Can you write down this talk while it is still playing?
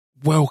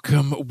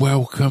Welcome,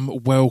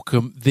 welcome,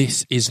 welcome.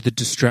 This is the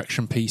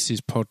Distraction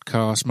Pieces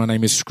podcast. My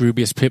name is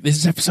Scroobius Pip. This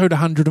is episode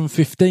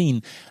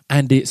 115,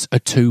 and it's a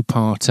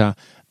two-parter,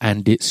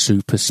 and it's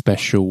super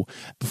special.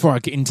 Before I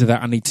get into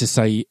that, I need to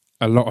say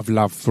a lot of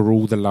love for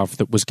all the love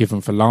that was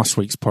given for last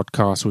week's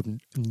podcast with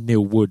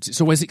Neil Woods.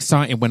 It's always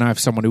exciting when I have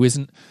someone who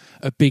isn't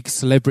a big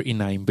celebrity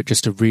name, but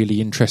just a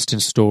really interesting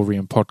story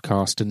and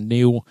podcast. And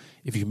Neil,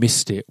 if you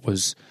missed it,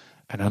 was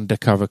an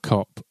undercover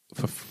cop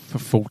for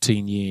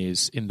 14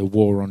 years in the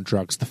war on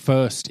drugs, the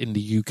first in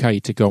the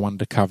UK to go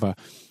undercover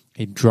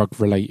in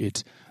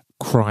drug-related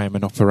crime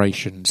and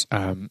operations.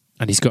 And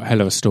he's got a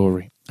hell of a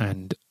story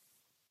and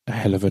a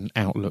hell of an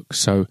outlook.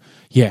 So,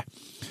 yeah,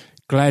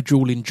 glad you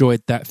all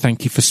enjoyed that.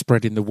 Thank you for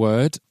spreading the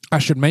word. I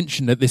should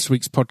mention that this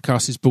week's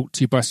podcast is brought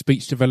to you by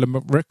Speech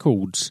Development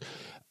Records.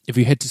 If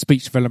you head to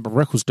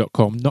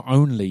speechdevelopmentrecords.com, not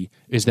only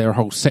is there a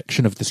whole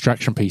section of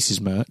Distraction Pieces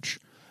merch,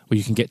 where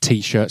you can get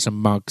T-shirts and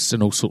mugs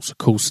and all sorts of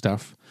cool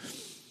stuff,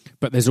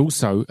 but there's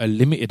also a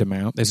limited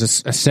amount. There's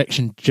a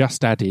section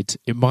just added.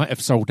 It might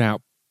have sold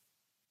out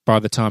by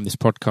the time this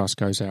podcast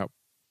goes out,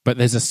 but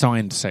there's a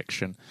signed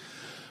section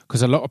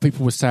because a lot of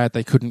people were sad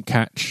they couldn't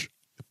catch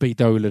B.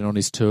 Dolan on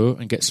his tour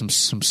and get some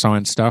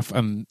signed stuff,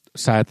 and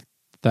sad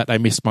that they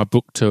missed my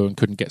book tour and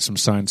couldn't get some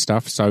signed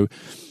stuff. So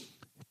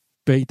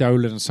B.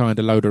 Dolan signed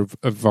a load of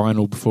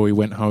vinyl before he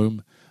went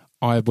home.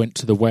 I went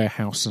to the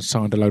warehouse and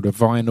signed a load of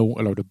vinyl,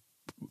 a load of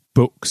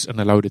books, and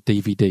a load of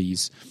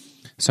DVDs.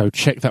 So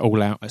check that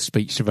all out at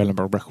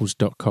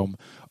speechdevelopmentrecords.com.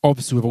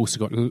 Obviously, we've also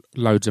got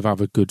loads of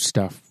other good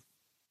stuff.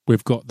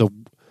 We've got the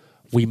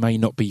 "We May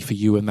Not Be For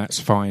You and That's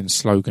Fine"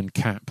 slogan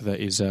cap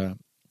that is a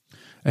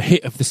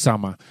hit of the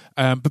summer.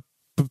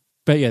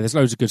 But yeah, there's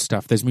loads of good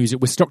stuff. There's music.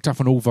 We're stocked up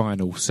on all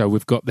vinyl. So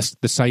we've got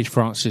the Sage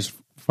Francis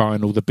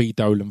vinyl, the B.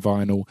 Dolan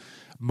vinyl,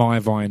 my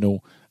vinyl,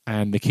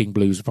 and the King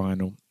Blues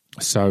vinyl.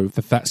 So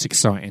that's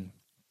exciting.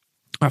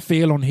 I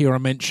feel on here I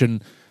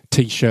mention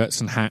T-shirts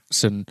and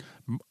hats and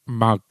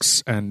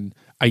mugs and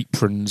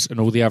aprons and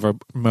all the other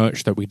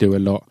merch that we do a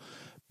lot,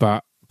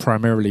 but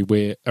primarily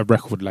we're a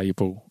record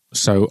label,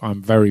 so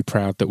I'm very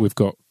proud that we've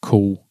got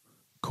cool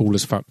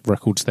as fuck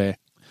records there.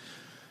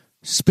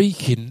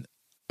 Speaking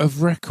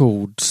of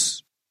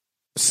records,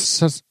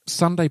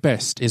 Sunday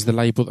Best is the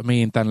label that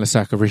me and Dan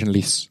Lessac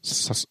originally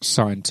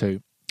signed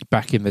to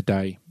back in the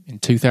day in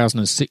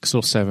 2006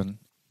 or 7,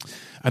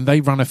 and they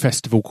run a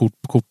festival called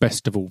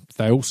Bestival.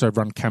 They also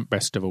run Camp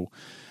Festival.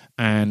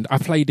 And I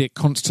played it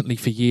constantly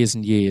for years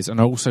and years. And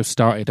I also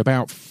started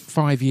about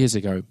 5 years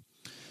ago,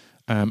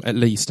 at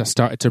least, I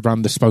started to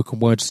run the spoken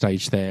word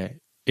stage there.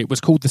 It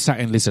was called the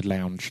Satin Lizard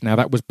Lounge. Now,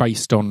 that was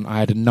based on, I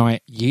had a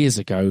night years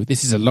ago.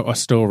 This is a lot of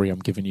story I'm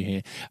giving you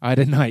here. I had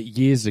a night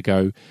years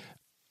ago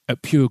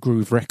at Pure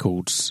Groove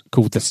Records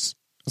called the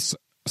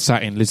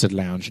Satin Lizard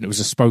Lounge. And it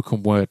was a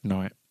spoken word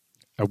night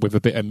with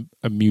a bit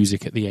of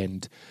music at the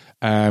end.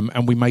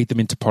 And we made them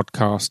into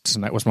podcasts.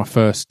 And that was my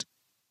first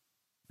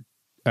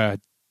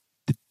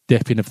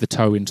dipping of the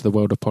toe into the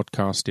world of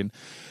podcasting.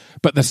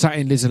 But the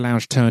Satin Lizard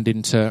Lounge turned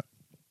into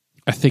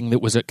a thing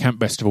that was at Camp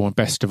Festival and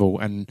Bestival,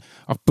 and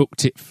I've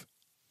booked it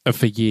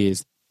for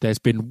years. There's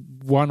been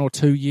 1 or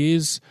 2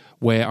 years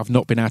where I've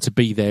not been able to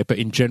be there, but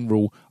in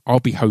general, I'll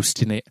be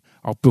hosting it,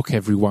 I'll book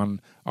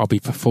everyone, I'll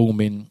be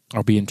performing,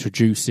 I'll be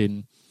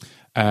introducing,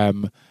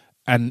 and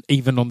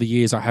even on the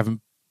years I haven't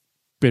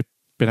been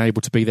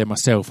able to be there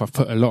myself, I've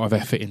put a lot of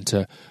effort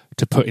into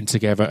putting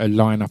together a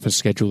lineup and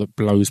schedule that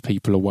blows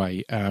people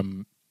away.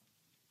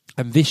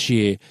 And this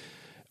year,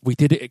 we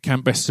did it at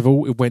Camp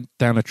Festival. It went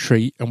down a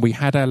treat, and we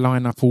had our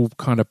lineup all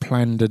kind of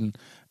planned and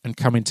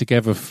coming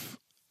together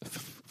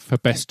for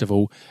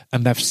Festival,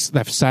 and they've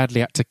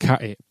sadly had to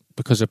cut it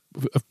because of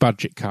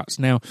budget cuts.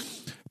 Now,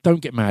 don't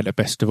get mad at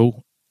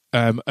Festival.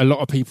 A lot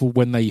of people,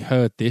 when they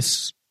heard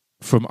this,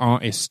 from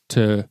artists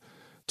to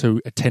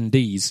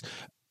attendees,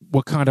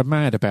 were kind of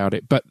mad about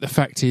it. But the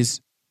fact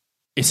is,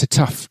 it's a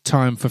tough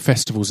time for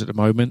festivals at the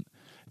moment.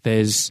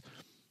 There's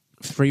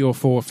 3 or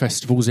 4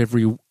 festivals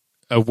every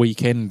a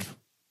weekend,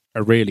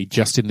 really,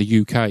 just in the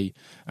UK.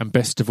 And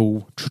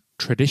Festival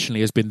traditionally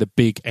has been the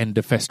big end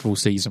of festival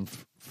season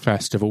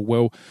festival.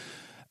 Well,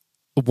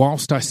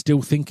 whilst I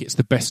still think it's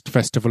the best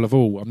festival of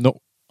all,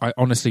 I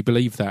honestly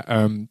believe that.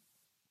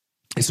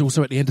 It's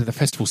also at the end of the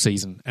festival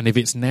season. And if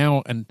it's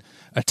now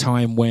a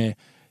time where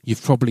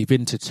you've probably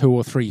been to 2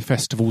 or 3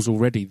 festivals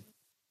already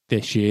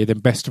this year,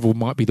 then Festival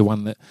might be the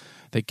one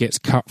that gets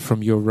cut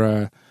from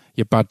your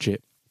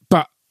budget.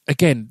 But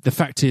again, the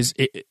fact is,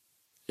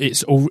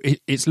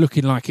 it's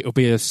looking like it'll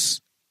be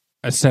as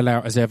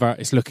sellout as ever.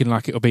 It's looking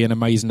like it'll be an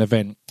amazing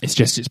event.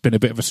 It's been a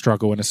bit of a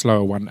struggle and a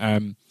slower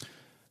one.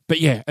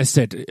 But yeah, as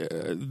I said,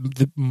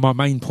 my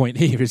main point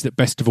here is that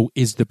Festival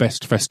is the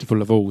best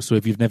festival of all. So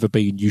if you've never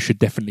been, you should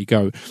definitely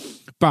go.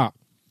 But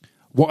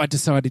what I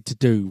decided to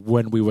do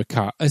when we were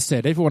cut, as I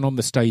said, everyone on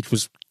the stage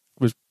was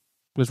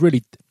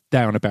really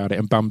down about it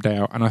and bummed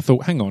out. And I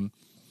thought, hang on,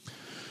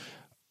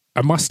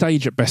 at my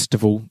stage at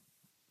Festival,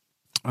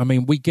 I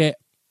mean, we get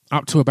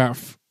up to about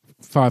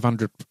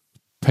 500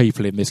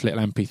 people in this little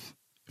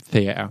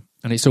amphitheatre,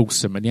 and it's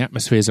awesome, and the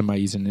atmosphere is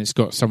amazing. It's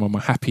got some of my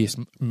happiest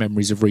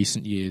memories of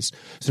recent years,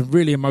 some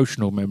really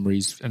emotional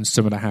memories, and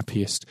some of the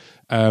happiest.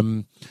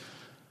 But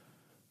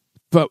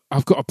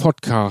I've got a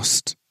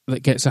podcast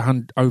that gets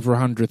over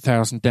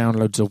 100,000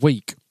 downloads a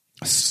week,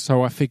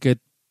 so I figured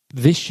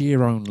this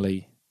year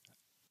only,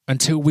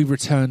 until we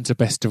return to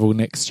Bestival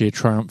next year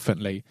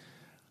triumphantly,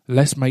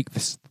 let's make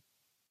this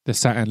the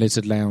Satin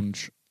Lizard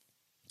Lounge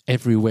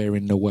everywhere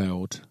in the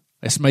world.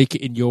 Let's make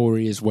it in your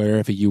ears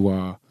wherever you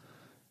are.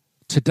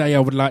 Today I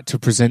would like to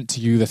present to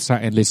you the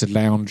Satin Lizard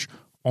Lounge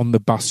on the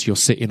bus you're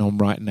sitting on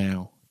right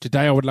now.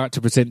 Today I would like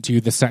to present to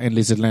you the Satin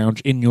Lizard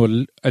Lounge in your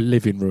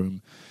living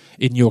room,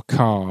 in your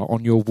car,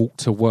 on your walk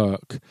to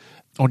work,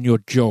 on your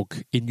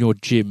jog, in your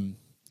gym,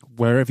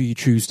 wherever you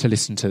choose to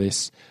listen to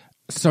this.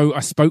 So I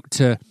spoke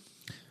to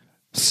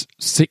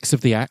 6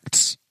 of the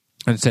acts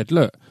and said,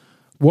 look,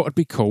 what would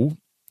be cool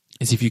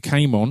is if you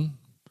came on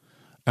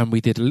and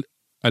we did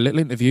a little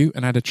interview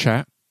and had a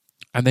chat,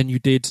 and then you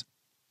did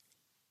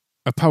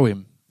a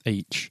poem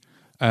each.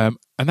 And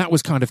that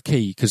was kind of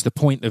key, because the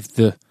point of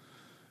the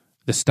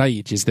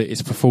stage is that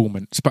it's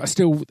performance, but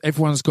still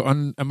everyone's got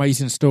an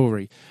amazing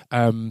story.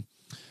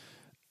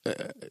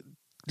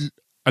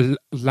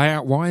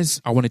 Layout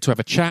wise, I wanted to have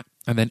a chat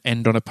and then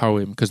end on a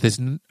poem, because there's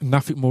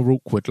nothing more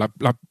awkward. Like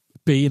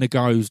being a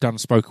guy who's done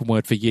spoken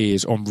word for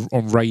years on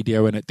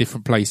radio and at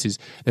different places,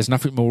 there's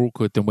nothing more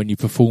awkward than when you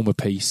perform a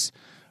piece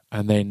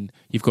and then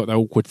you've got the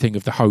awkward thing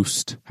of the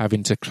host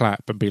having to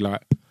clap and be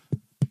like,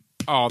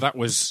 "Oh, that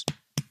was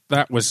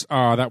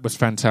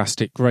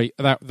fantastic, great,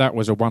 that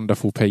was a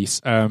wonderful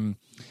piece."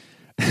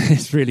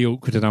 It's really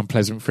awkward and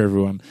unpleasant for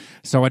everyone.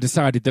 So I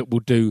decided that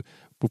we'll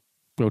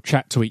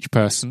chat to each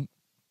person,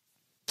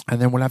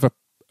 and then we'll have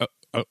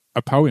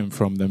a poem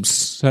from them.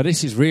 So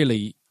this is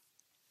really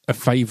a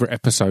favourite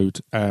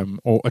episode,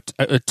 or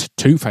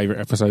two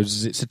favourite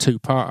episodes. It's a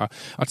two-parter.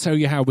 I'll tell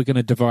you how we're going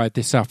to divide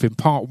this up. In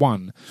part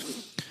 1,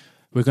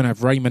 we're going to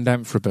have Raymond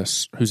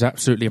Amphibus, who's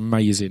absolutely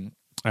amazing.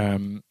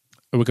 We're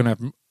going to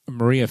have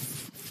Maria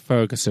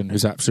Ferguson,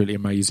 who's absolutely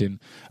amazing.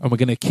 And we're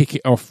going to kick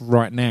it off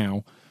right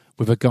now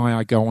with a guy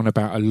I go on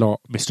about a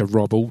lot, Mr.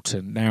 Rob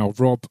Alton. Now,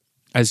 Rob,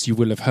 as you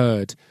will have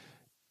heard,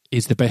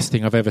 is the best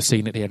thing I've ever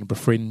seen at the Edinburgh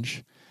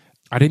Fringe.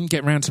 I didn't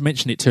get round to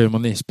mention it to him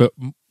on this, but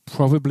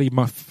probably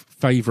my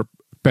favourite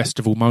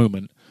festival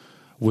moment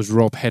was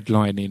Rob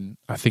headlining,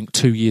 I think,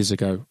 2 years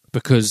ago,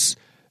 because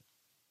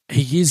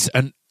he is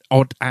an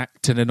odd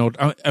act and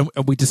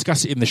and we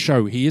discuss it in the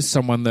show. He is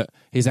someone that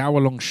his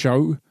hour-long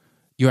show,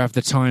 you have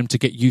the time to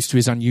get used to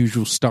his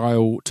unusual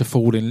style, to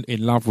fall in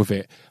love with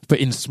it. But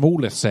in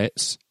smaller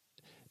sets,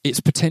 it's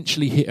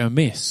potentially hit or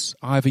miss.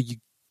 Either you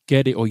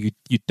get it or you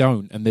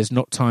don't, and there's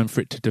not time for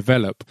it to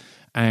develop.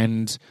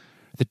 And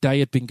the day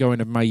had been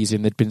going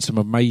amazing. There'd been some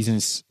amazing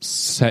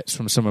sets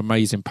from some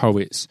amazing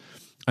poets.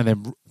 And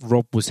then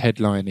Rob was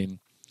headlining.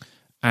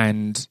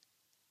 And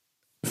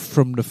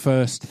from the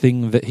first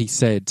thing that he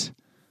said,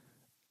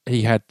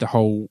 he had the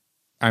whole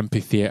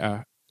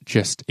amphitheatre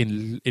just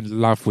in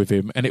love with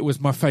him. And it was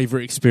my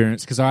favourite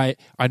experience, because I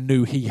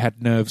knew he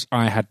had nerves,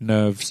 I had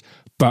nerves.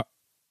 But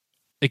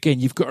again,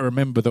 you've got to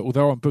remember that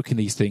although I'm booking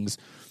these things,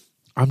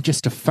 I'm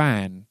just a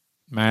fan,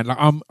 man. Like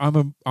I'm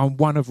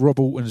one of Rob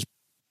Alton's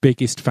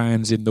biggest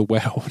fans in the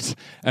world.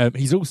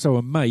 He's also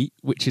a mate,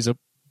 which is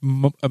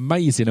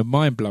amazing and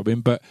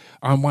mind-blowing, but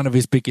I'm one of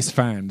his biggest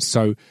fans.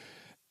 So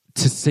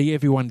to see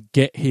everyone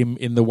get him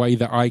in the way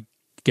that I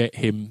get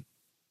him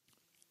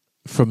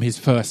from his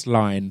first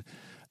line,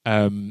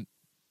 was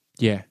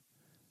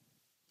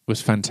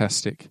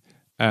fantastic.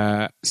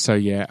 I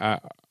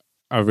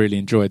really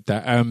enjoyed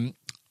that.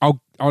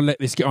 I'll let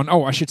this get on.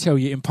 Oh, I should tell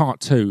you, in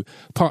part 2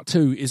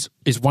 is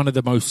one of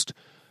the most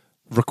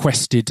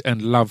requested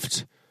and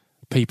loved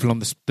people on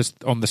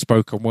the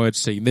spoken word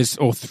scene. There's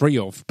 3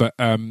 of, but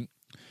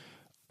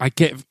I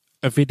get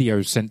a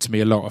video sent to me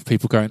a lot of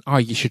people going, "Oh,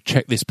 you should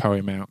check this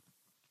poem out,"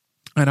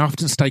 and I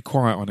often stay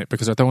quiet on it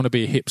because I don't want to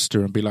be a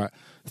hipster and be like,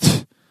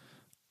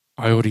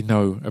 "I already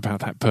know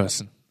about that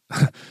person.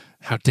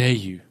 How dare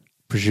you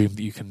presume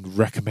that you can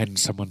recommend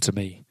someone to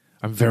me?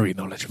 I'm very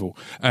knowledgeable."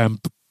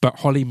 But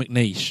Holly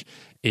McNeish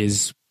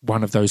is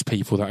one of those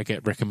people that I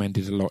get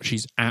recommended a lot.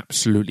 She's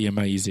absolutely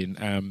amazing.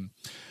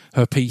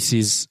 Her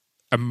pieces,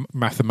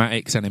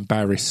 Mathematics and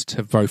Embarrassed,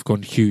 have both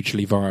gone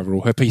hugely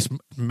viral. Her piece,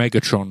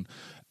 Megatron,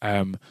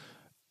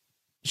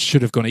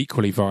 should have gone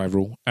equally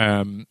viral.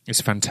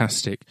 It's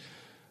fantastic.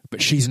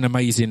 But she's an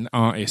amazing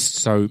artist.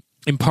 So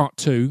in part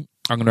 2,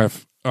 I'm going to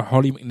have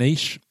Holly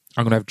McNeish.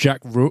 I'm going to have Jack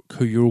Rook,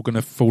 who you're all going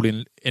to fall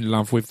in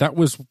love with. That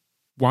was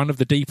one of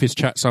the deepest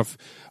chats I've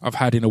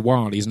had in a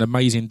while. He's an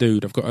amazing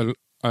dude. I've got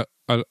a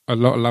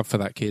lot of love for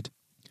that kid.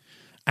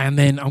 And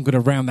then I'm going to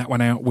round that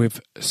one out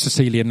with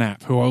Cecilia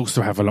Knapp, who I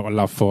also have a lot of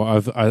love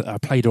for. I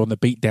played her on the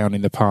Beatdown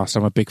in the past.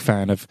 I'm a big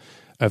fan of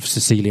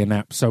Cecilia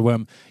Knapp.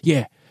 So,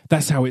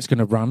 that's how it's going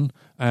to run.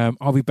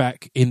 I'll be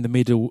back at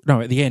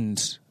the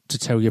end to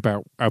tell you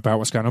about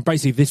what's going on.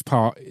 Basically, this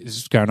part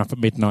is going up at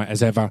midnight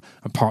as ever,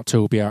 and part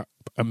 2 will be out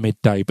at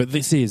midday. But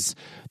this is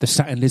the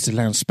Satin Lizard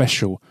Lounge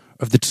special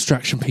of the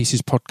Distraction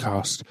Pieces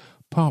podcast,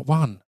 Part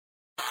 1.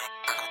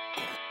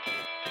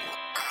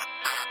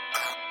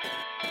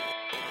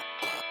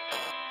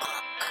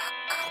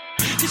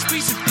 This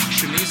piece of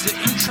fiction is the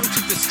intro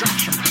to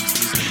Distraction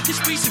Pieces. This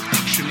piece of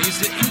fiction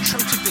is the intro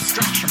to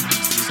Distraction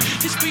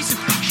Pieces. This piece of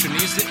fiction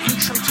is the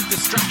intro to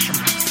Distraction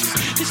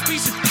Pieces. This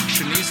piece of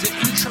fiction is the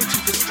intro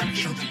to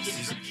Distraction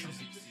Pieces.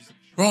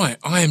 Right,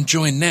 I am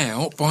joined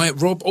now by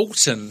Rob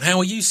Alton. How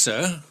are you,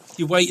 sir?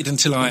 You waited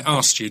until I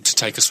asked you to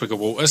take a swig of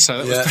water,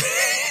 so that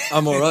was...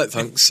 I'm all right,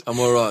 thanks.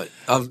 I'm all right.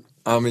 I'm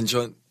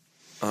enjoying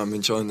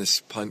this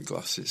pint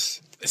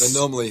glasses.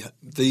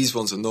 These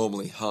ones are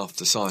normally half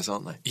the size,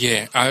 aren't they?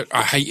 Yeah,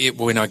 I hate it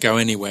when I go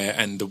anywhere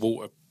and the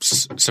water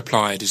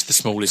supplied is the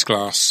smallest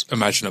glass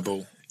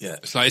imaginable. Yeah,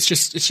 it's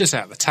just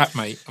out of the tap,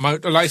 mate.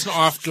 It's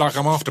not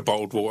I'm after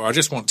bottled water. I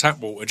just want tap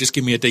water. Just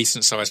give me a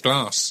decent sized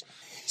glass.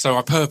 So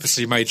I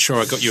purposely made sure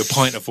I got you a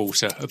pint of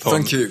water.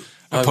 Thank you.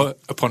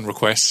 Upon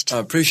request. I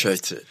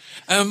appreciate it.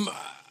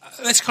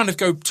 Let's kind of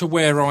go to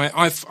where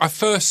I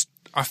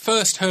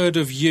first heard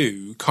of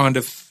you.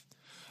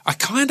 I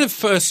kind of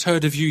first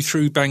heard of you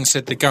through Bang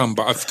Said the Gun,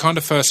 but I've kind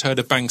of first heard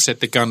of Bang Said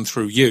the Gun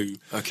through you.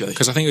 Okay.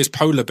 Because I think it was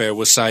Polar Bear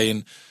was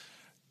saying,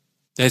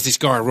 there's this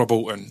guy, Rob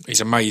Alton,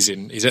 he's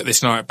amazing, he's at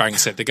this night at Bang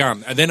Said the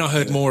Gun. And then I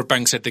heard more of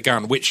Bang Said the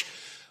Gun, which,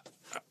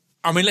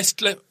 I mean, let's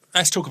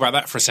talk about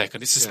that for a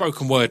second. It's a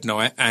spoken word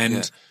night,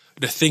 and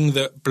the thing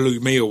that blew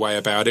me away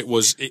about it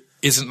was it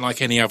isn't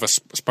like any other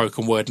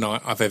spoken word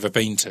night I've ever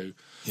been to.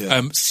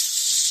 Yeah.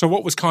 So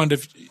what was kind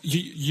of,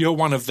 you're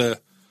one of the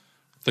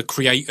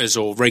creators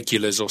or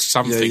regulars or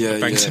something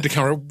of Bang Said the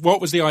Gun. What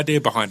was the idea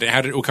behind it?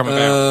 How did it all come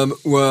about?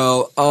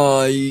 Well,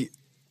 I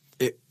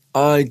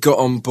got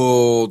on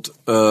board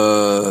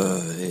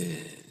about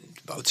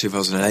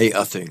 2008,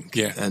 I think.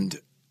 Yeah. And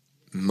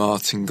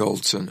Martin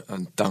Galton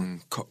and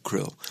Dan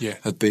Cockrell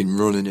had been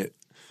running it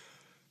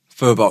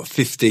for about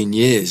 15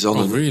 years.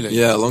 Really?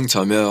 Yeah, a long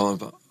time,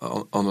 on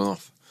and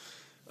off.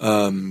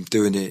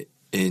 Doing it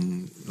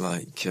in,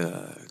 like...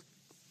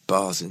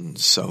 bars in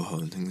Soho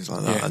and things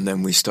like that, and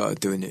then we started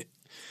doing it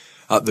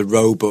at the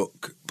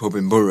Roebuck pub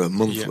in Borough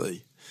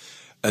monthly,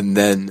 and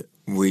then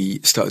we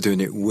started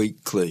doing it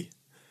weekly,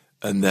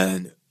 and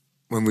then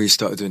when we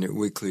started doing it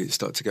weekly, it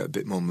started to get a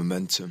bit more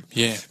momentum.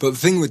 Yeah. But the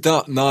thing with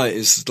that night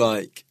is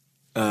like,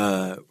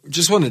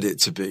 just wanted it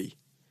to be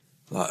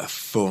like a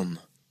fun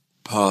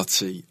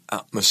party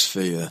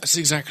atmosphere. That's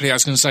exactly what I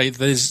was going to say.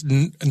 There's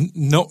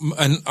not,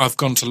 and I've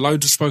gone to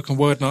loads of spoken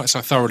word nights.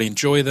 I thoroughly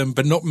enjoy them,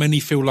 but not many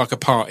feel like a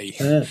party.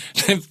 Yeah.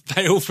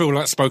 They all feel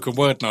like spoken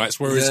word nights.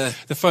 Whereas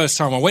the first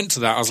time I went to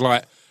that, I was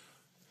like,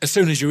 as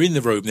soon as you're in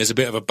the room, there's a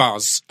bit of a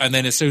buzz, and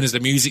then as soon as the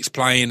music's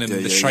playing and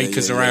the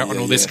shakers are out and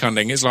all this kind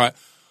of thing, it's like,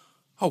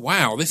 oh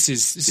wow, this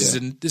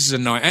is a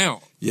night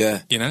out.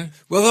 Yeah, you know.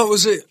 Well, that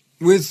was it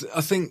with,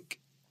 I think,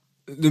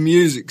 the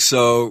music.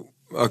 So.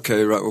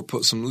 Okay, right, we'll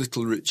put some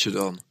Little Richard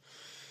on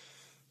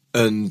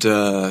and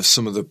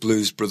some of the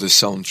Blues Brothers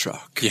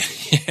soundtrack. Yeah.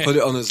 Put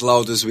it on as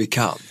loud as we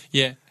can.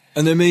 Yeah.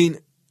 And I mean,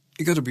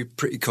 you got to be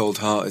pretty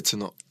cold-hearted to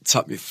not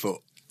tap your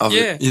foot.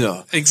 You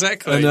know.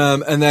 Exactly.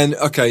 And then,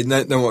 okay,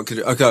 then what could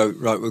you... Okay,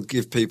 right, we'll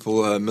give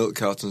people milk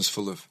cartons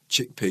full of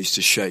chickpeas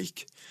to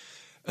shake.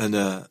 And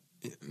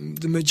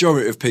the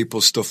majority of people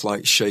stuff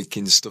like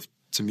shaking stuff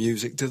to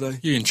music, do they?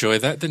 You enjoy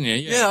that, didn't you?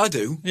 Yeah, I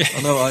do. Yeah.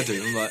 I know I do.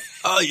 I'm like,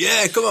 oh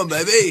yeah, come on,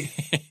 baby.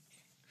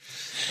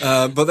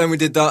 But then we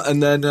did that,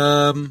 and then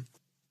now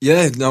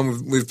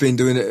we've been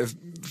doing it a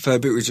fair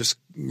bit. We just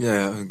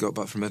I got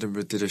back from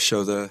Edinburgh, did a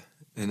show there.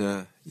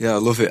 I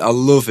love it. I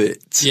love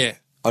it. Yeah,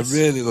 I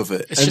really love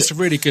it. It's just a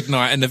really good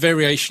night, and the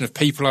variation of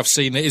people I've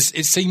seen it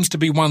seems to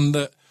be one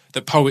that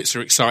poets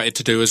are excited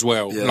to do as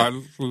well. Yeah.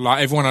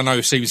 Like everyone I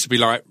know seems to be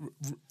like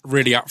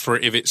really up for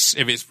it if it's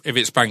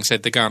Bang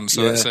Said the Gun.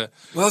 So I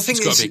think it's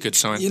got to be a good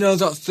sign. You know,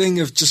 that thing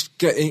of just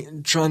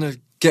trying to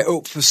get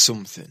up for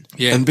something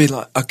and be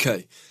like,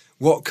 okay,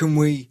 what can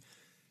we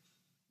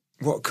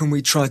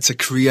try to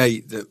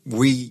create that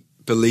we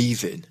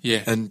believe in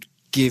and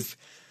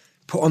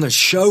put on a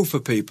show for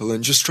people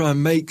and just try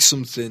and make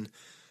something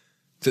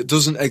that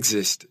doesn't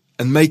exist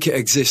and make it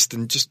exist,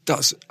 and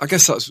I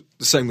guess that's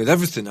the same with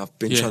everything I've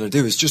been trying to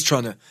do, is just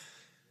trying to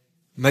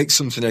make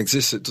something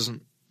exist that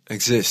doesn't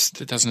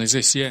exist. It doesn't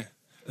exist, yeah.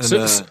 And,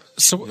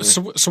 so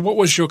what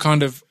was your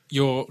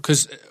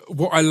because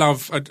what I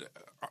love,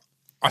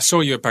 I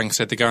saw you at Bang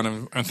Said the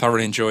Gun and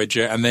thoroughly enjoyed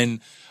you, and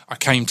then I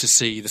came to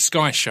see the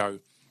Sky Show,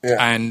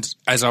 and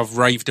as I've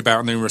raved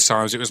about numerous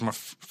times, it was my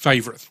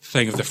favourite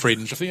thing of the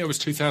Fringe. I think it was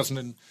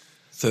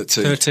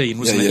 2013,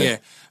 wasn't it? Yeah.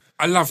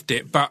 I loved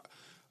it, but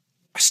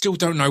I still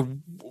don't know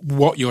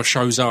what your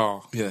shows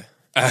are. Yeah.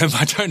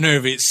 I don't know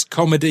if it's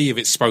comedy, if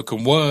it's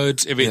spoken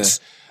words, if it's...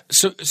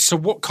 So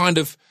what kind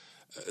of...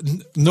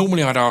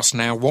 Normally I'd ask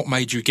now, what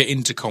made you get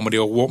into comedy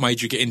or what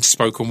made you get into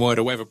spoken word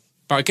or whatever?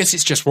 But I guess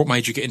it's just what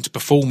made you get into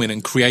performing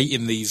and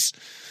creating these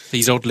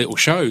odd little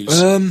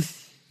shows.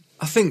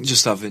 I think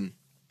just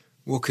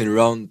walking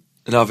around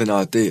and having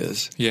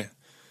ideas. Yeah.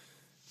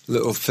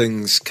 Little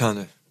things kind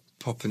of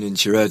popping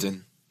into your head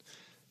and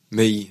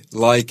me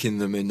liking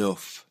them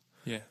enough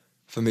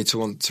for me to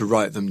want to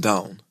write them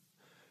down.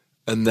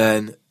 and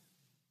then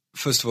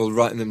first of all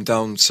writing them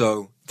down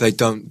so they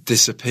don't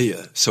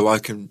disappear, so I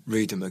can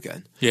read them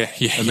again. Yeah.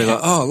 And be like,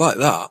 oh, I like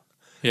that.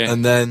 Yeah.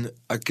 And then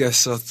I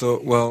guess I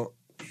thought, well,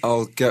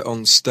 I'll get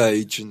on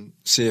stage and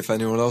see if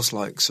anyone else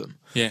likes them.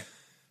 Yeah.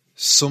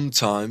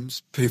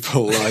 Sometimes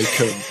people like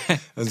them,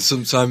 and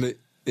sometimes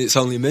it's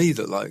only me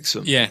that likes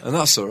them. Yeah. And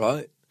that's all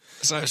right.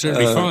 That's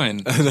absolutely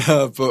fine.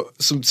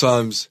 But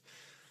sometimes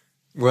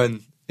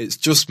when it's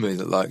just me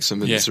that likes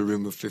them and it's a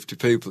room of 50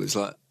 people, it's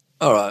like,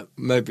 all right,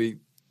 maybe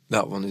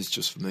that one is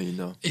just for me, you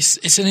know.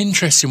 It's an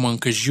interesting one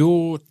because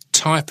your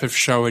type of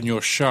show and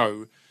your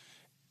show,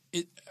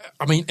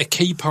 a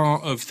key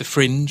part of the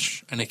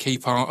Fringe and a key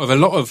part of a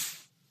lot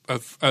of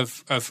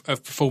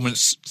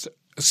performance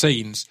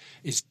scenes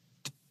is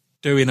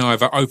doing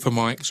either open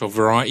mics or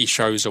variety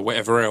shows or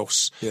whatever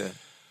else. Yeah.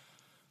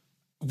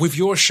 With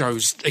your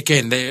shows,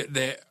 again,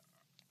 they're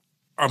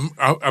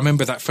I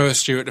remember that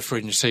first year at the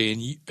Fringe,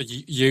 seeing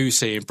you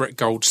seeing Brett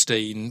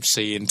Goldstein,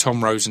 seeing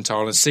Tom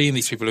Rosenthal, and seeing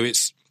these people who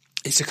it's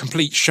a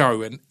complete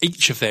show, and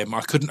each of them,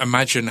 I couldn't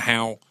imagine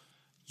how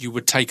you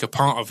would take a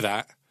part of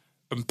that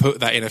and put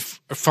that in a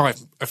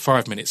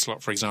 5-minute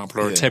slot, for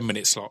example, or a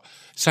 10-minute slot.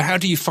 So how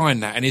do you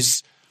find that? And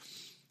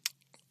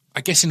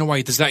I guess in a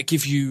way, does that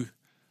give you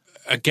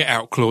a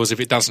get-out clause if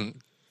it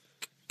doesn't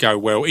go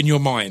well in your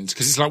mind?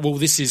 Because it's like, well,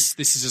 this is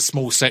a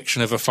small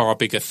section of a far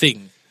bigger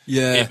thing.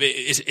 Yeah,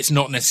 it's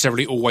not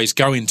necessarily always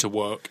going to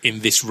work in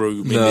this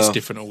room, in this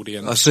different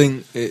audience. I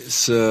think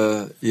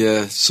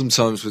it's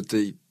sometimes with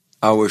the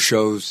hour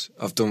shows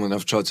I've done when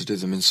I've tried to do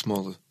them in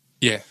smaller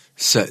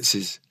sets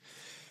is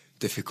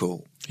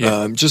difficult.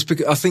 Yeah. Just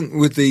because I think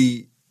with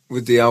the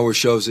hour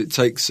shows it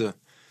takes a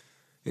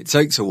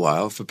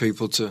while for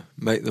people to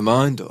make their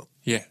mind up.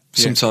 Yeah.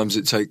 Sometimes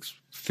it takes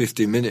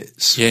 50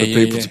 minutes for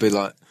people to be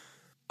like,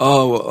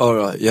 oh, all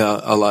right, yeah,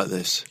 I like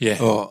this.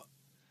 Yeah. Or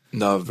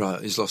no, right,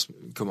 he's lost.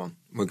 Come on,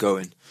 we're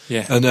going.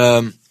 Yeah.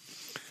 And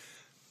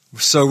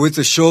so with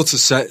the shorter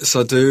sets,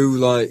 I do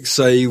like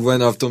say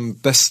when I've done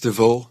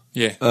Bestival.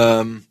 Yeah.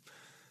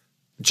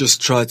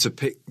 Just try to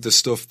pick the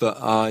stuff that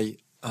I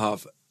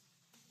have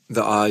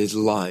that I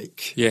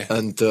like. Yeah.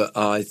 And that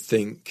I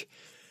think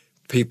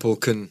people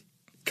can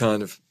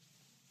kind of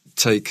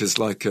take as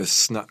like a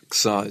snack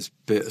size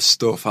bit of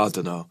stuff. I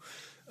don't know.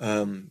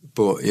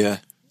 But yeah.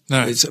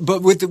 No.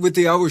 But with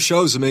the hour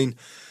shows, I mean,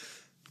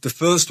 the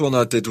first one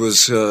I did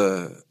was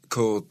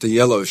called The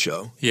Yellow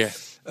Show. Yeah.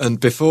 And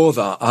before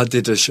that, I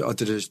did a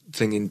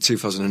thing in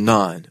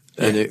 2009,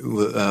 and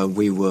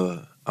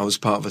I was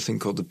part of a thing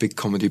called the Big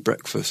Comedy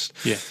Breakfast.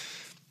 Yeah.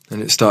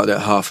 And it started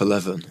at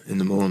 11:30 in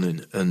the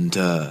morning, and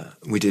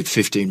we did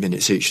 15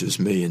 minutes each. It was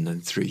me and then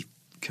 3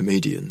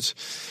 comedians,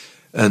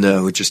 and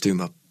we'd just do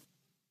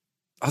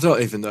I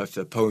don't even know if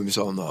they're poems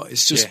or not.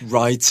 It's just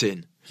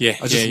writing. Yeah.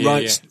 I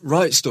just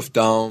write stuff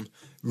down,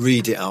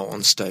 read it out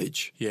on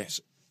stage.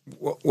 Yes.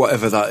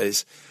 Whatever that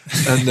is,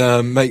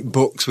 and make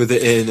books with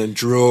it in and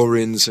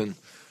drawings, and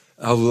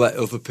I'll let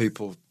other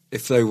people,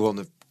 if they want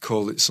to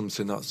call it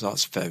something,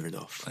 that's fair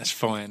enough. That's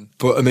fine.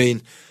 But I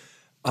mean,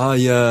 I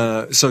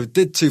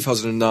did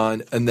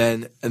 2009, and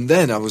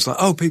then I was like,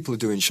 oh, people are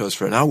doing shows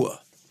for an hour.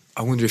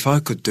 I wonder if I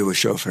could do a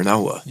show for an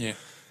hour. Yeah.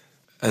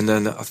 And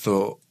then I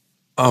thought,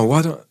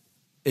 oh,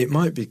 it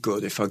might be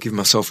good if I give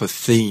myself a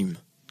theme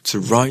to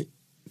write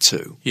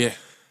to. Yeah.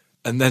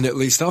 And then at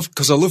least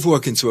because I love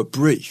working to a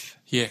brief.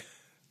 Yeah.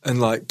 And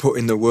like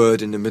putting the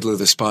word in the middle of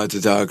the spider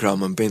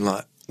diagram and being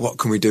like, what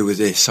can we do with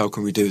this? How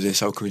can we do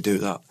this? How can we do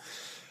that?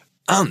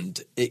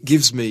 And it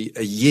gives me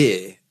a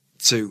year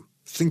to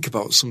think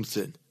about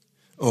something,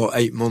 or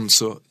 8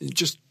 months, or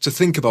just to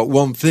think about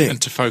one thing.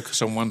 And to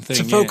focus on one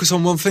thing. Focus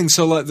on one thing.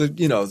 So like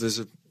there's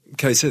a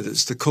case here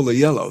that's the colour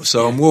yellow.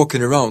 So I'm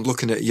walking around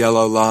looking at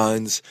yellow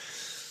lines,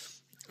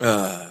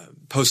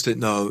 post-it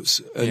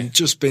notes, and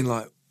just being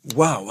like,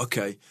 wow,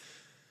 okay.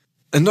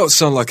 And not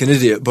sound like an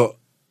idiot, but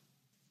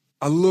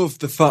I love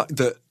the fact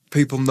that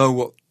people know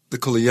what the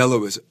colour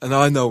yellow is, and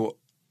I know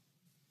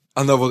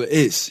what it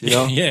is, you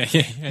know? Yeah.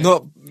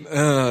 Not,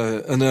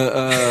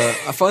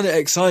 I find it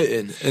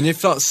exciting, and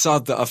if that's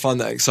sad that I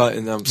find that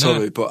exciting, then I'm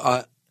sorry,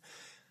 but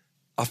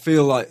I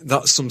feel like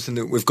that's something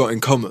that we've got in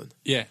common.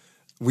 Yeah.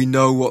 We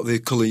know what the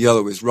colour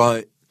yellow is,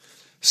 right?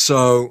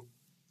 So,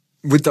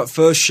 with that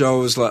first show,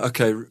 I was like,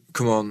 okay,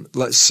 come on,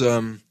 let's,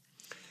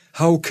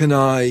 how can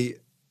I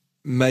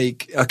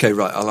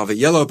I'll have a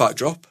yellow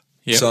backdrop.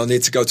 Yep. So I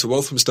need to go to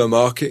Walthamstow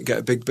Market, get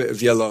a big bit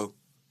of yellow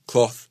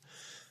cloth,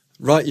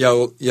 write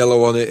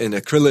yellow on it in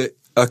acrylic.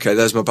 Okay,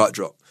 there's my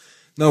backdrop.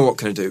 Now what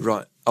can I do?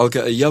 Right, I'll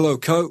get a yellow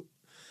coat,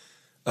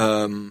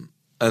 and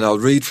I'll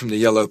read from the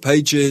yellow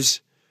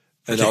pages,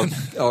 and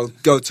I'll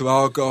go to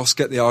Argos,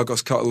 get the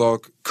Argos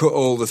catalogue, cut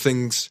all the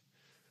things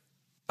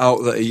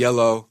out that are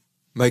yellow,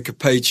 make a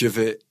page of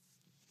it,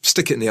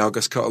 stick it in the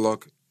Argos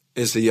catalogue.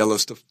 Here's the yellow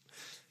stuff,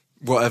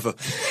 whatever,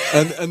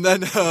 and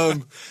then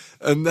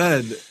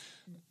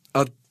I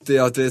had the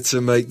idea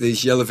to make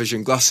these yellow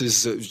vision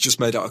glasses that was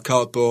just made out of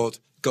cardboard.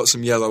 Got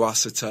some yellow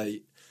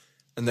acetate,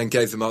 and then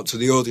gave them out to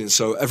the audience.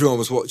 So everyone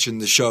was watching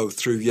the show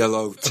through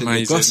yellow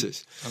tinted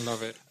glasses. I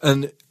love it.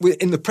 And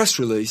in the press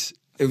release,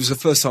 it was the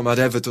first time I'd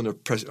ever done a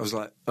press. I was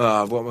like,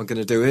 what am I going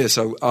to do here?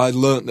 So I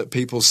learnt that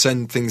people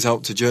send things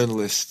out to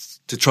journalists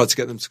to try to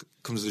get them to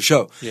come to the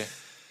show. Yeah.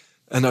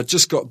 And I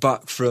just got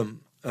back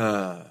from,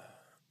 I've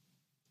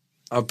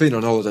been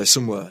on holiday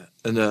somewhere,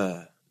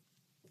 and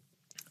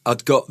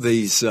I'd got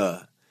this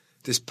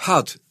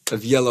pad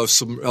of yellow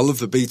I love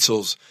the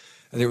Beatles,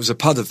 and it was a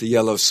pad of the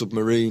Yellow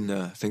Submarine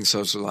thing. So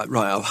I was like,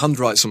 right, I'll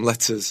handwrite some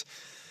letters,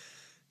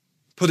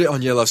 put it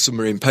on Yellow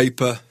Submarine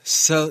paper,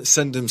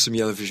 send them some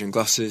yellow vision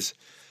glasses,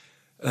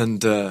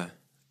 and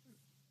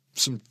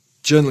some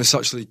journalists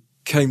actually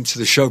came to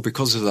the show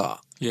because of that.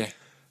 Yeah.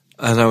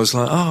 And I was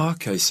like, oh,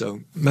 okay,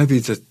 so maybe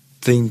the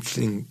theme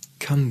thing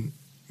can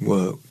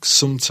work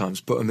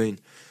sometimes. But I mean,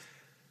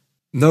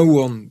 no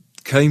one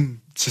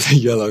came to the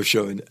Yellow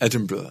show in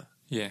Edinburgh.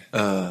 Yeah.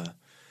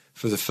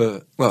 For the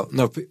first, well,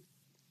 no,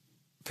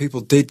 people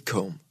did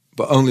come,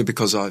 but only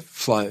because I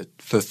fly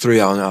for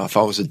 3.5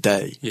 hours a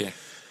day. Yeah.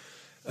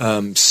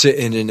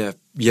 Sitting in a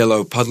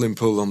yellow paddling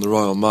pool on the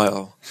Royal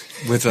Mile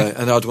and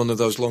I had one of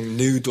those long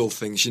noodle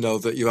things, you know,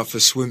 that you have for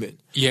swimming.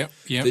 Yeah,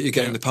 yeah. That you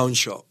get in the pound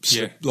shops.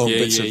 Yeah. Long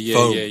bits of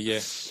foam.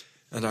 Yeah.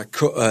 And I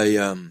cut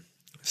a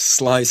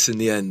slice in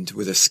the end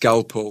with a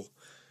scalpel,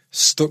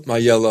 stuck my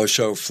Yellow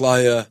show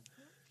flyer,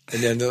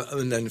 and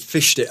then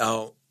fished it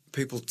out.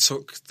 People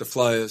took the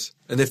flyers,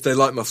 and if they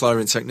liked my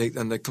flyering technique,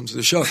 then they'd come to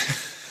the show.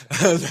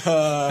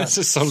 That's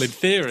a solid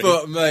theory.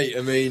 But, mate,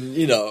 I mean,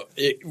 you know,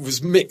 it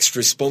was mixed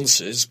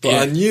responses, but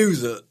I knew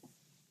that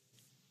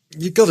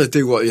you've got to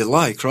do what you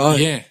like, right?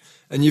 Yeah.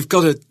 And you've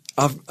got to...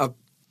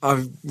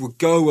 I would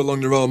go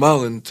along the Royal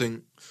Mile and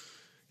think,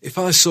 if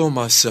I saw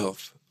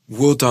myself,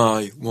 would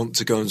I want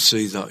to go and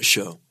see that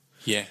show?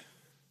 Yeah.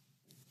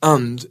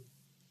 And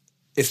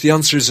if the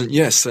answer isn't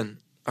yes, then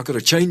I've got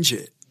to change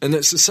it. And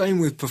it's the same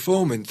with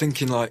performing,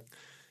 thinking like,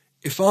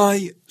 if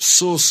I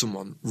saw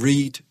someone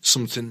read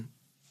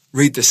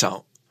this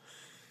out,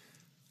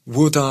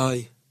 would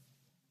I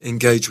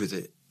engage with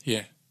it?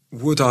 Yeah.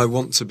 Would I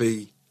want to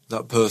be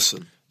that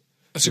person?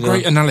 That's a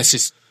great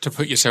analysis to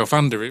put yourself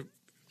under. It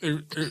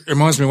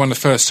reminds me of one of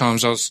the first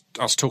times I was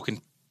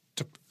talking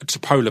to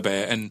Polar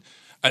Bear, and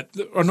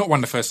or not one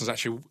of the first times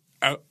actually.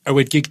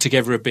 We'd gig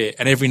together a bit,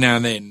 and every now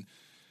and then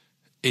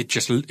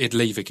it'd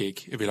leave a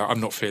gig. It'd be like, I'm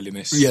not feeling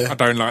this. Yeah. I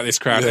don't like this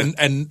crowd. Yeah.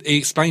 And he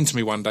explained to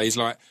me one day, he's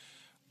like,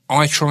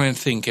 I try and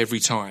think every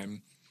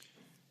time,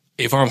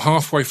 if I'm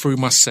halfway through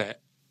my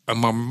set and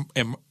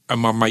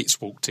my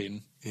mates walked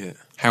in,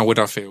 how would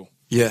I feel?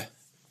 Yeah.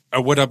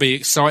 Or would I be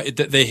excited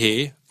that they're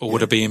here, or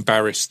would I be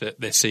embarrassed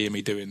that they're seeing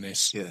me doing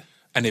this? Yeah.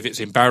 And if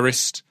it's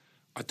embarrassed,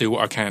 I do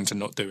what I can to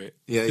not do it.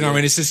 Yeah, you know what I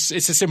mean? It's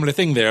a similar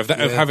thing there of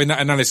having that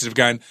analysis of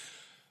going,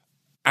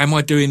 am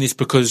I doing this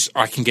because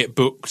I can get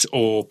booked,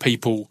 or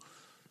people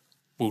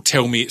will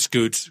tell me it's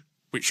good,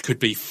 which could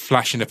be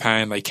flash in the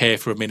pan, they care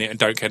for a minute and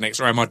don't care next,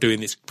 or am I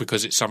doing this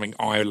because it's something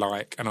I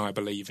like and I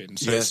believe in?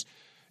 So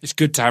it's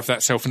good to have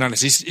that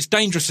self-analysis. It's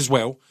dangerous as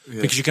well,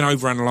 because you can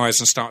overanalyze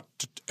and start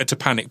to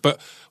panic.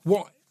 But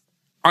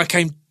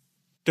the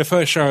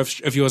first show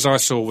of yours I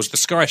saw was the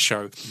Sky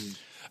show. Mm.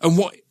 And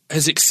what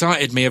has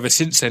excited me ever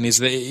since then is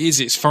that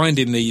it's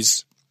finding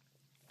these,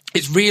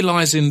 it's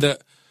realising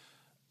that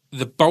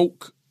the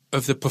bulk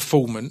of the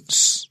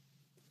performance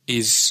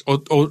is, or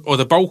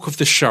the bulk of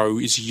the show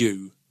is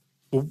you.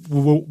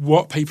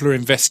 What people are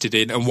invested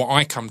in, and what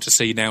I come to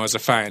see now as a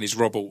fan is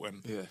Rob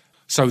Alton. Yeah.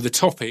 So the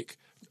topic,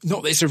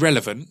 not that it's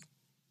irrelevant,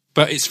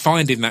 but it's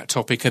finding that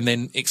topic and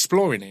then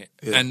exploring it.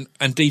 Yeah.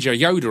 And DJ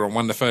Yoda on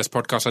one of the first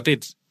podcasts I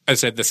did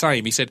said the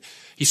same. He said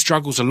he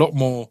struggles a lot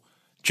more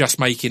just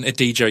making a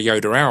DJ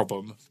Yoda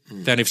album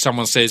than if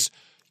someone says,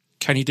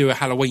 can you do a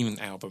Halloween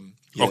album?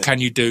 Yeah. Or can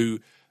you do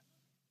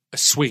a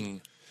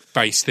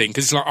swing-based thing?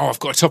 Because it's like, I've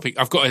got a topic,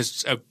 I've got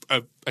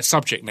a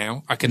subject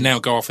now. I can now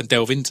go off and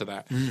delve into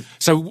that. Mm.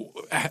 So,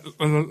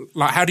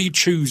 like, how do you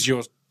choose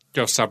your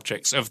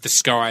subjects of the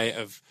sky,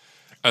 of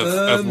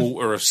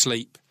water, of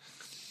sleep?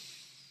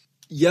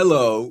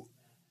 Yellow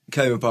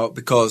came about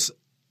because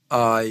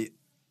I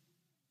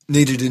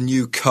needed a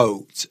new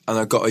coat, and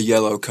I got a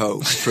yellow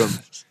coat from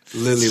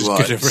Lily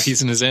White. As good a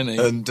reason as any.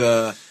 And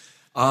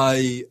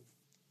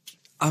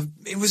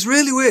it was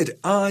really weird.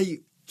 I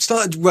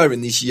started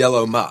wearing this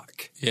yellow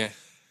Mac. Yeah.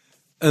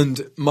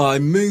 And my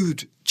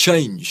mood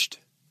changed.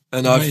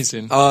 And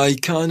amazing. I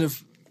kind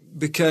of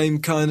became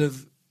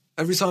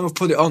every time I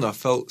put it on, I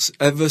felt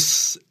a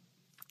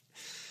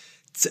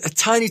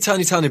tiny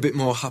bit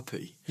more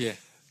happy. Yeah.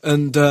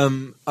 And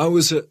I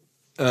was at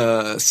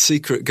a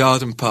secret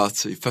garden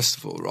party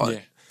festival, right?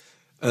 Yeah.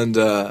 And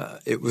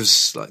it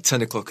was like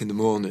 10 o'clock in the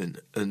morning,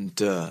 and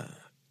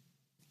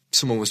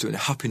someone was doing a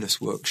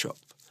happiness workshop.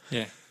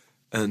 Yeah.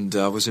 And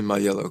I was in my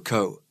yellow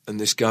coat, and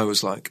this guy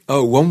was like,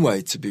 oh, one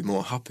way to be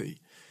more happy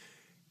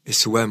is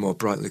to wear more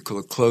brightly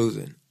coloured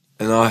clothing.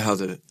 And I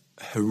had a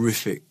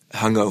horrific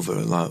hangover,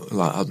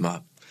 like had my,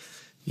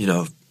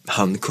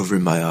 hand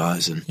covering my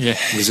eyes, and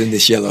was in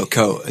this yellow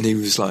coat. And he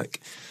was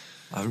like,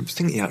 I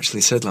think he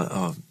actually said like,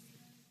 oh,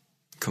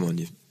 come on,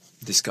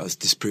 this guy's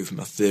disproving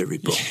my theory,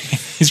 but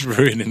he's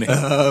ruining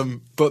it.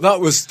 But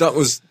that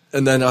was,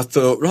 and then I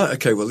thought, right,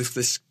 okay, well,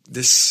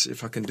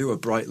 if I can do a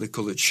brightly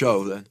coloured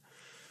show, then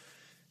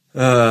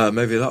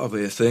maybe that'll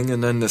be a thing.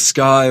 And then the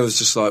sky, I was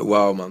just like,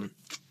 wow, man,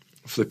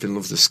 I flipping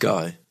love the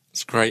sky.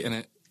 It's great, isn't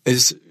it?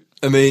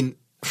 Again,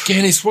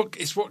 it's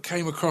what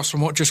came across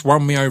and what just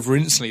won me over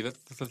instantly. That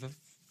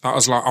I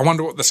was like, I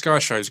wonder what the Sky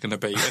Show is going to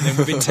be. And then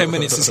within 10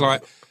 minutes, it's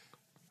like,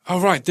 oh,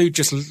 right, dude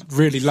just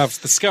really loves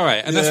the sky.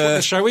 And that's what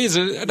the show is.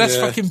 And that's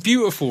fucking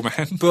beautiful,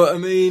 man. But, I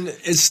mean,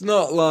 it's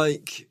not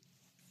like...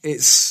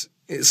 It's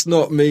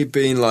not me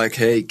being like,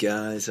 hey,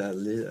 guys, I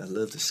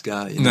love the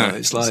sky. You know?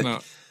 It's like...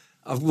 not.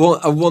 I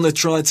want to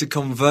try to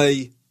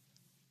convey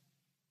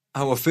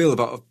how I feel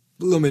about a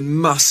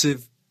blooming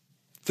massive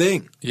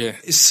thing. Yeah.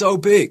 It's so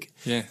big.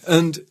 Yeah.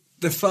 And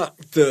the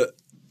fact that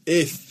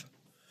if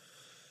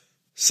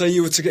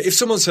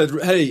someone said,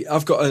 hey,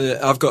 I've got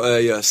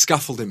a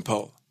scaffolding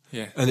pole.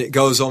 Yeah. And it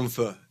goes on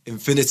for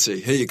infinity.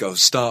 Here you go,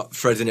 start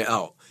threading it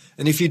out.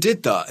 And if you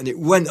did that and it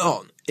went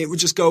on, it would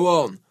just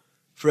go on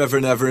forever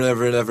and ever and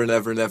ever and ever and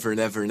ever and ever and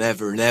ever and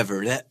ever and ever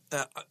and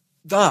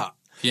that.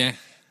 Yeah.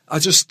 I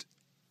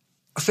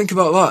think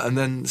about that and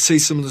then see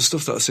some of the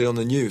stuff that I see on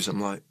the news. I'm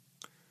like,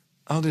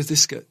 how did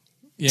this get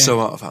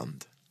so out of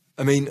hand?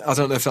 I mean, I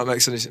don't know if that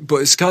makes any sense, but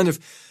it's kind of,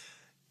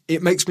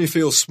 it makes me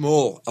feel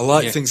small. I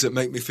like things that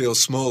make me feel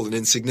small and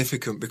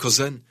insignificant because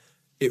then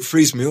it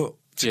frees me up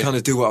to kind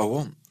of do what I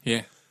want.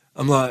 Yeah.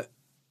 I'm like,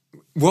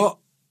 what?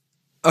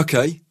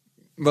 Okay,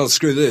 well,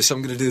 screw this.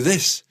 I'm going to do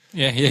this.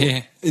 Yeah.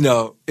 You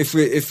know, if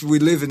we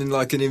live in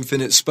like an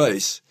infinite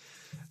space,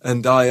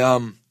 and I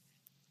am,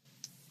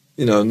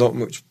 you know, not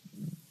much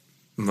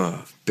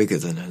bigger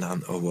than an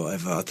ant or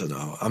whatever. I don't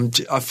know.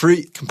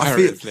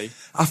 Comparatively.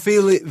 I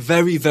feel it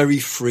very, very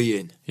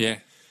freeing. Yeah.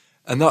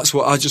 And that's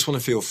what I just want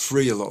to feel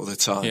free a lot of the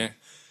time. Yeah.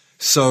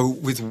 So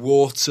with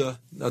water,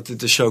 I did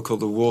the show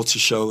called The Water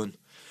Show, and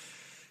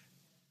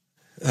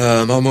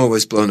I'm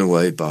always blown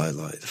away by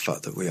like the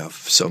fact that we have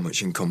so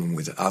much in common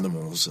with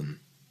animals, and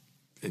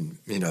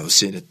you know,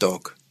 seeing a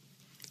dog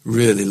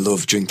really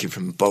love drinking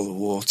from a bowl of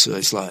water.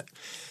 It's like,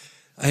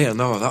 hey, I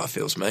know how that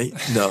feels, mate.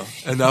 No,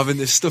 and having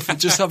this stuff,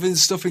 just having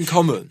stuff in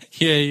common.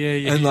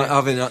 Yeah. And like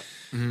having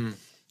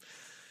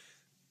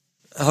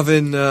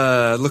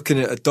that, looking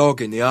at a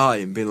dog in the eye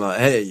and being like,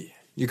 hey,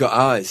 you got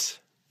eyes,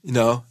 you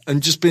know,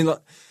 and just being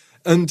like,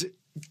 and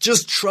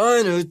just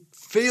trying to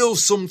feel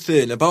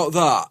something about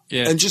that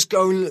and just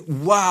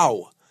going,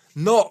 wow,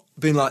 not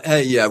being like,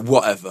 hey, yeah,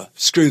 whatever,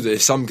 screw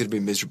this, I'm going to be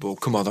miserable,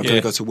 come on, I've got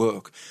to go to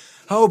work.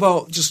 How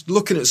about just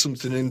looking at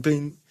something and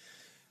being,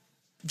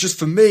 just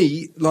for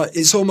me, like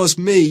it's almost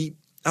me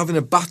having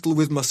a battle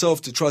with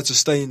myself to try to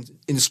stay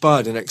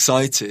inspired and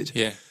excited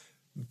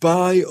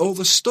by all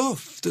the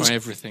stuff. By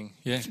everything,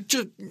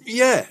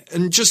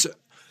 and just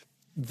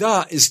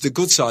that is the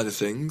good side of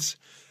things.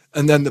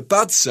 And then the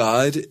bad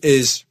side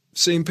is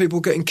seeing people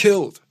getting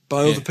killed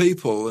by other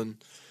people,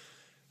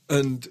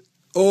 and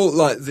all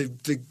like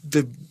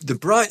the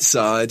bright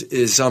side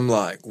is I'm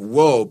like,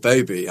 whoa,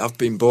 baby, I've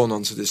been born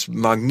onto this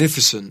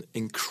magnificent,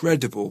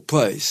 incredible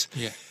place.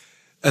 Yeah.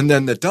 And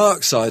then the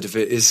dark side of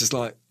it is just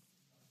like,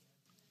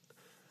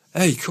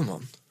 hey, come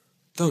on,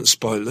 don't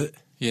spoil it.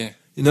 Yeah.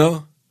 You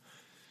know,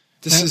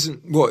 this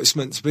isn't what it's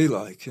meant to be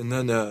like. And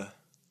then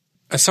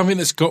something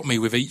that's got me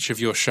with each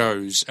of your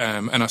shows,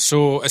 and I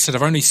said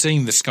I've only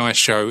seen the Sky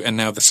Show and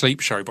now the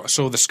Sleep Show, but I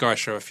saw the Sky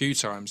Show a few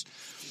times.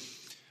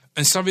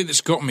 And something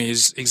that's got me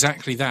is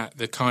exactly that,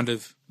 the kind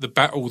of the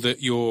battle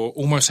that you're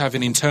almost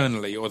having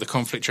internally, or the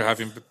conflict you're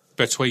having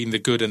between the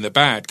good and the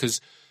bad. Because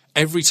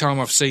every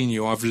time I've seen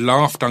you, I've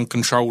laughed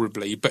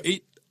uncontrollably, but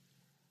it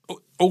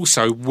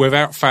also,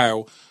 without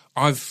fail,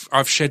 I've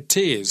shed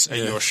tears at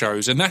your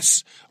shows, and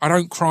I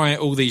don't cry at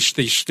all these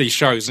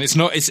shows, and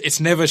it's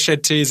never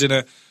shed tears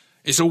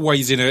it's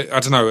always in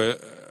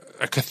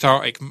a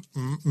cathartic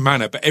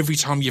manner. But every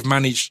time you've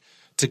managed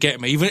to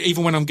get me,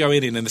 even when I'm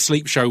going in, and the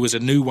Sleep Show was a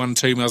new one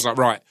to me, I was like,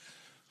 right,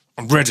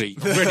 I'm ready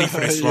for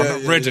this one.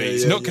 I'm ready.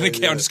 It's not going to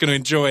get. I'm just going to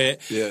enjoy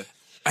it. Yeah.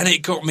 And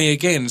it got me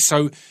again.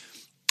 So,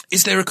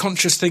 is there a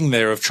conscious thing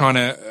there of trying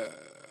to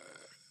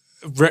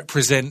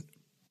represent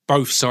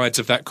both sides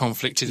of that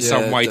conflict in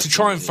some way, to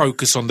try and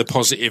focus on the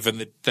positive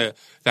and the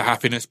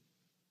happiness,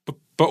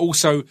 but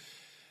also,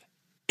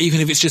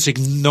 even if it's just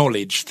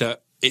acknowledge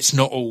that it's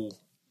not all.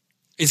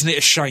 Isn't it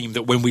a shame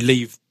that when we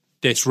leave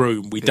this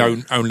room, we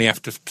don't only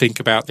have to think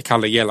about the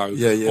colour yellow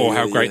or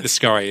how great the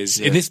sky is?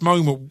 In this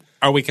moment,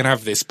 we can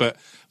have this, but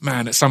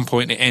man, at some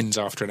point it ends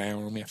after an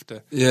hour and we have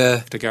to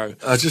go.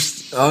 I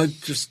just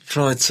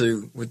try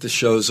to, with the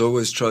shows,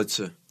 always try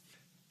to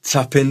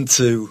tap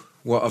into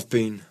what I've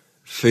been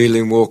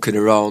feeling walking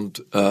around,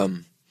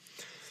 and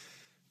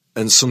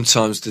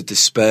sometimes the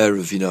despair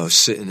of, you know,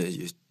 sitting at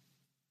your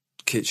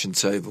kitchen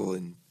table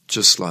and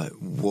just like,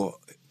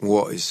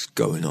 what is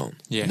going on?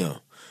 Yeah. You know?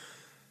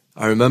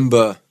 I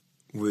remember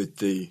with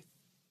the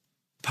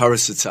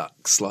Paris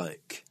attacks,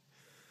 like,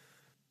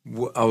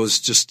 I was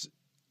just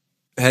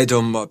head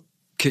on my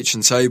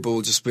kitchen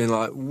table, just being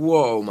like,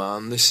 whoa,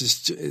 man, this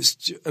is,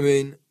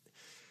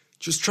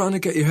 just trying to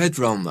get your head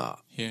around that.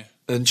 Yeah.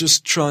 And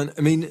just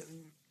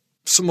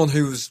someone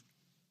who was,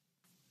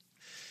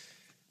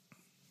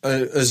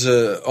 as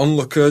a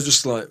onlooker,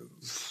 just like,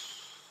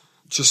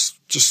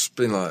 just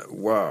being like,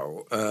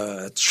 wow,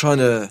 trying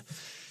to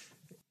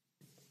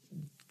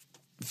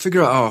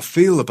figure out how I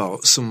feel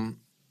about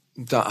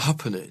that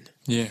happening.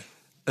 Yeah.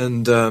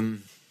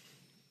 And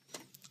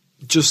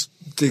just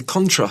the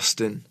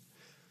contrasting,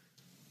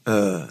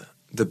 the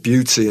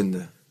beauty and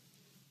the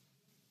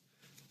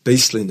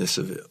beastliness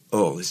of it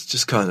all is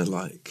just kind of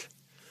like,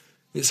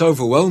 it's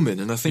overwhelming.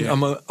 And I think I'm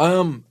not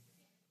over.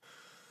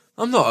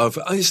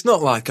 It's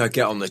not like I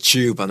get on the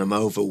tube and I'm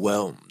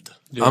overwhelmed.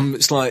 Yeah.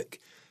 It's like,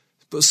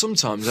 but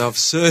sometimes I have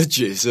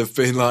surges of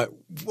being like,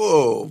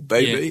 whoa,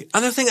 baby. Yeah.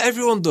 And I think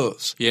everyone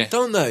does,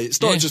 don't they?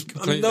 It's not just,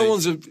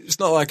 it's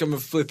not like I'm a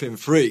flipping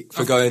freak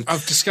for going.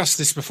 I've discussed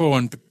this before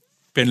and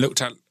been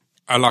looked at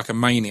like a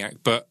maniac,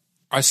 but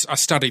I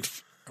studied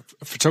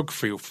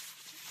photography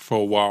for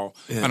a while,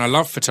 and I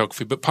love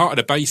photography, but part of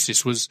the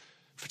basis was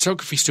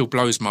photography still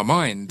blows my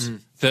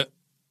mind that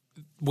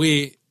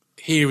we're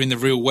here in the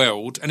real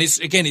world, and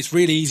it's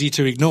really easy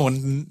to ignore,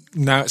 and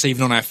now it's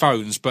even on our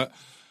phones, but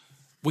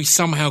we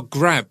somehow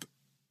grab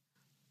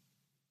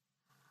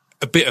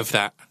a bit of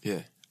that,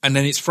 and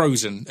then it's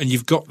frozen, and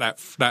you've got that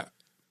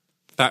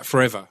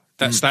forever.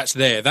 That's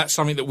there. That's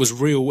something that was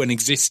real and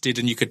existed,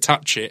 and you could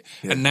touch it,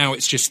 and now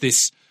it's just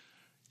this.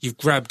 You've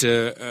grabbed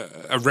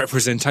a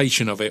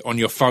representation of it on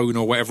your phone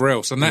or whatever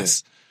else, and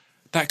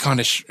that kind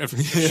of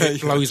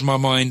shit blows my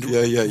mind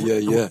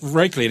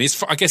regularly. And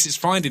I guess it's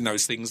finding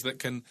those things that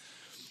can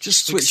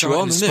just switch you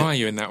on, inspire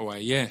you in that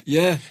way.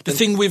 Yeah. The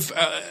thing with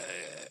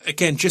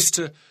again, just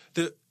to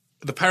the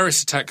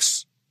Paris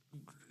attacks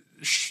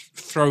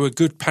throw a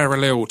good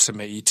parallel to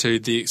me to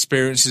the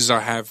experiences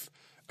I have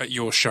at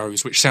your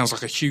shows, which sounds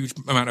like a huge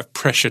amount of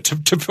pressure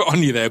to put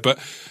on you there, but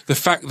the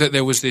fact that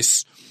there was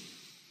this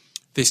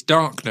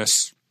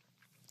darkness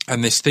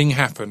and this thing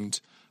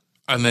happened,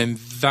 and then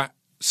that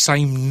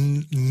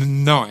same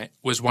night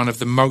was one of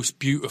the most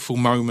beautiful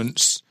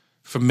moments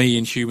for me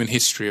in human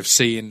history, of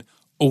seeing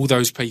all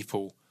those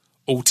people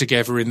all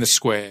together in the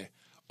square,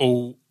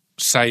 all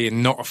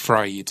saying not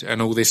afraid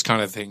and all this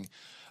kind of thing.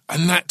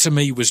 And that to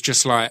me was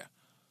just like,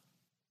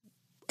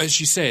 as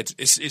you said,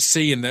 it's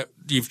seeing that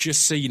you've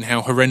just seen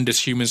how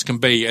horrendous humans can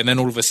be, and then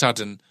all of a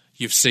sudden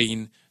you've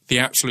seen the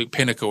absolute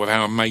pinnacle of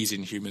how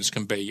amazing humans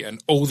can be,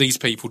 and all these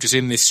people just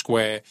in this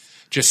square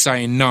just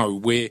saying, no,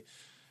 we're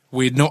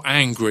not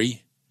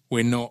angry,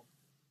 we're not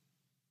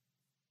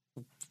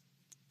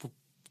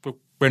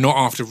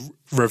after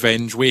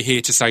revenge, we're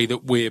here to say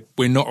that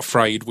we're not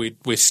afraid,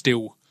 we're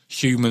still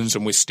humans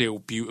and we're still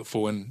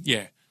beautiful, and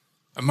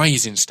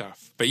amazing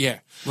stuff. But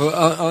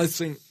well, I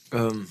think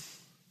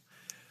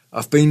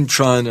I've been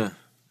trying to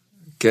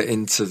get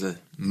into the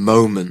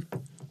moment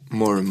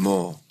more and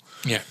more.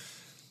 Yeah.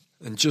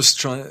 And just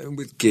trying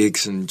with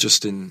gigs and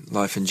just in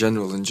life in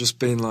general, and just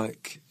being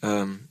like,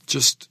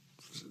 just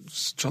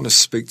trying to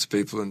speak to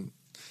people and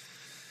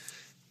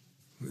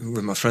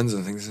with my friends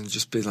and things, and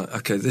just be like,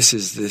 okay, this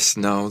is this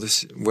now.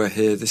 We're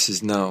here. This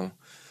is now,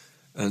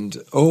 and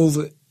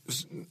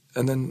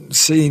and then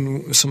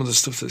seeing some of the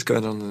stuff that's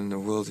going on in the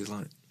world, you're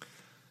like,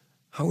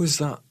 how is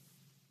that?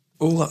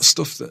 All that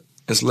stuff that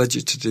has led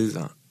you to do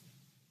that.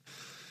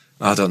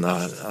 I don't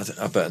know.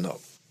 I better not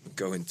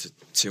go into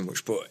too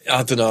much, but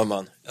I don't know,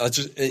 man.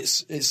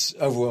 It's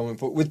overwhelming.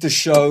 But with the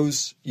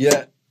shows,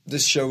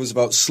 this show was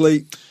about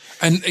sleep.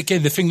 And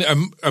again, the thing that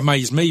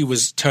amazed me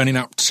was turning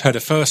up to the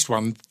first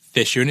one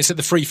this year, and it's at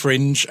the Free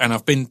Fringe, and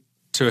I've been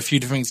to a few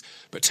different things,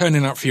 but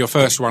turning up for your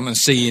first one and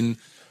seeing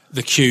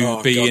the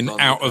queue being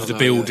out of the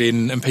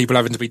building and people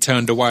having to be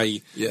turned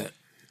away. Yeah.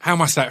 How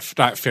must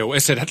that feel? I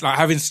said, like,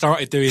 having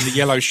started doing the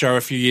Yellow Show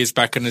a few years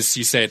back, and as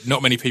you said,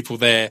 not many people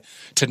there,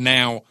 to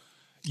now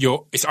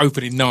it's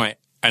opening night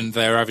and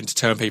they're having to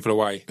turn people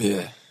away.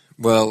 Yeah.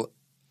 Well,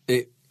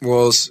 it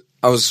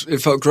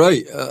felt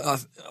great. I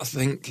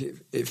think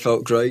it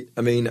felt great.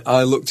 I mean,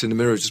 I looked in the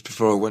mirror just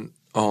before I went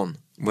on,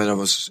 when I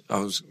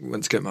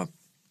went to get my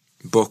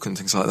book and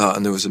things like that,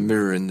 and there was a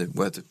mirror in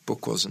where the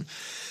book was, and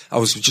I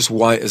was just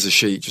white as a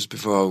sheet just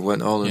before I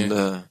went on,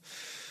 and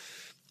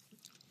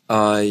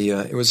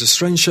it was a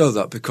strange show,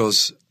 that,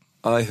 because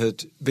I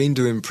had been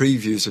doing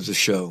previews of the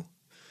show,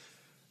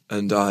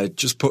 and I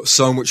just put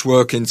so much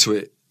work into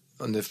it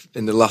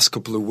in the last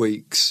couple of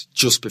weeks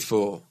just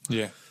before.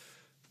 Yeah.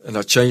 And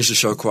I changed the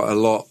show quite a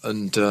lot,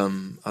 and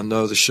I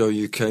know the show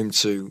you came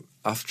to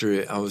after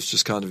it, I was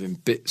just kind of in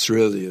bits,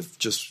 really, of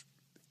just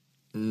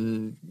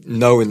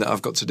knowing that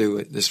I've got to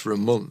do this for a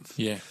month.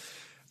 Yeah.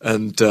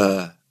 And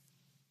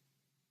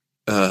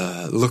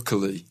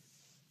luckily,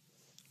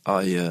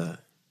 I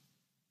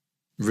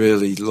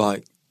really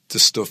liked the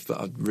stuff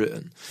that I'd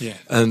written. Yeah.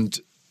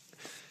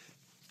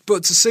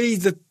 But to see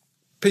the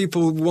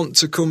people want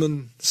to come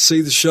and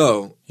see the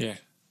show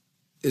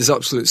is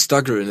absolutely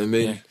staggering. I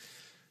mean,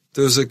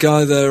 there was a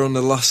guy there on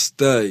the last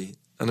day,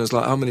 and I was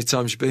like, how many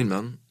times you been,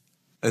 man?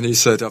 And he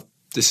said, I've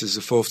this is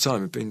the fourth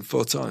time. I've been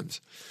 4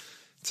 times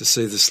to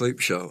see the Sleep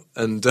Show.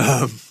 And,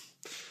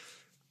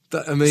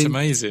 it's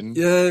amazing.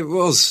 Yeah, it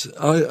was.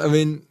 I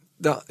mean,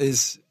 that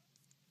is...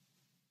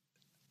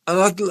 And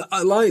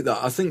I like that.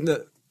 I think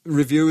that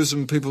reviewers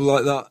and people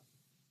like that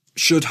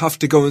should have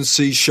to go and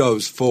see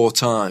shows 4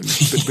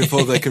 times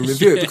before they can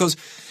review it, because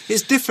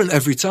it's different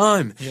every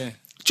time. Yeah.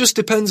 Just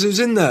depends who's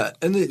in there.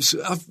 And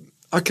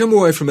I came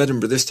away from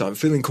Edinburgh this time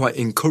feeling quite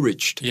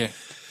encouraged. Yeah.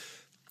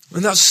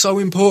 And that's so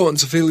important,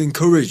 to feel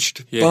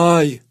encouraged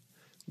by,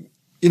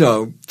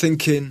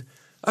 thinking,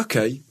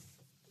 okay,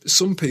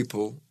 some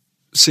people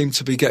seem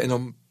to be getting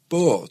on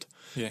board.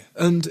 Yeah.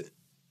 And,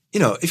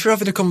 if you're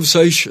having a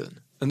conversation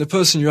and the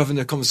person you're having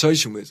a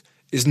conversation with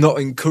is not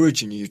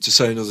encouraging you to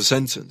say another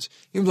sentence,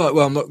 you'll be like,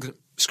 well, I'm not going to,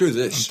 screw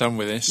this. I'm done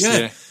with this. Yeah.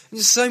 And it's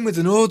the same with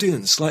an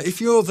audience. Like,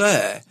 if you're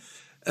there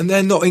and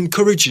they're not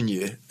encouraging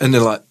you, and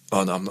they're like,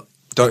 oh, no, I'm not,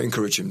 don't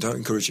encourage him. I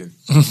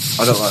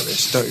don't like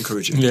this. Don't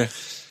encourage him. Yeah.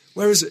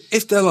 Whereas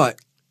if they're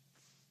like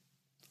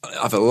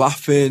either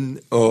laughing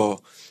or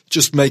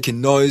just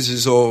making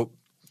noises or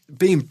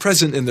being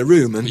present in the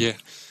room, and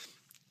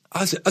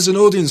as an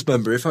audience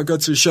member, if I go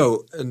to a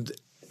show and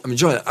I'm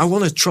enjoying it, I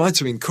want to try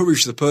to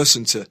encourage the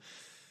person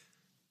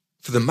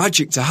for the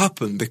magic to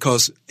happen,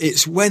 because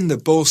it's when the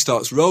ball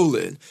starts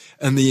rolling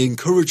and the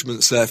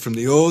encouragement's there from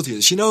the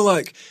audience.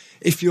 Like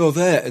if you're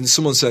there and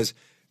someone says,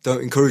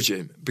 don't encourage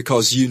him,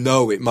 because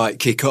it might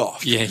kick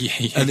off. Yeah.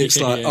 And it's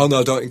like, oh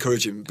no, don't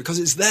encourage him, because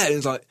it's there.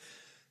 It's like,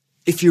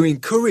 if you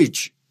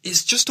encourage,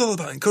 it's just all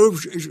about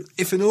encouragement.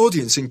 If an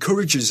audience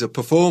encourages a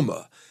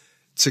performer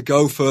to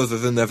go further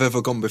than they've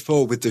ever gone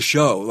before with the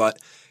show, like,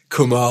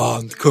 come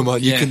on,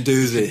 you can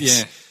do this.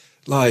 Yeah.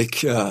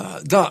 Like,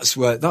 that's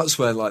where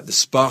like the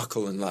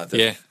sparkle and like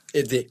the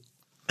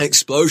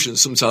explosions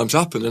sometimes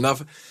happen. And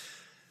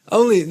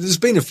there's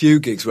been a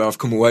few gigs where I've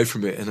come away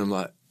from it and I'm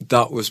like,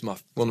 that was one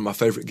of my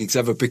favourite gigs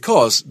ever,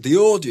 because the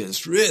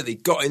audience really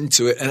got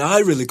into it and I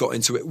really got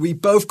into it. We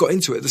both got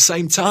into it at the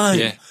same time.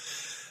 Yeah.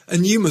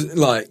 And you must,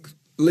 like,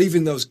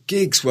 leaving those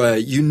gigs where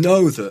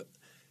that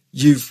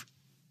you've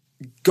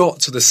got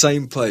to the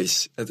same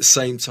place at the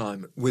same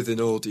time with an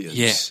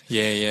audience.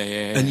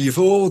 Yeah. And you've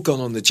all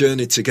gone on the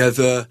journey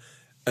together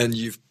and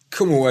you've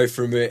come away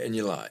from it and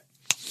you're like,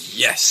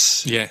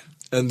 yes. Yeah.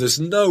 And there's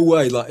no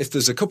way, like, if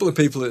there's a couple of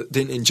people that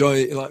didn't enjoy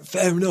it, you're like,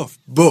 fair enough.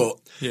 But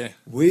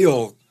we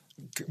all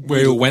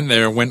went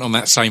there and went on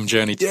that same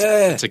journey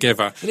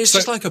together. And it's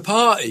just like a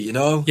party,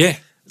 Yeah.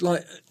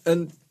 Like,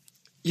 and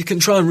you can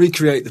try and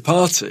recreate the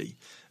party.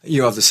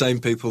 You have the same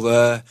people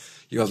there,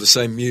 you have the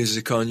same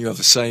music on, you have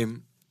the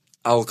same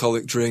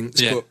alcoholic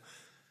drinks, but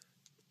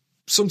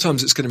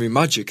sometimes it's going to be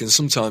magic and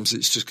sometimes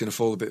it's just going to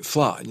fall a bit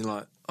flat. And you're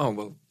like, oh,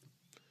 well.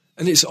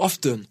 And it's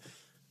often...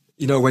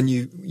 when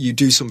you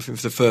do something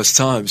for the first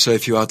time, so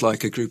if you had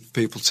like a group of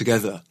people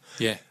together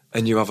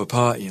and you have a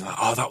party, you're like,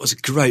 oh, that was a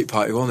great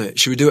party, wasn't it?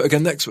 Should we do it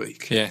again next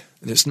week? Yeah.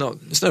 And it's never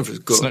as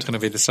good. It's not going to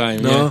be the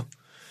same. No. Yeah.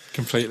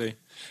 Completely.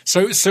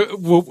 So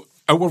we'll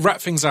wrap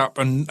things up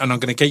and I'm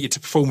going to get you to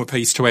perform a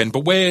piece to end,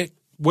 but where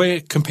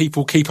can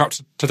people keep up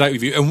to date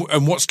with you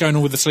and what's going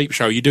on with the Sleep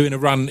Show? You're doing a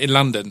run in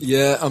London?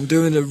 Yeah, I'm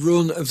doing a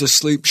run of the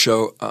Sleep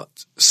Show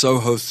at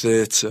Soho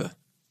Theatre.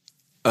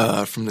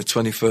 From the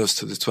 21st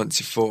to the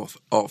 24th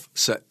of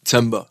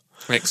September.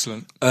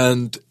 Excellent.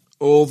 And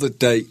all the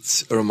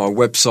dates are on my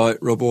website,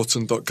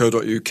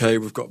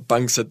 roborton.co.uk. We've got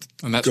Bang Said the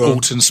Gun. And that's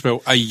Auton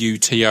spelled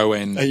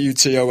A-U-T-O-N.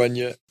 A-U-T-O-N,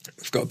 yeah.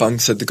 We've got Bang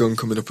Said the Gun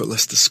coming up at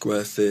Leicester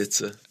Square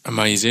Theatre.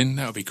 Amazing.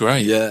 That would be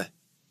great. Yeah.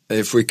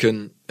 If we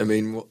can,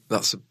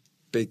 that's a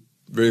big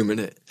room,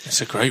 isn't it?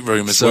 It's a great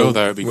room as well,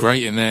 though. It'd be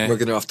great in there. We're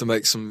going to have to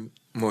make some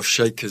more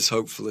shakers,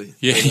 hopefully.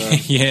 Yeah,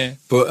 yeah.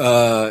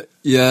 But,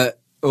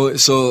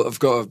 so I've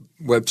got a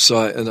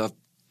website, and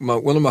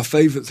one of my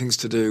favourite things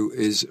to do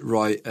is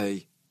write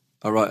a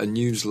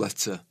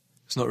newsletter.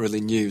 It's not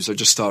really news. I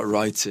just start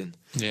writing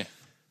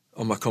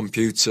on my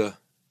computer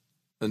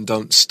and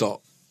don't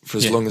stop for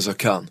as long as I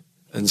can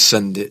and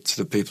send it to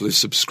the people who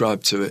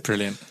subscribe to it.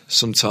 Brilliant.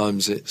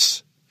 Sometimes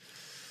it's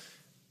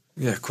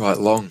quite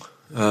long,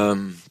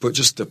 but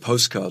just a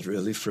postcard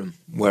really from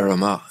where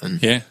I'm at.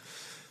 And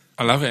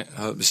I love it.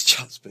 I hope this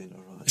chat's been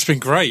all right. It's been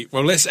great.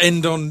 Well, let's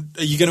end on.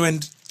 Are you going to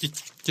end?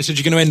 You said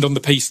you're going to end on the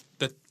piece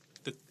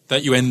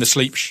that you end the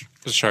Sleep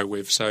Show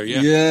with. So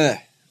yeah.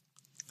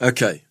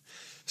 Okay.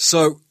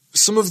 So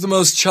some of the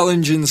most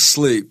challenging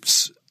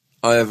sleeps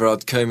I ever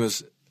had came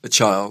as a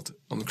child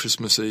on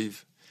Christmas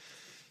Eve,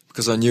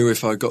 because I knew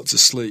if I got to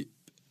sleep,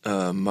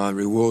 my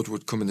reward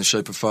would come in the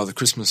shape of Father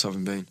Christmas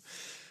having been.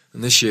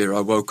 And this year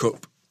I woke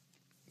up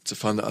to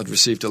find that I'd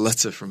received a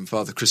letter from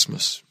Father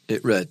Christmas.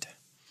 It read,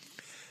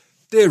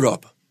 "Dear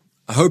Rob,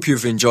 I hope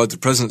you've enjoyed the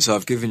presents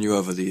I've given you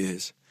over the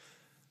years.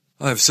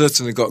 I have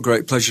certainly got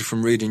great pleasure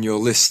from reading your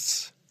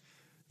lists.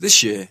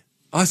 This year,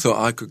 I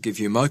thought I could give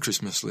you my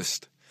Christmas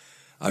list.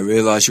 I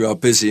realise you are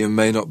busy and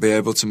may not be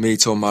able to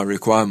meet all my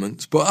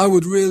requirements, but I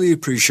would really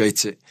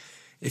appreciate it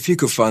if you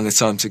could find the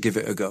time to give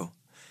it a go.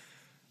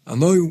 I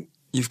know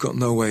you've got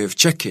no way of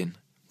checking,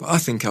 but I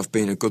think I've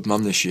been a good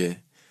man this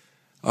year.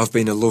 I've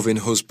been a loving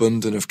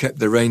husband and have kept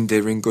the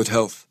reindeer in good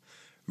health.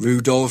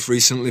 Rudolph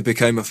recently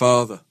became a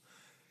father.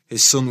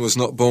 His son was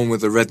not born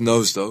with a red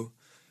nose, though,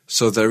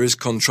 so there is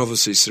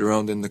controversy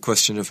surrounding the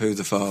question of who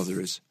the father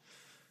is.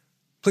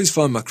 Please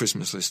find my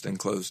Christmas list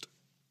enclosed.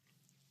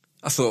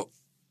 I thought,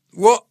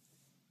 what?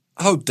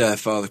 How dare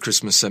Father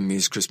Christmas send me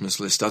his Christmas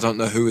list? I don't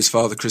know who is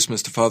Father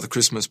Christmas to Father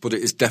Christmas, but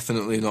it is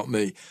definitely not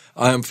me.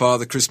 I am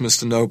Father Christmas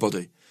to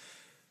nobody.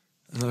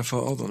 And then I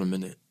thought, hold on a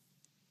minute.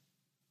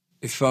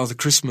 If Father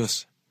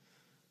Christmas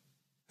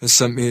has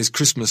sent me his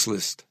Christmas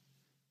list,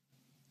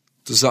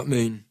 does that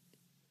mean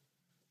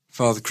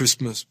Father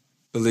Christmas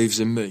believes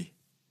in me?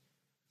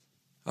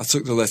 I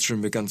took the letter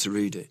and began to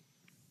read it.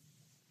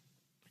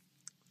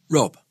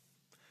 Rob,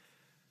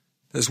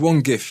 there's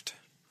one gift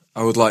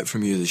I would like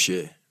from you this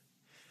year.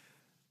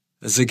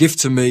 As a gift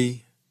to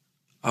me,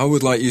 I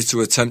would like you to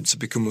attempt to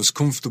become as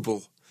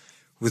comfortable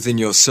within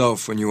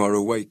yourself when you are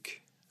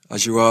awake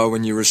as you are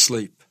when you're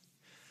asleep.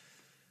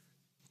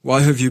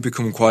 Why have you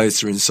become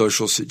quieter in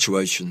social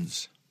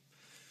situations?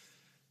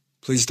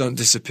 Please don't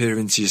disappear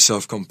into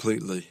yourself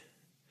completely.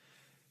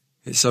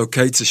 It's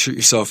okay to shut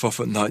yourself off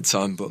at night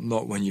time, but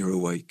not when you're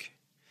awake.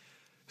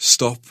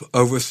 Stop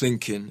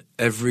overthinking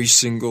every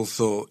single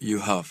thought you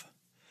have.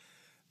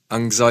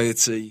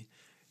 Anxiety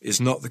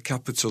is not the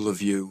capital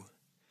of you.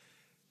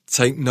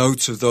 Take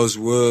note of those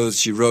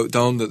words you wrote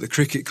down that the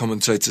cricket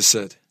commentator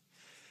said.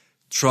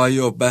 Try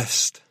your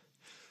best,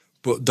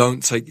 but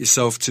don't take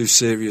yourself too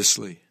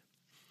seriously.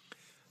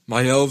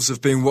 My elves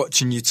have been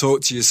watching you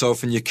talk to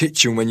yourself in your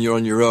kitchen when you're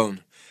on your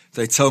own.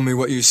 They tell me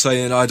what you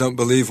say and I don't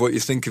believe what you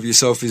think of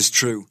yourself is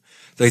true.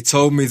 They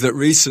told me that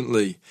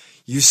recently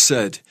you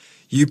said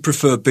you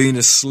prefer being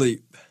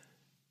asleep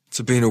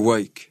to being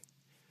awake.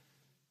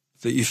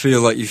 That you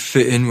feel like you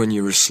fit in when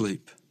you're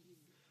asleep.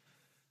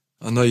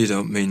 I know you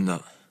don't mean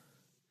that.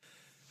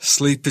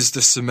 Sleep is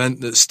the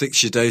cement that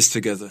sticks your days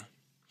together.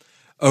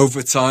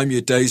 Over time,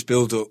 your days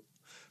build up.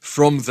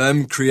 From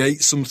them,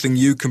 create something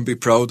you can be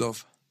proud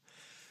of.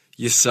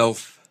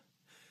 Yourself.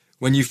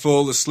 When you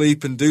fall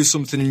asleep and do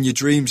something in your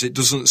dreams, it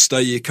doesn't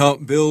stay. You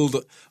can't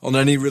build on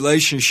any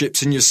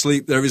relationships in your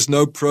sleep. There is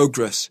no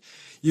progress.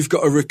 You've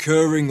got a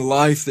recurring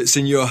life that's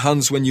in your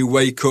hands when you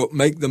wake up.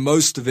 Make the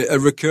most of it. A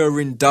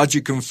recurring dad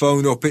you can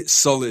phone up. It's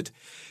solid.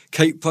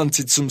 Kate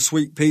planted some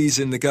sweet peas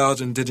in the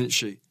garden, didn't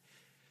she?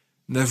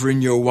 Never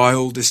in your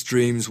wildest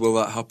dreams will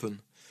that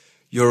happen.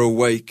 You're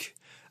awake.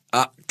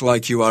 Act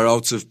like you are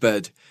out of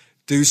bed.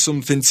 Do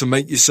something to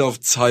make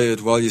yourself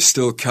tired while you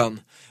still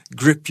can.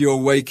 Grip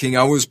your waking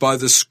hours by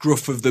the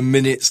scruff of the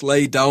minutes.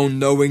 Lay down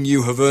knowing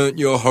you have earned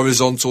your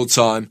horizontal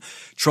time.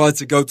 Try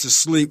to go to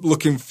sleep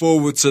looking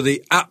forward to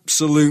the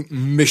absolute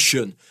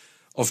mission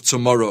of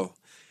tomorrow.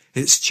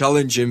 It's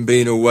challenging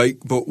being awake,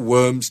 but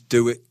worms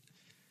do it.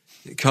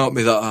 It can't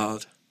be that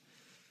hard.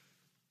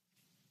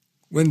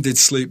 When did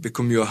sleep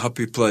become your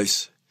happy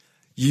place?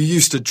 You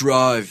used to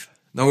drive.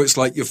 Now it's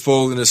like you're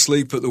falling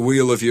asleep at the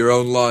wheel of your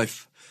own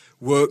life.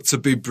 Work to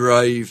be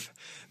brave.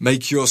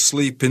 Make your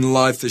sleeping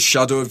life the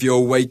shadow of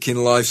your waking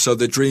life so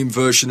the dream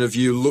version of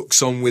you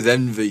looks on with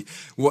envy,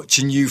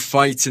 watching you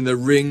fight in the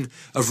ring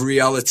of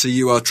reality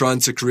you are trying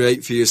to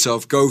create for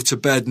yourself. Go to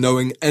bed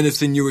knowing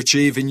anything you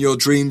achieve in your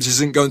dreams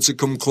isn't going to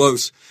come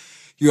close.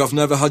 You have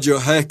never had your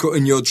hair cut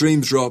in your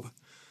dreams, Rob,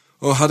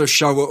 or had a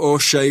shower or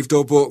shaved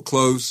or bought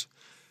clothes.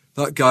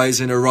 That guy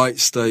is in a right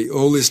state.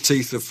 All his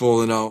teeth have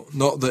fallen out.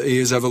 Not that he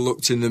has ever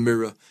looked in the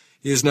mirror.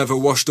 He has never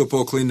washed up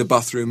or cleaned the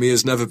bathroom. He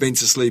has never been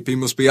to sleep. He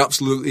must be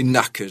absolutely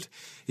knackered.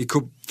 He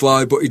could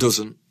fly, but he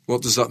doesn't.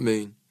 What does that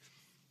mean?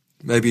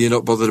 Maybe you're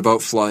not bothered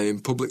about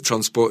flying. Public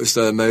transport is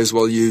there. May as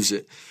well use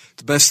it.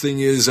 The best thing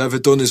he has ever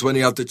done is when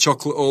he had the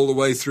chocolate all the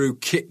way through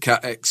Kit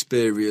Kat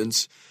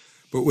experience,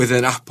 but with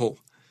an apple.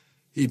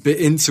 He bit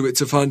into it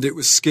to find it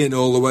was skin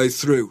all the way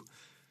through,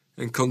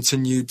 and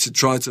continued to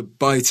try to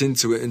bite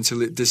into it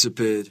until it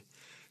disappeared.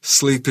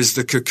 Sleep is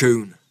the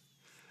cocoon.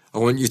 I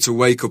want you to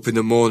wake up in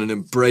the morning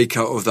and break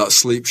out of that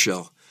sleep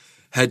shell.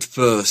 Head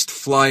first,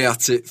 fly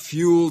at it,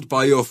 fueled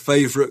by your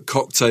favourite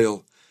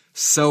cocktail,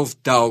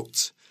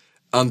 self-doubt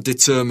and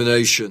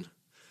determination.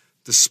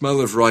 The smell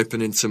of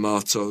ripening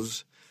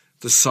tomatoes,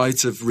 the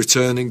sight of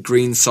returning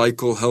green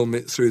cycle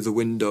helmet through the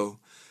window.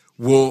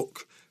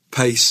 Walk,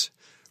 pace,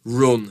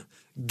 run,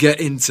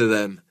 get into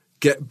them,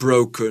 get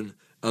broken,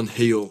 and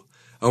heal.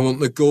 I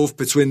want the gulf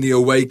between the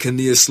awake and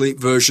the asleep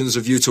versions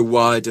of you to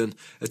widen,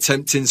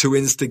 attempting to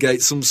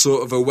instigate some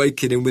sort of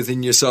awakening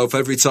within yourself.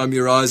 Every time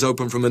your eyes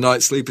open from a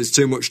night's sleep is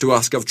too much to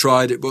ask. I've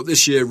tried it, but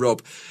this year,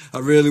 Rob, I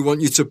really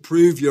want you to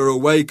prove you're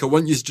awake. I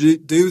want you to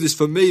do this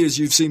for me, as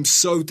you've seemed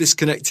so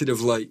disconnected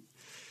of late.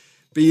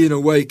 Being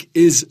awake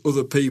is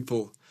other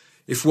people.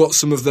 If what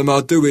some of them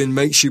are doing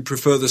makes you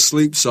prefer the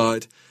sleep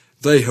side,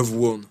 they have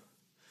won.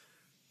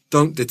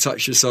 Don't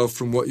detach yourself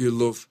from what you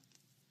love.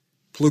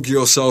 Plug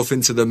yourself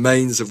into the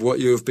mains of what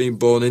you have been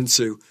born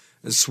into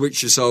and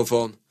switch yourself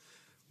on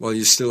while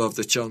you still have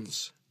the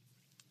chance.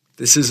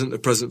 This isn't a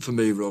present for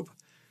me, Rob.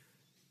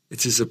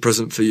 It is a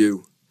present for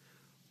you.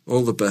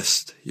 All the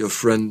best, your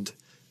friend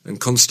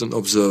and constant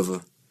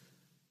observer,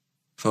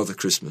 Father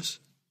Christmas.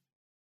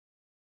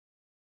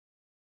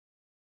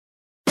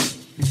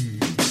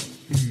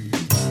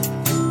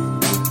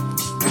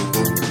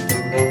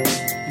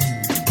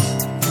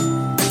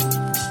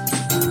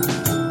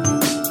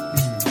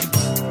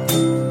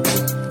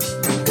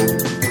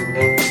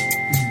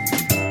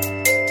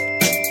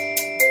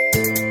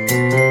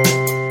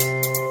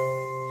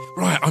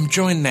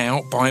 joined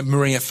now by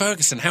Maria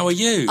Ferguson. How are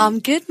you? I'm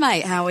good,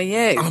 mate. How are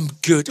you? I'm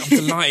good. I'm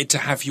delighted to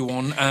have you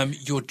on.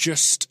 You're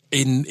just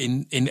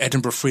in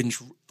Edinburgh Fringe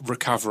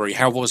recovery.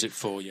 How was it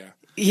for you?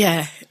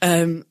 Yeah,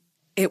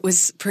 it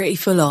was pretty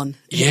full on.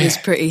 Yeah. It was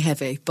pretty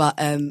heavy, but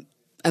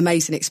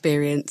amazing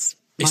experience.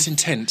 It's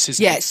intense,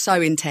 isn't it? Yeah, it's so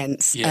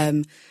intense. Yeah.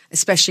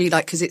 Especially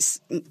because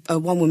it's a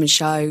one-woman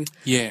show.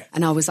 Yeah.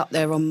 And I was up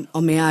there on my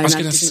own. I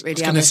didn't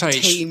really have a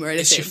team or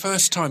anything. It's your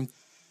first time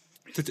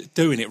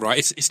doing it, right?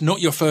 It's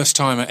not your first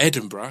time at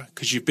Edinburgh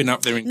because you've been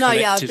up there in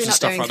collectives and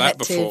stuff like that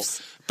before.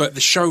 But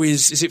the show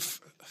is it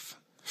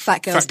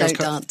Fat Girls Don't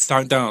Dance?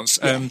 Don't Dance.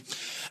 Yeah.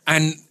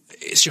 And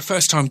it's your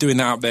first time doing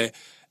that up there.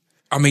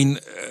 I mean,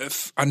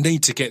 I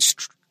need to get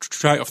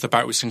straight off the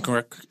bat with some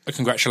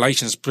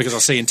congratulations because I'm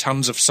seeing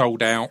tons of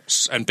sold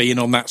outs and being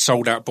on that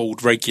sold out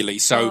board regularly.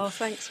 So,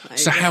 thanks, mate.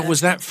 So how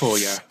was that for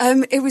you?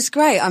 It was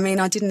great. I mean,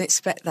 I didn't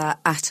expect that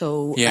at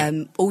all. Yeah.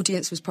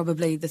 Audience was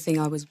probably the thing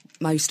I was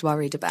most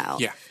worried about.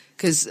 Yeah.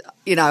 Because,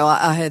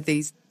 I heard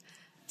these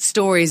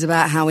stories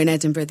about how in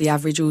Edinburgh the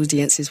average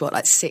audience is,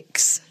 like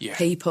 6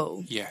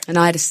 people. Yeah. And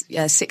I had a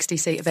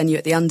 60-seater venue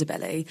at the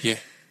Underbelly. Yeah.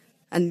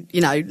 And,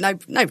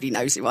 nobody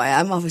knows who I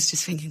am. I was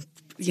just thinking,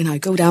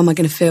 God, how am I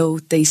going to fill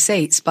these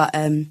seats? But,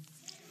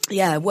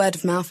 word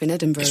of mouth in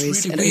Edinburgh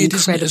is really an weird, incredible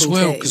isn't it, as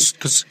well,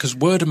 thing. because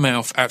word of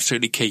mouth,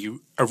 absolutely key,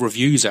 a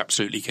review's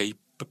absolutely key,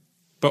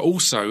 but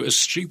also, as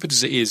stupid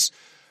as it is,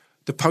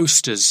 the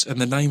posters and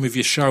the name of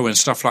your show and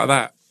stuff like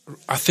that,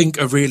 I think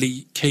are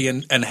really key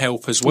and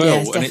help as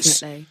well. Yes,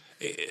 definitely.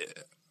 And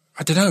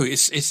I don't know,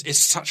 it's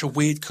such a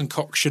weird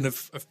concoction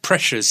of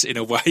pressures in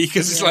a way,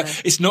 because it's like,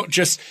 it's not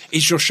just,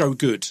 is your show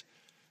good?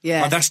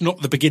 Yeah. Like, that's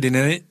not the beginning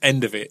and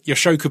end of it. Your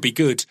show could be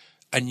good,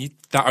 and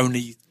that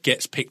only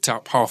gets picked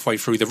up halfway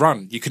through the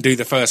run. You can do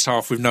the first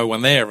half with no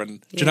one there, and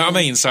do you know what I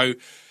mean? So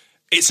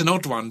it's an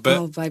odd one,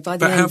 but how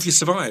have you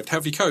survived? How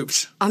have you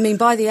coped? I mean,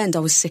 by the end, I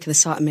was sick of the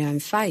sight of my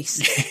own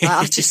face.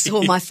 I just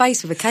saw my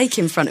face with a cake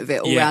in front of it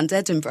all around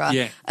Edinburgh.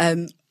 Yeah.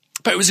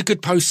 But it was a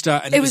good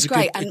poster, and it was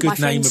great. a good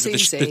name of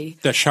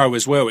the show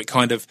as well. It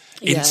kind of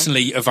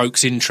instantly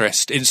evokes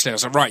interest. Instantly, I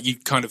was like, right, you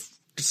kind of...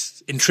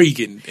 It's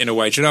intriguing in a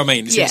way. Do you know what I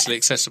mean? It's easily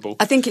accessible.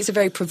 I think it's a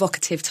very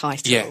provocative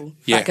title.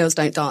 Fat Girls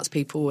Don't Dance.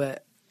 People were,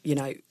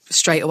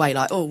 straight away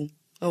like,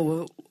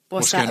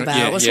 what's that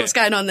about? What's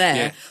going on there?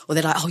 Yeah. Or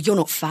they're like, oh, you're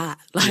not fat.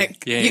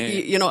 Like,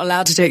 you're not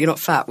allowed to do it. You're not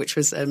fat, which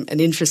was an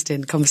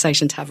interesting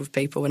conversation to have with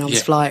people when I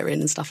was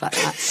flyering and stuff like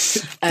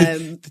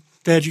that.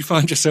 Did you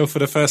find yourself for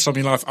the first time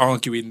in your life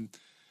arguing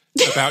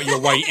about your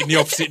weight in the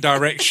opposite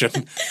direction?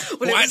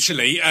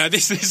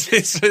 This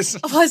is...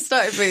 I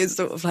started being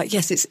sort of like,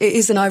 yes, it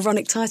is an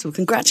ironic title.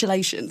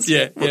 Congratulations.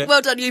 Yeah.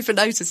 Well done you for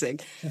noticing.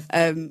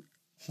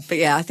 But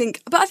I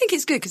think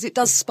it's good because it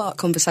does spark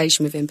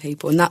conversation within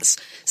people, and that's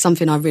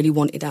something I really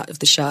wanted out of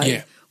the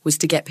show was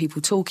to get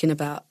people talking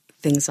about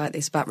things like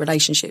this, about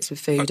relationships with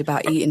food,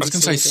 about eating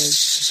disorders. I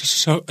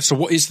was going to say, so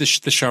what is the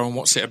show and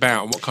what's it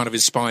about, and what kind of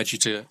inspired you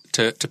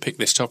to pick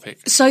this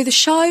topic? So the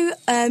show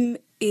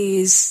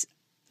is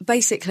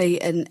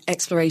basically an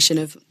exploration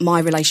of my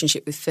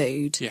relationship with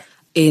food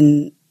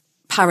in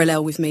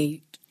parallel with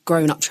me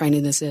growing up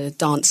training as a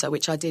dancer,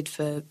 which I did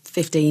for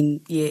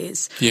 15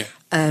 years. Yeah.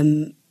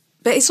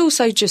 But it's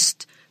also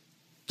just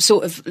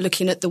sort of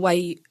looking at the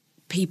way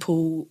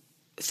people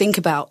think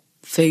about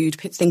food,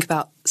 think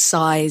about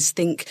size,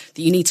 think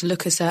that you need to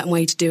look a certain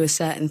way to do a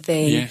certain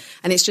thing. Yeah.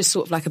 And it's just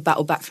sort of like a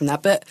battle back from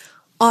that. But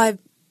I,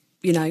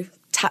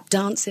 tap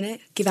dance in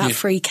it, give out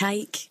free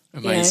cake.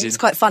 Amazing. It's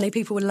quite funny.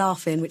 People were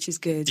laughing, which is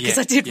good because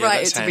I did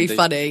write it to handy. be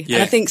funny. Yeah.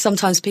 And I think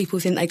sometimes people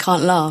think they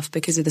can't laugh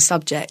because of the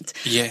subject.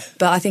 Yeah.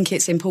 But I think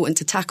it's important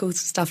to tackle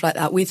stuff like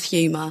that with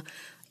humour,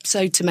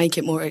 so to make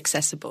it more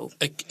accessible.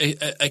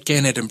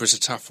 Again, Edinburgh's a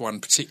tough one,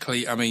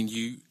 particularly, I mean,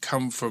 you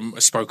come from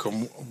a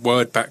spoken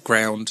word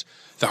background,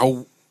 the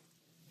whole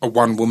a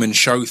one-woman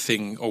show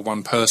thing or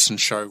one-person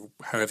show,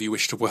 however you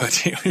wish to word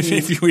it,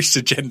 if you wish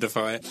to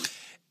genderify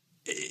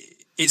it.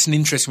 It's an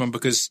interesting one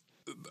because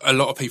a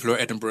lot of people are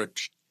at Edinburgh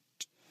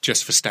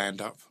just for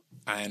stand-up,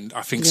 and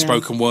I think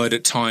spoken word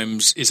at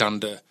times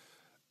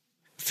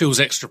feels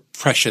extra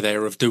pressure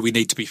there of do we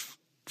need to be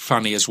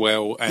funny as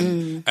well,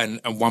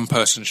 and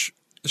one-person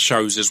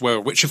shows as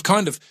well, which have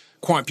kind of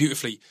quite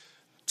beautifully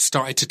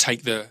started to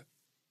take the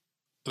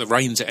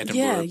reins at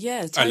Edinburgh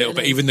totally. a little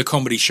bit. Even the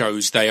comedy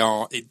shows,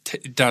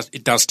 it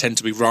does tend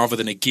to be, rather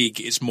than a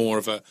gig, it's more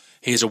of a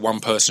here's a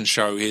one-person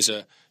show, here's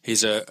a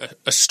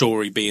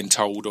story being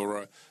told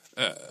or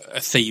a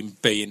theme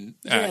being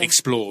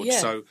explored. Yeah.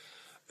 So,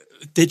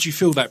 did you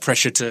feel that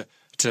pressure to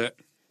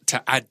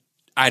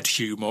add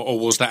humour, or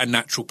was that a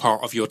natural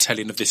part of your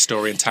telling of this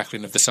story and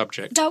tackling of the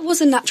subject? That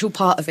was a natural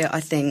part of it, I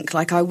think.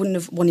 Like, I wouldn't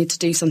have wanted to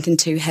do something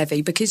too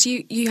heavy because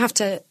you have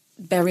to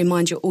bear in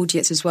mind your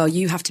audience as well.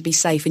 You have to be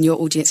safe, and your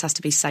audience has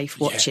to be safe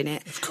watching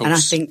it. Of course. And I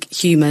think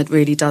humour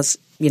really does,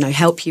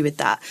 help you with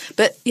that.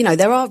 But,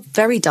 there are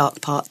very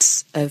dark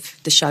parts of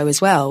the show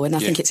as well, and I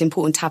think it's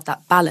important to have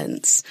that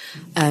balance,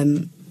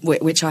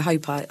 which I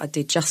hope I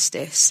did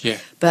justice. Yeah.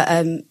 But,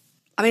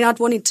 I mean, I'd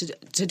wanted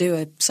to do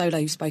a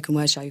solo spoken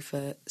word show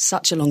for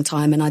such a long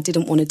time, and I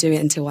didn't want to do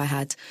it until I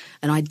had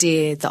an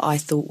idea that I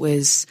thought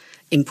was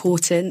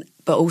important,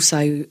 but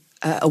also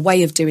a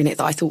way of doing it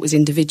that I thought was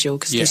individual,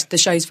 because the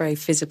show's very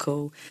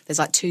physical. There's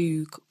like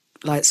two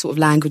sort of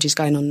languages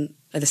going on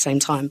at the same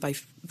time,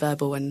 both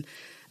verbal and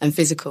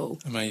physical.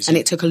 Amazing. And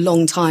it took a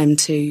long time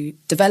to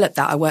develop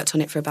that. I worked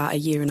on it for about a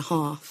year and a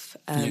half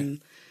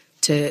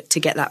to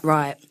get that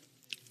right.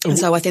 And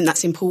so I think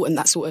that's important,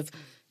 that sort of,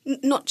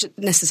 not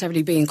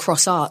necessarily being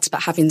cross arts,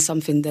 but having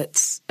something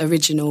that's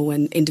original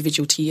and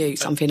individual to you,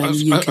 something only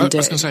you can do.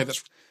 I was going to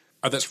say,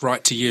 that's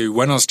right to you.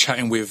 When I was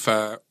chatting with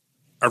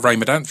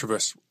Raymond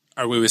Anthropos,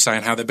 we were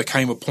saying how there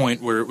became a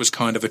point where it was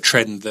kind of a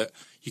trend that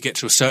you get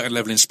to a certain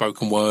level in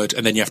spoken word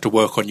and then you have to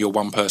work on your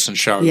one-person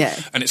show. Yeah.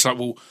 And it's like,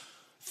 well,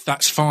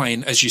 that's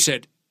fine, as you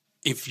said,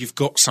 if you've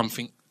got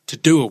something to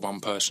do a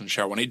one-person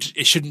show on.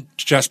 It shouldn't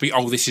just be,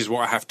 oh, this is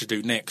what I have to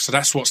do next. So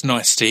that's what's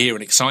nice to hear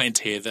and exciting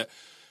to hear, that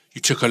you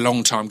took a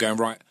long time going,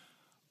 right,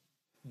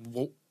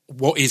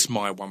 what is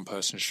my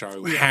one-person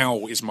show? Yeah.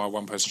 How is my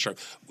one-person show?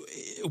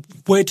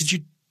 Where did you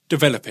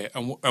develop it,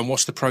 and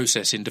what's the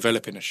process in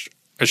developing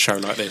a show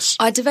like this?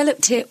 I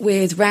developed it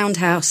with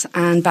Roundhouse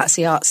and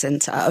Battersea Arts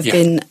Centre. I've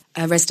been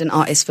a resident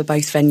artist for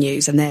both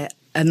venues, and they're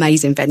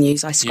amazing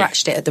venues. I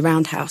scratched it at the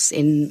Roundhouse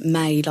in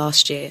May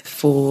last year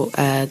for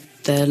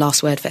the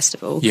Last Word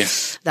Festival.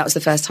 Yes. That was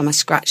the first time I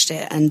scratched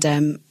it,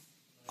 and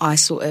I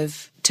sort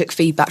of took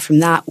feedback from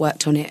that,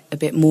 worked on it a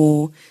bit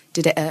more,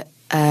 did it at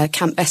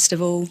Camp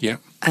Festival,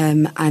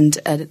 and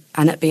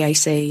at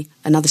BAC,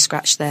 another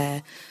scratch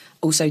there.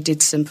 Also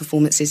did some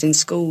performances in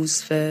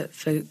schools for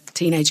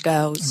teenage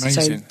girls.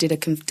 Amazing. So did a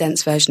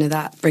condensed version of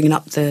that, bringing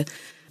up the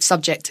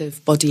subject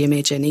of body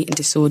image and eating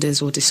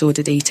disorders or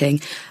disordered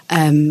eating.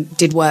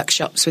 Did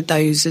workshops with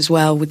those as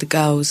well, with the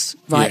girls,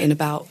 writing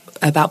about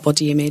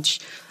body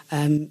image.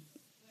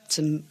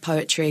 Some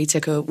poetry,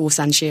 took a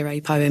Warsan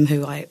Shire poem,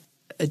 who I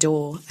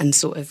adore, and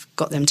sort of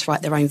got them to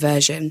write their own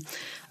version.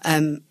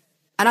 And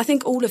I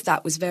think all of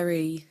that was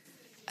very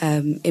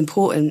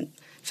important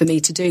for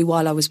me to do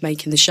while I was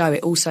making the show.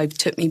 It also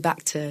took me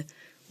back to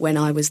when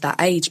I was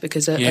that age,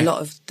 because a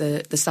lot of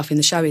the stuff in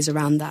the show is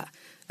around that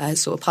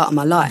sort of part of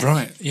my life.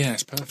 Right, yeah,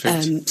 it's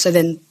perfect. So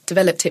then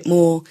developed it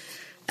more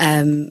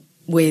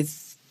with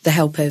the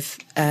help of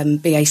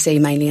BAC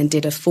mainly, and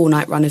did a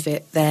 4-night run of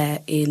it there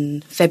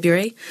in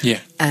February,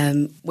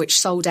 which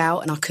sold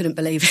out, and I couldn't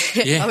believe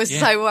it. I was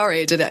so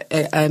worried. And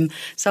it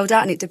sold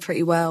out, and it did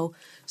pretty well.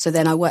 So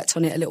then I worked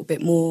on it a little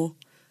bit more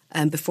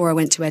before I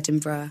went to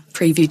Edinburgh,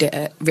 previewed it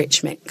at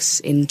Rich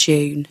Mix in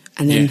June,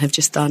 and then have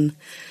just done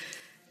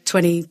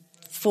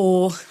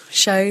 24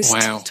 shows,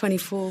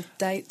 24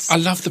 dates. I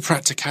love the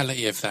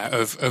practicality of that,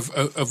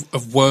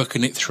 of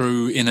working it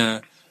through in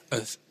a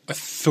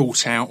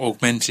thought-out,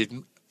 augmented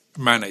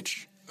manner.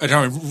 I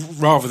don't know,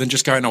 rather than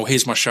just going, oh,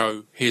 here's my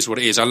show, here's what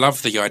it is. I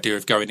love the idea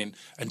of going in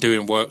and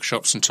doing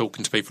workshops and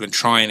talking to people and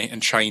trying it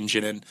and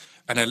changing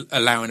and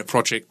allowing a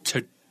project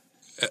to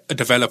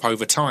develop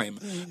over time.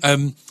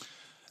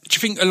 Do you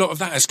think a lot of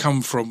that has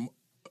come from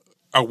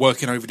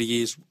working over the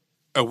years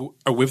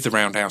with the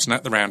Roundhouse and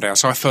at the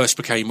Roundhouse? I first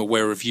became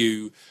aware of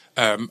you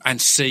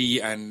and C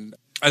and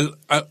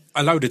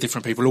a load of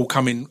different people all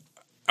coming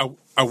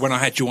when I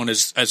had you on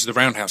as the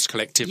Roundhouse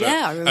Collective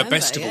at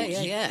Festival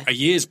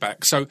years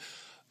back. So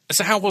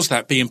how was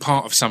that, being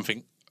part of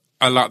something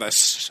like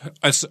that?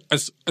 As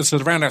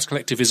the Roundhouse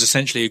Collective is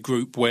essentially a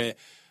group where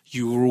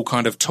you were all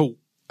kind of taught,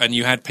 and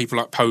you had people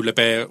like Polar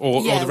Bear,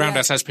 or the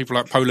Roundhouse has people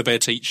like Polar Bear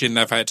teaching.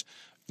 They've had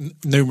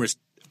numerous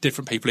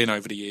different people in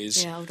over the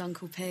years. Yeah, old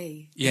Uncle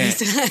P. Yeah.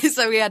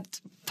 So we had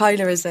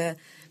Polar as a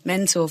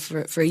mentor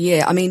for a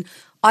year. I mean,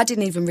 I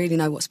didn't even really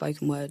know what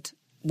spoken word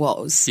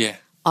was. Yeah.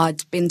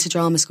 I'd been to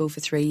drama school for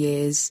 3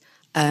 years,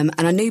 and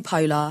I knew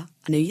Polar,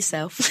 I knew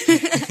yourself,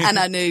 and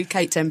I knew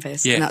Kate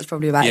Tempest, and that's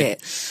probably about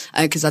it,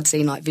 because I'd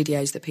seen like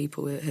videos that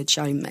people had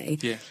shown me.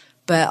 Yeah.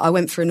 But I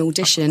went for an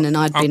audition, and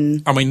I'd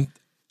been... I mean...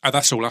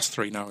 that's all us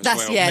three now as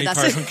well. Yeah, Me, that's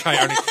Polar, and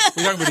Kate.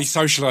 We don't really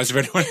socialise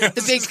with anyone else.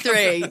 The big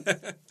three,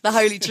 the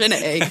Holy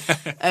Trinity.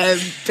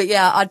 But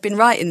yeah, I'd been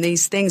writing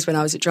these things when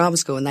I was at drama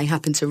school, and they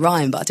happened to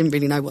rhyme, but I didn't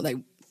really know what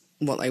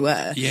they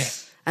were. Yeah.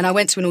 And I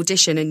went to an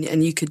audition,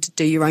 and you could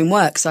do your own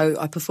work. So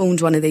I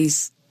performed one of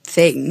these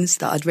things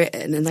that I'd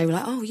written, and they were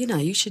like, "Oh,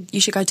 you should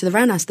go to the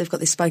Roundhouse. They've got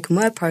this spoken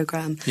word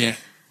program." Yeah.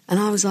 And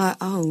I was like,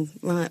 "Oh,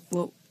 right.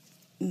 Well,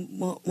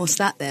 what's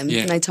that then?"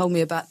 Yeah. And they told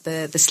me about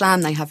the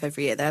slam they have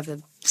every year. They have a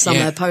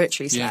summer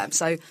poetry slam. Yeah.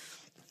 So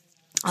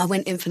I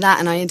went in for that,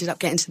 and I ended up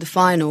getting to the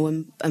final,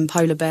 and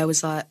Polar Bear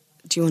was like,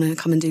 "Do you want to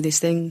come and do this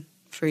thing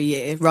for a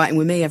year, writing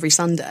with me every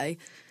Sunday?"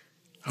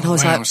 And I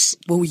was like,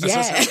 "Well,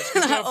 yeah,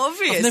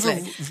 obviously." I've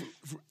never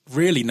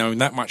really known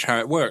that much how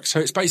it works. So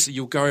it's basically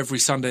you'll go every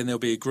Sunday and there'll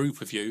be a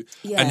group of you,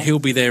 and he'll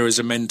be there as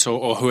a mentor,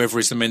 or whoever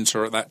is the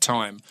mentor at that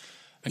time,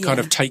 and kind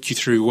of take you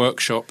through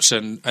workshops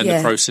and the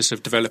process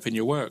of developing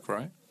your work,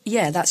 right?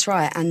 Yeah, that's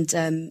right.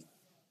 And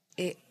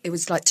it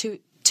was like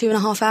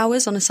 2.5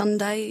 hours on a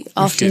Sunday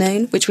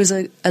afternoon, which was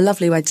a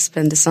lovely way to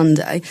spend a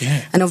Sunday.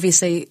 Yeah. And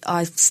obviously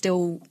I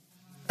still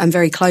am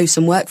very close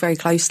and work very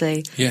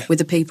closely with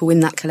the people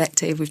in that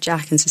collective, with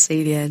Jack and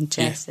Cecilia and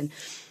Jess, and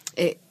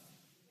it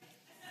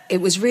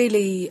was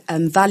really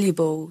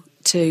valuable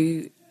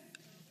to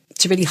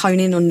really hone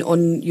in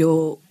on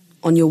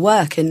your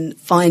work and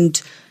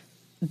find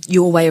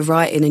your way of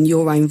writing and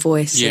your own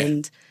voice.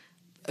 And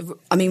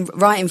I mean,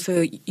 writing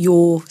for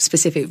your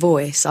specific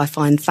voice I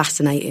find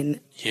fascinating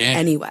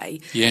anyway.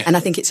 And I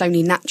think it's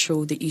only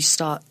natural that you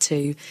start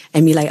to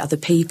emulate other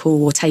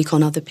people or take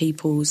on other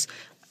people's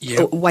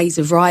ways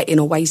of writing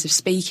or ways of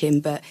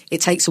speaking, but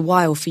it takes a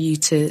while for you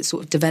to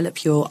sort of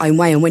develop your own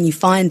way, and when you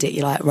find it,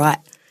 you're like, right,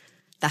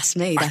 that's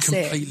me, that's it.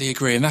 I completely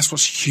agree, and that's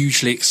what's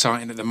hugely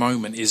exciting at the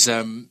moment is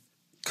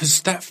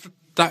because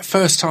that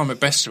first time at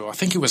Bestival, I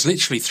think it was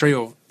literally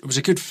it was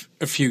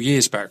a few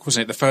years back,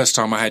 wasn't it? The first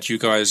time I had you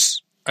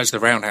guys as the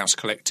Roundhouse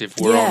Collective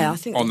were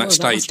on that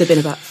stage. That must have been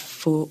about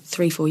 4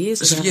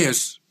 years ago. Yeah,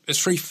 it's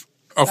 4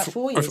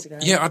 years ago.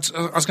 Yeah, I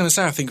was going to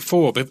say I think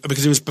 4,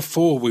 because it was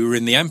before we were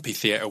in the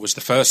amphitheatre was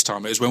the first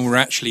time. It was when we were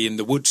actually in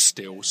the woods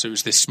still, so it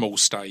was this small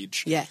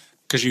stage. Yeah.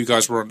 Because you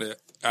guys were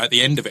at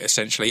the end of it,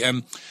 essentially.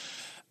 And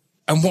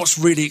what's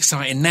really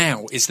exciting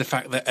now is the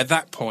fact that at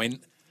that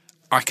point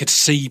I could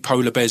see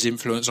Polar Bear's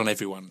influence on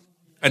everyone.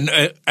 And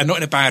not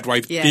in a bad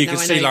way. Yeah, you could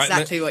see, I know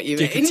exactly what you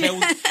mean.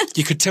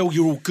 You could tell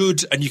you're all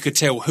good, and you could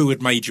tell who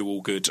had made you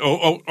all good,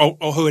 or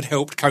who had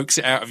helped coax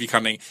it out of you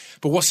cunning.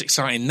 But what's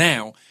exciting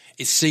now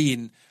is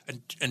seeing,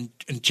 and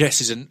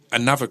Jess is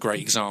another great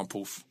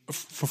example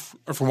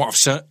from what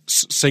I've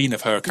seen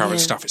of her current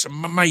stuff. It's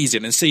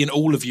amazing, and seeing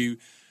all of you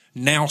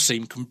now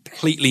seem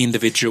completely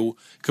individual,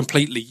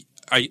 completely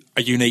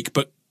unique,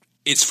 but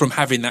it's from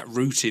having that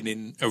rooting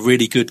in a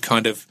really good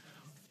kind of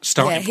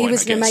starting point. Yeah, he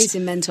was an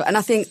amazing mentor. And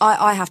I think,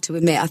 I have to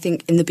admit, I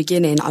think in the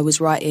beginning I was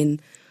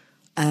writing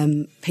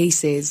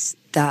pieces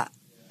that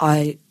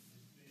I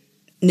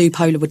knew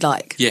Polar would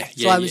like.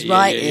 So I was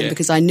writing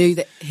because I knew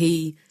that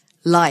he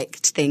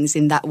liked things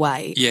in that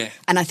way.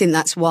 And I think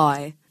that's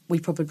why we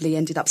probably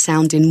ended up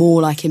sounding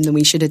more like him than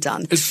we should have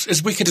done.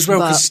 As wicked as well,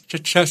 because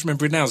just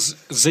remembering now,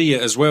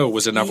 Zia as well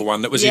was another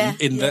one that was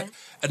in the...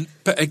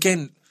 But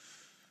again,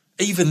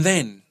 even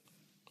then,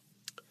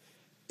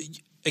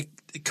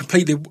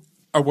 completely...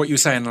 what you were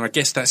saying, and I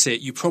guess that's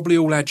it. You probably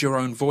all had your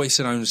own voice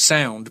and own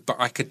sound, but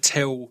I could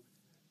tell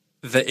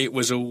that it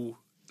was all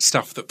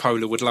stuff that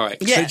Polar would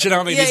like. So, do you know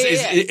what I mean?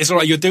 It's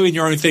like you're doing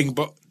your own thing,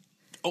 but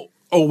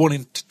all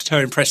wanting to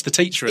impress the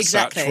teacher as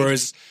such.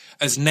 Whereas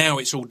as now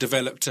it's all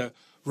developed to,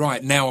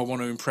 right, now I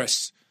want to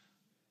impress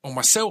on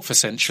myself,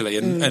 essentially,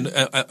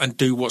 and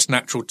do what's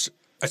natural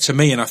to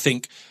me. And I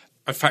think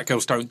Fat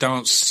Girls Don't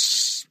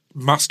Dance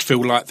must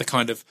feel like the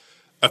kind of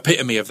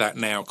epitome of that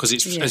now, because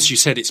it's as you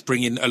said, it's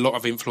bringing a lot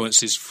of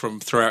influences from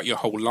throughout your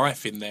whole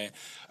life in there.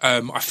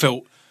 I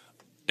felt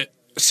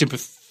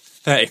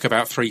sympathetic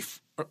about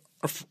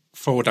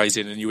 4 days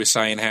in, and you were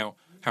saying how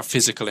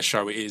physical a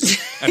show it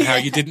is and how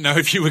you didn't know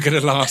if you were going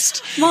to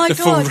last the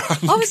full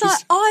run. I was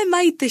like, I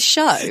made this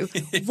show,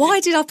 why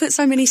did I put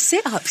so many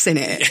sit-ups in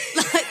it?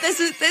 Like,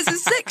 there's a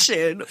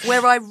section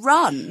where I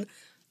run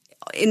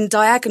in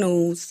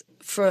diagonals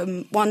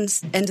from one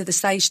end of the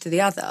stage to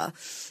the other.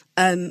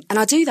 And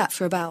I do that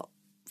for about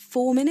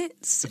 4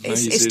 minutes.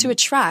 It's to a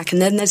track,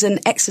 and then there's an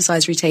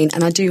exercise routine,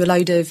 and I do a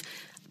load of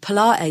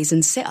Pilates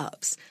and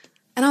sit-ups.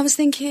 And I was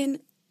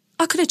thinking,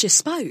 I could have just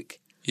spoke.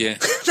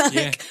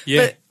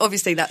 But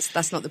obviously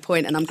that's not the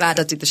point, and I'm glad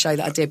I did the show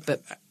that I did,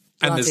 but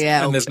bloody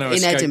hell, there's no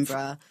in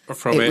Edinburgh,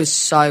 it was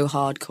so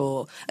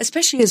hardcore,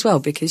 especially as well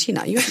because, you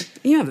know,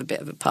 you have a bit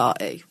of a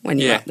party when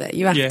you're up there.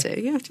 You have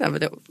to have a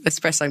little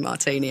espresso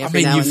martini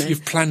every now and then.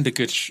 You've planned a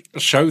good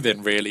show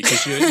then, really,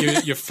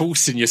 because you're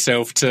forcing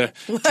yourself to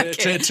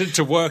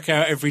work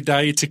out every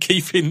day to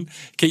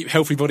keep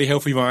healthy body,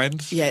 healthy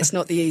mind. Yeah, it's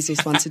not the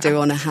easiest one to do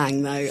on a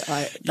hang, though.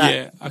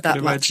 That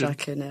much I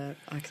can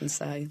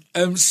say.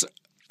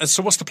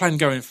 So what's the plan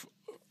going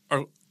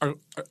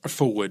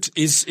forward?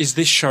 Is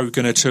this show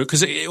going to tour?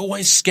 Because it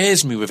always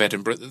scares me with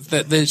Edinburgh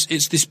that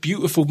it's this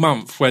beautiful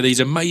month where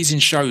these amazing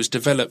shows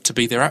develop to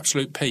be their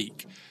absolute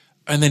peak,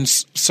 and then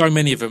so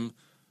many of them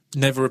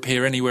never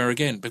appear anywhere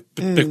again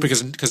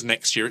because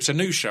next year it's a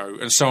new show,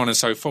 and so on and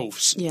so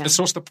forth. Yeah.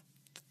 So what's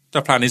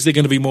the plan? Is there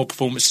going to be more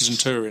performances and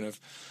touring of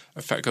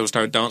Fat Girls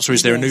Don't Dance, or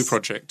is there a new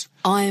project?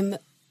 I'm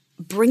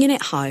bringing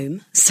it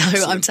home, so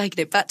I'm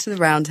taking it back to the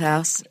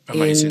Roundhouse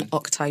in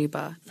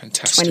October.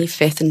 Fantastic.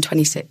 25th and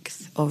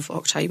 26th of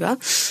October.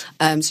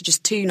 So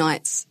just 2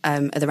 nights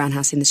at the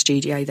Roundhouse in the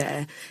studio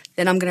there.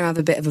 Then I'm going to have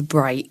a bit of a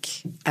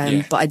break,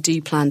 but I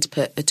do plan to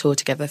put a tour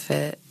together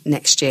for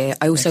next year.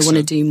 I also want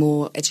to do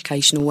more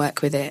educational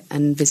work with it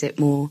and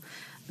visit more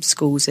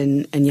schools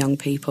and young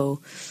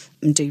people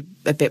and do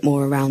a bit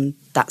more around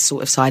that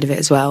sort of side of it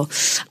as well.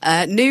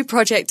 New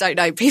project, don't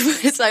know people.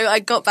 So I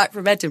got back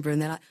from Edinburgh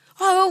and they're like,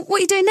 oh, well, what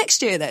are you doing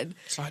next year then?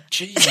 It's like,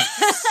 geez.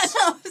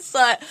 I was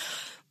like,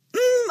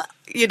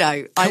 you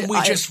know. Can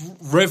we just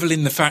revel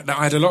in the fact that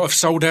I had a lot of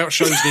sold-out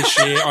shows this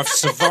year? I've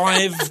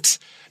survived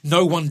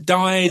no one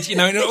died, you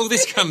know, and all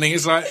this kind of thing.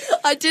 It's like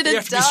I didn't. You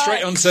have to be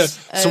straight on to.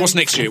 So what's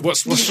next year?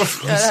 What's what's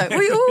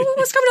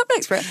coming up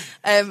next for it?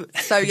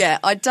 So yeah,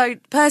 I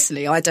don't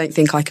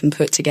think I can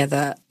put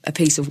together a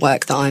piece of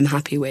work that I'm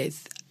happy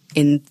with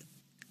in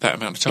that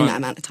amount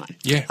of time.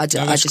 Yeah, I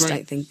just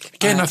don't think.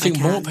 Again, I think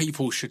more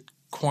people should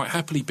quite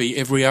happily be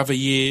every other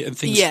year and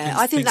things. Yeah,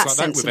 I think things that's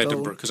like that sensible. with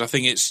Edinburgh, because I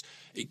think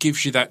it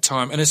gives you that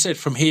time. And as I said,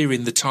 from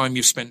hearing the time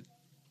you've spent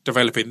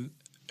developing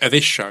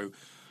this show,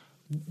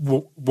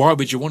 why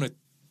would you want to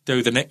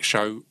do the next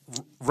show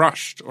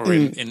rushed or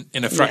in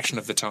a fraction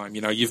of the time?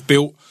 You know, you've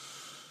built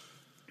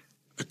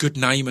a good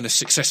name and a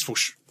successful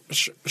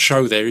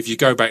show there. If you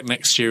go back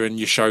next year and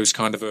your show's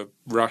kind of a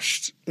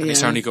rushed and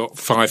it's only got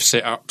 5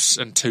 sit-ups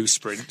and 2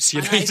 sprints,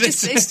 you know,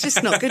 it's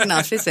just not good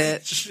enough, is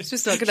it? It's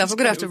just not good enough. I'm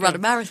going to have to run a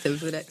marathon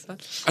for the next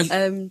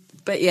one.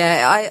 But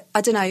yeah,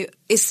 I don't know.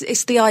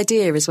 It's the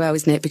idea as well,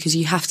 isn't it? Because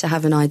you have to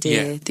have an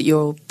idea that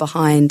you're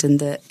behind and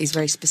that is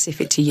very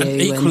specific to you.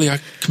 And equally, I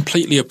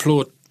completely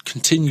applaud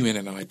continuing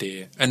an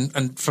idea.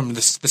 And from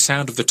the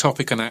sound of the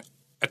topic and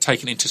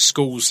taking it into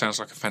schools sounds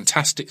like a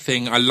fantastic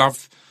thing. I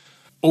love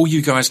all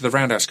you guys at the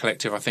Roundhouse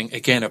Collective. I think,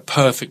 again, are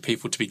perfect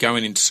people to be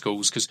going into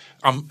schools, because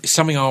it's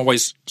something I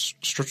always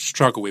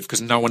struggle with,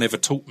 because no one ever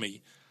taught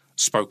me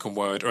spoken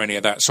word or any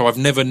of that. So I've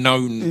never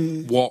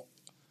known what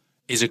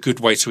is a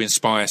good way to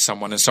inspire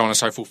someone and so on and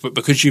so forth. But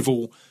because you've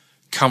all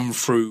come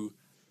through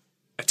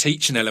a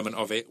teaching element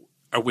of it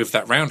with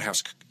that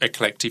Roundhouse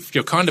Collective,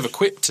 you're kind of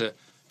equipped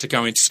to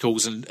go into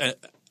schools and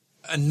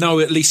know,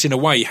 at least in a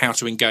way, how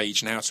to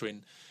engage and how to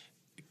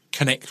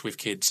connect with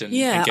kids and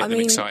get them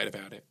excited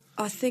about it.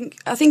 I think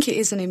it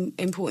is an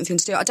important thing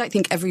to do. I don't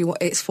think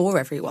it's for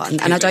everyone,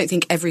 completely. And I don't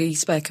think every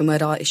spoken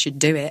word artist should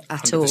do it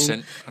at 100%, all.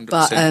 100%.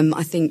 But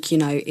I think, you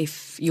know,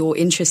 if you're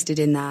interested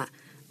in that,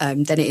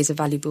 then it is a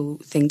valuable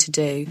thing to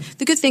do.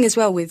 The good thing as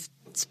well with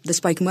the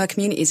spoken word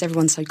community is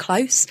everyone's so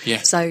close,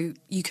 so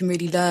you can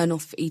really learn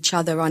off each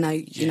other. I know,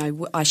 you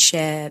know, I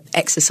share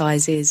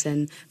exercises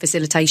and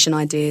facilitation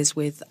ideas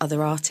with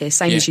other artists,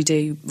 same as you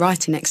do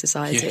writing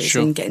exercises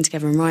and getting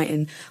together and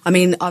writing. I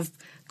mean, I've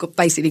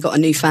basically got a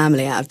new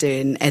family out of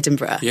doing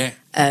Edinburgh,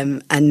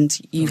 and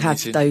you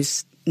have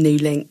those new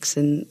links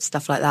and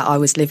stuff like that. I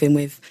was living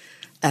with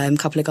a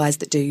couple of guys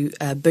that do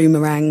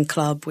Boomerang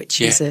Club,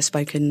 which is a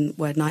spoken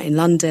word night in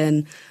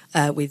London,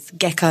 with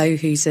Gecko,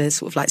 who's a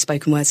sort of like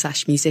spoken word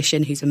 /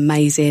 musician who's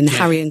amazing.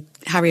 Harry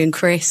and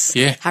Chris.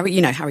 Harry,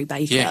 you know Harry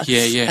Baker.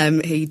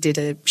 He did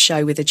a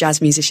show with a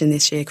jazz musician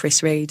this year,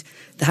 Chris Reed,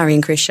 the Harry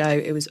and Chris show.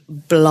 It was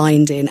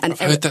blinding. And I've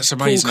heard that's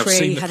amazing. I've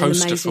seen the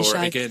poster for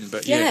it again,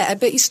 but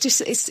but it's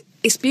just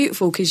it's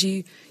beautiful, because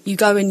you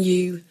go and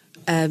you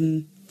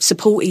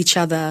support each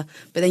other,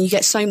 but then you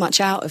get so much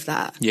out of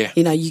that.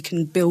 You know, you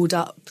can build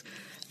up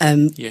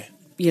you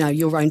know,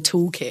 your own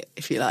toolkit,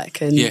 if you like.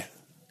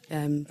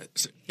 And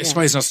it's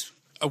amazing.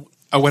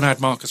 When I had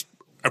Marcus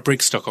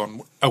Brigstock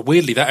on,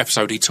 weirdly that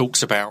episode he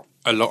talks about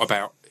a lot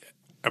about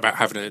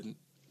having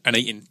an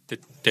eating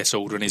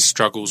disorder and his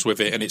struggles with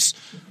it, and it's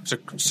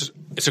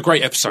a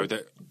great episode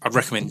that I'd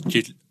recommend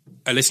you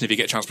listen if you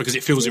get a chance, because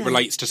it feels it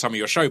relates to some of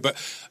your show. But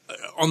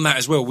on that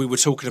as well, we were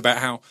talking about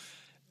how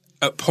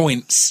at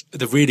points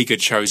the really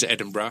good shows at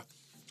Edinburgh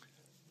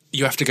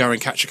you have to go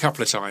and catch a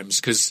couple of times,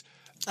 because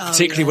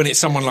particularly when it's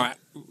someone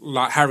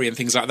like Harry and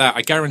things like that,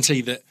 I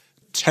guarantee that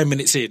 10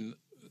 minutes in,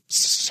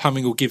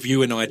 something will give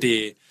you an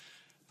idea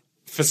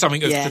for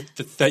something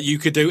that you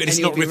could do, and it's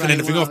not ripping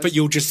anything off, but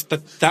you'll just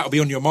that'll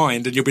be on your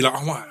mind, and you'll be like,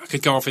 oh, I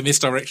could go off in this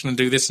direction and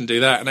do this and do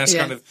that, and that's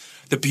kind of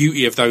the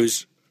beauty of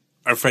those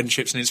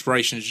friendships and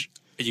inspirations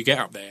you get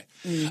up there.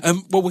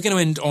 Well, we're going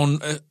to end on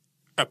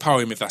a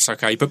poem, if that's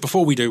okay. But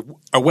before we do,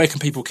 where can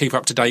people keep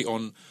up to date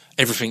on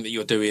everything that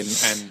you're doing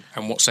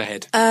and what's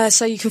ahead?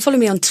 So you can follow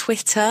me on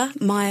Twitter.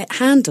 My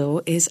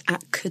handle is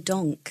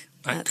 @Kerdonk.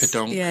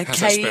 Kerdonk. Yeah,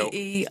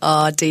 KERDONK.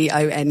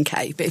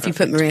 But if you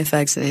put Maria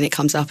Ferguson in, it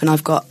comes up. And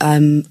I've got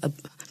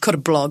a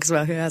blog as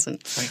well. Who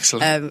hasn't?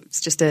 Excellent. It's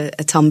just a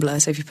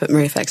Tumblr. So if you put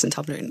Maria Ferguson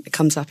Tumblr in, it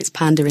comes up. It's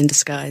Panda in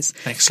Disguise.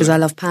 Because I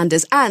love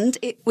pandas. And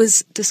it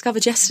was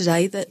discovered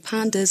yesterday that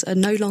pandas are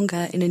no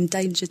longer an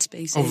endangered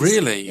species. Oh,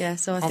 really? Yeah.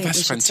 So I think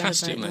that's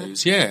fantastic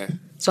news. Yeah.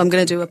 So I'm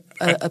going to do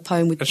a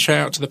poem with... A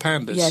shout out to the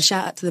pandas. Yeah,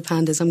 shout out to the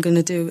pandas. I'm going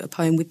to do a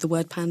poem with the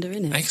word panda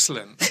in it.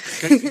 Excellent.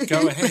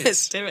 Go ahead.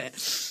 Let's do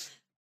it.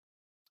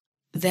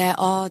 There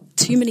are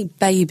too many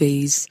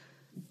babies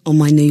on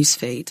my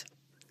newsfeed.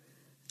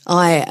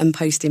 I am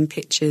posting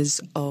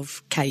pictures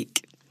of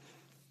cake,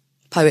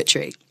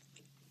 poetry,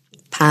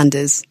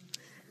 pandas.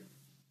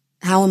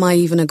 How am I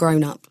even a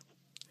grown-up?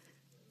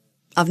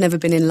 I've never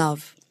been in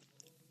love,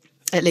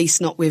 at least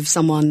not with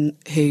someone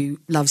who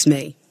loves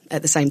me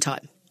at the same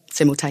time,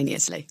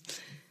 simultaneously.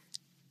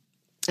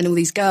 And all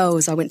these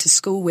girls I went to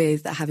school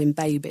with are having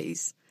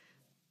babies,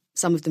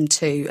 some of them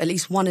 2, at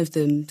least one of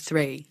them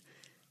 3.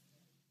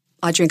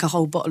 I drink a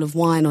whole bottle of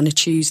wine on a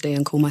Tuesday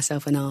and call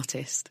myself an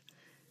artist.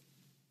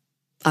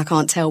 I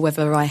can't tell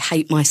whether I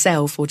hate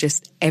myself or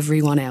just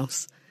everyone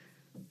else.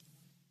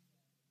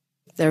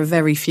 There are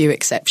very few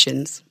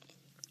exceptions.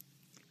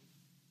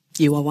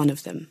 You are one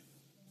of them.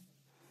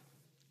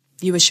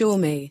 You assure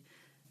me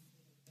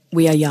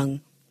we are young,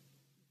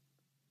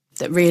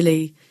 that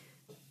really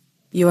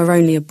you are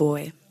only a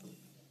boy.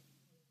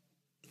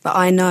 But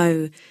I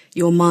know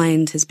your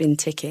mind has been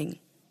ticking.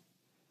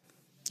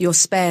 Your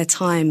spare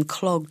time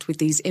clogged with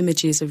these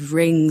images of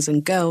rings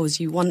and girls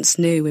you once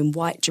knew in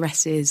white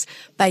dresses,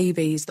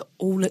 babies that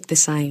all look the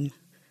same.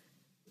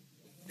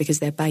 Because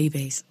they're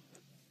babies.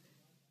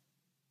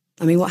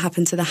 I mean, what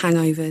happened to the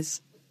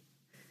hangovers?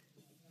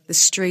 The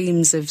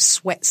streams of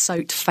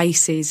sweat-soaked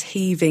faces,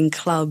 heaving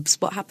clubs.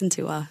 What happened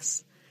to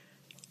us?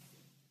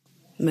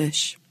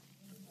 Mush.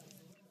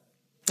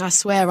 I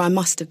swear I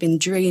must have been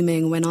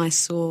dreaming when I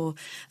saw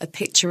a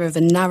picture of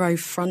a narrow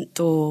front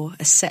door,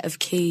 a set of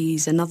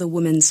keys, another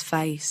woman's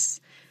face.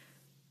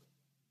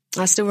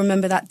 I still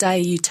remember that day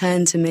you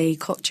turned to me,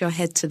 cocked your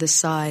head to the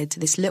side,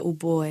 to this little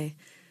boy,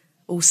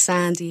 all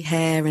sandy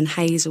hair and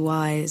hazel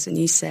eyes, and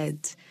you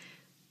said,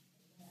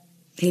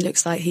 "He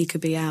looks like he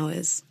could be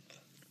ours."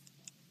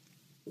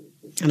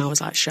 And I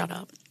was like, shut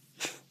up.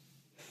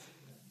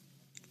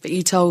 But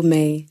you told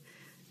me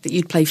that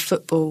you'd play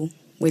football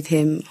with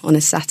him on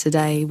a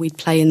Saturday. We'd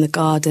play in the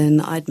garden,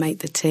 I'd make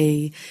the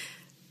tea.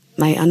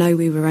 Mate, I know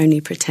we were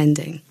only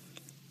pretending.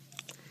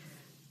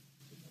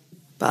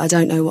 But I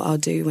don't know what I'll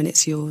do when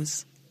it's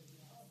yours.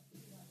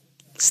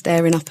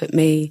 Staring up at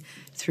me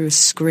through a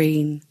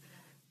screen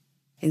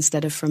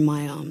instead of from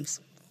my arms.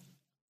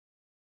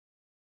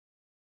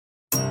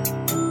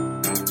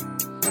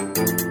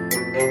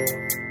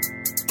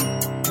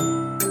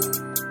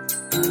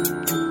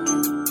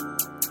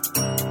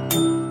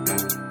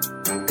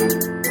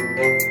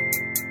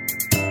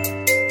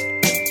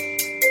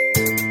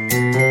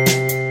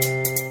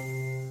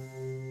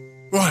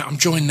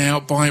 Joined now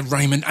by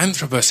Raymond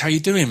Anthropos. How you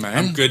doing, man?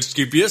 I'm good,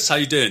 Scoobius. How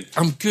you doing?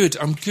 I'm good.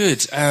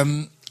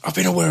 I've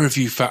been aware of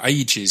you for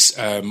ages,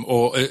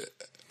 or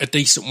a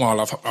decent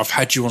while. I've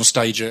had you on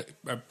stage at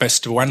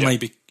Festival and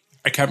maybe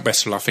at Camp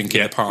Festival, I think,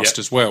 in the past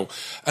as well.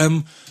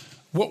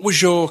 What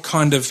was your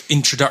kind of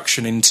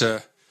introduction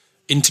into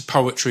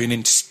poetry and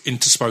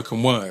into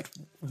spoken word?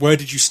 Where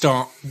did you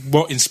start?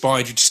 What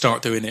inspired you to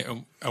start doing it,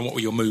 and what were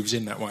your moves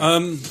in that way?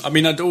 I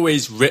mean, I'd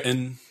always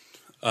written.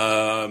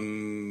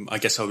 I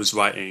guess I was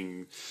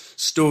writing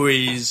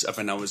stories, and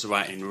then I was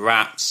writing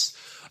raps,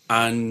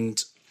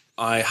 and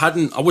I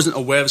wasn't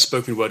aware of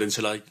spoken word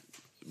until I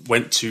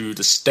went to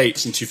the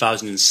States in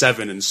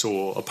 2007 and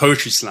saw a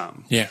poetry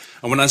slam. Yeah.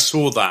 And when I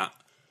saw that,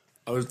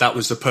 that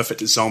was the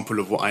perfect example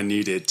of what I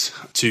needed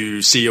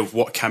to see of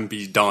what can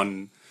be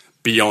done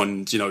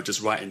beyond,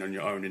 just writing on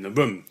your own in a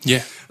room.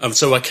 Yeah.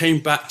 So I came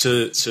back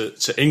to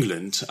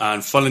England,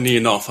 and funnily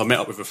enough, I met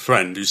up with a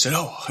friend who said,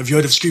 "Oh, have you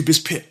heard of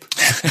Scoobius Pip?"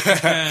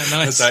 Nice.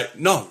 I was like,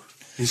 "No."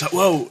 He's like,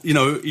 "Well,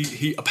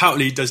 he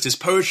apparently does this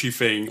poetry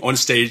thing on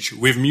stage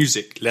with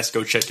music. Let's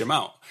go check him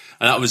out."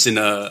 And that was in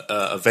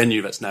a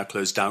venue that's now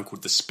closed down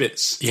called the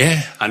Spitz.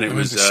 Yeah. And it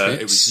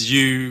was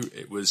you,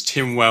 it was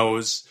Tim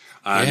Wells,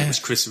 and it was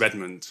Chris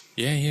Redmond.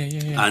 Yeah.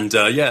 And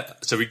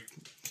so we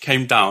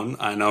came down,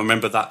 and I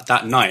remember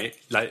that night,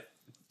 like,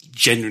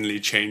 genuinely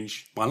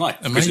changed my life.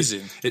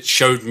 Amazing. It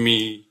showed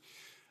me,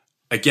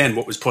 again,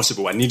 what was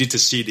possible. I needed to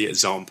see the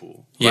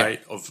example, right,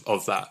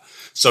 of that.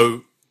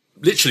 So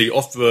literally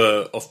off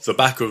the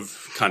back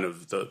of kind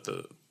of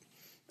the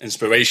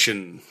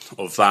inspiration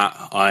of that,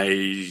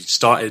 I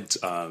started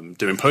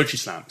doing poetry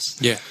slams.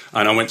 Yeah.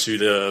 And I went to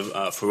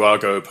the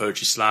Farrago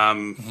Poetry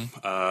Slam.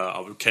 Mm-hmm.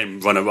 I became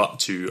runner-up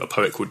to a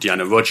poet called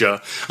Deanna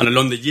Roger. And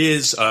along the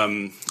years,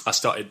 I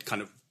started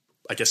kind of,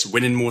 I guess,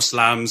 winning more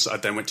slams. I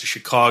then went to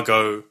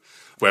Chicago,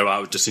 where I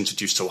was just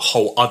introduced to a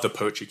whole other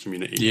poetry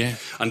community. Yeah.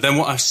 And then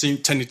what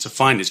I've tended to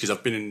find is, because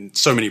I've been in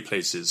so many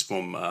places,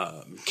 from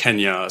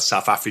Kenya,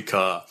 South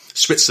Africa,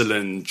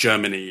 Switzerland,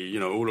 Germany,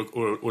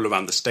 all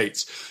around the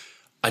States,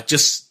 I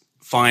just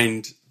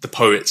find the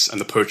poets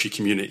and the poetry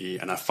community,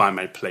 and I find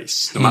my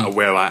place, no matter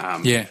where I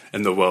am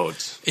in the world.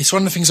 It's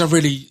one of the things I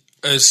really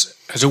has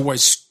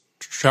always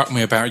struck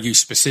me about you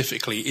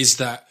specifically, is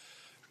that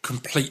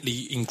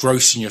completely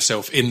engrossing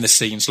yourself in the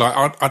scenes.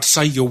 Like, I'd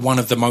say you're one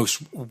of the most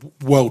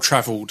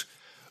well-travelled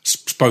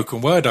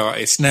spoken word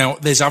artists. Now,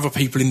 there's other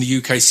people in the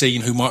UK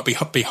scene who might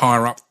be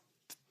higher up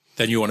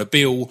than you on a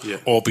bill,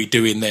 or be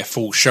doing their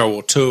full show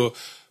or tour.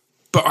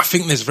 But I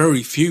think there's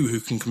very few who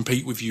can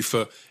compete with you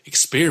for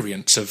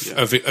experience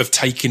of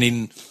taking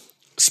in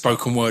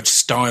spoken word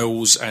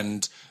styles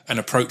and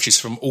approaches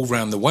from all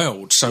around the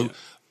world. So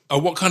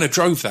what kind of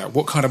drove that?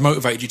 What kind of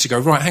motivated you to go,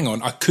 right, hang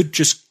on, I could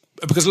just...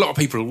 Because a lot of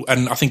people,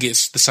 and I think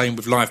it's the same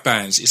with live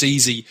bands, it's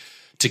easy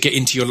to get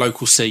into your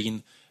local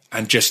scene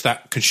and just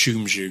that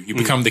consumes you. You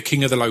become the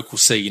king of the local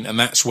scene, and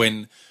that's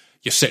when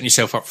you're setting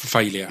yourself up for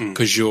failure,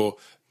 because you're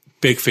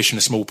big fish in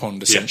a small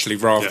pond, essentially,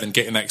 rather than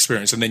getting that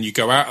experience. And then you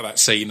go out of that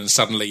scene and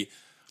suddenly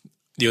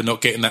you're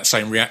not getting that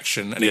same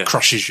reaction, and it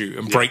crushes you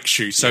and breaks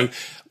you. So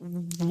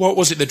what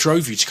was it that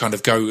drove you to kind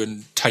of go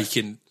and take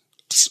in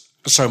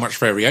so much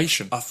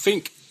variation? I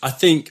think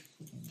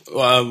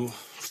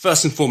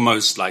first and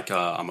foremost, like,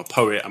 I'm a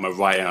poet, I'm a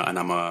writer, and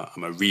I'm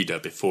a reader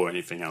before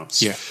anything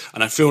else. Yeah.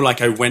 And I feel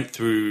like I went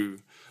through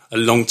a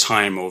long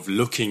time of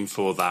looking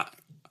for that.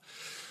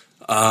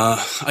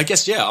 I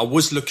guess, I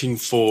was looking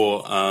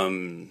for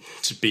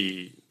to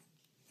be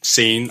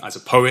seen as a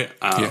poet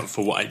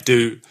for what I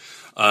do.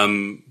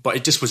 But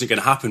it just wasn't going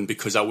to happen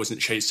because I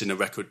wasn't chasing a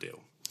record deal.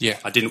 Yeah.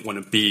 I didn't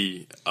want to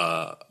be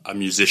a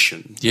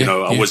musician.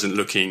 I wasn't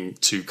looking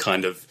to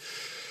kind of,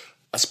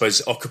 I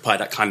suppose, occupy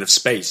that kind of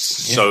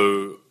space. Yeah.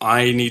 So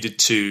I needed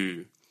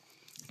to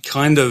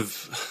kind of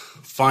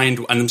find,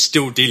 and I'm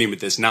still dealing with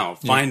this now,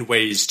 find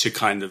ways to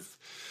kind of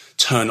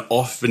turn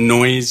off the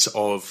noise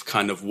of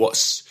kind of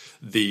what's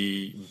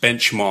the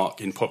benchmark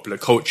in popular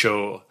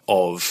culture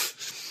of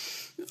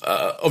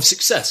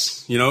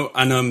success,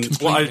 and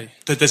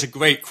there's a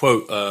great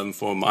quote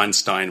from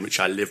Einstein which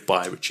I live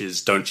by, which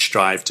is, don't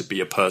strive to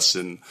be a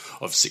person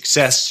of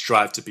success,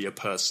 strive to be a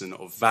person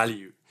of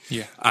value.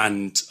 Yeah.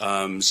 And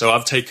so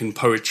I've taken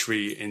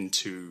poetry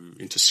into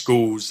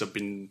schools. I've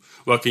been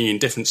working in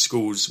different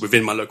schools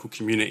within my local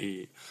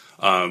community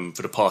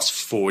for the past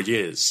 4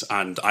 years,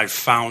 and I've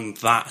found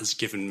that has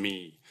given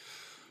me,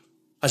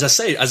 as I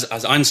say,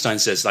 as Einstein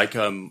says, like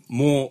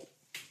more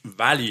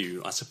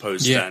value, I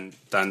suppose, than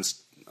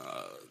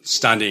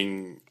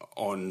standing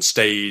on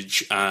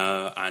stage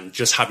and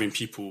just having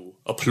people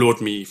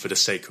applaud me for the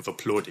sake of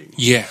applauding.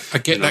 Yeah, I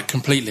get that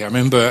completely. I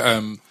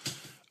remember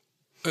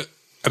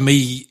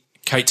me,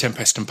 Kate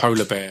Tempest and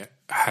Polar Bear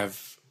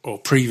or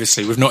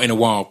previously, we've not in a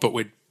while, but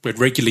we'd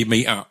regularly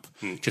meet up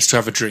just to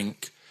have a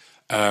drink,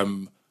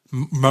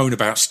 moan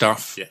about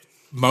stuff,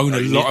 moan a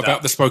lot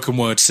about the spoken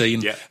word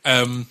scene. Yeah.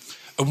 And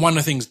one of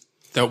the things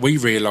that we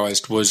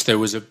realised was there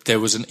was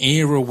an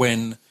era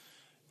when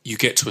you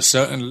get to a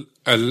certain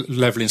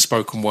level in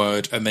spoken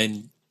word and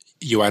then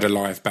you add a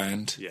live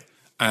band. Yeah.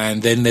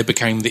 And then there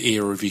became the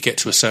era of you get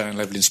to a certain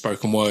level in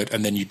spoken word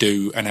and then you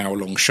do an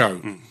hour-long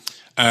show.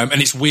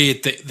 And it's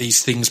weird that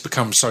these things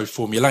become so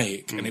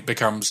formulaic and it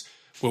becomes,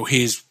 well,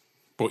 here's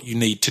what you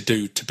need to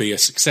do to be a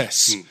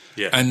success.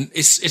 And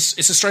it's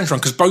a strange one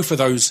because both of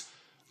those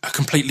are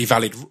completely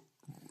valid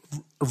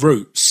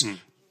routes,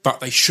 but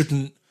they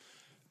shouldn't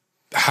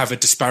have a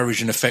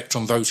disparaging effect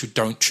on those who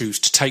don't choose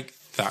to take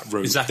that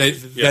route. Exactly.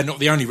 They're not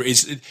the only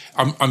route.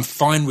 I'm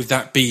fine with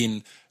that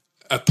being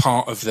a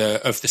part of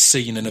the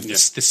scene and of the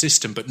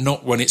system, but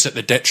not when it's at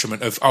the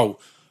detriment of,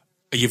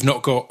 you've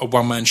not got a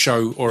one-man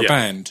show or a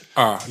band.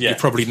 You're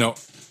probably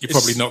not. You're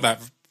probably not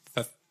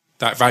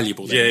that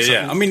valuable.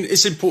 Then, I mean,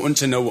 it's important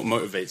to know what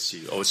motivates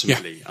you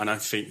ultimately, and I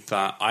think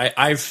that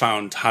I've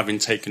found, having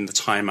taken the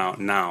time out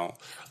now,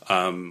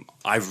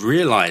 I've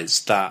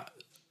realised that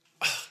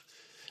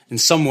in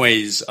some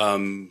ways,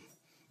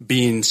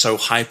 being so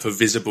hyper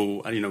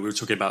visible, and we were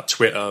talking about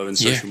Twitter and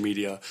social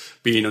media,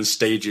 being on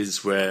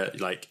stages where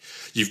like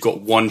you've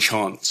got one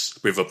chance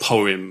with a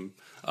poem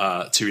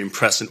to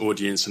impress an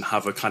audience and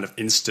have a kind of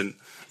instant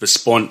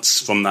response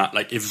from that.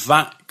 Like if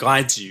that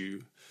guides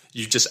you,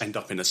 you just end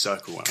up in a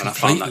circle. And I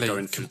found that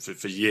going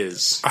for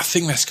years. I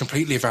think that's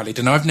completely valid,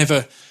 and I've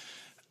never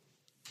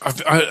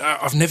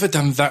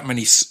done that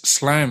many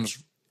slams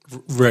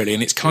really,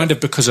 and it's kind of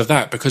because of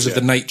that, because of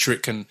the nature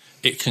it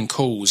can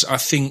cause. I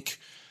think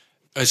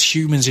as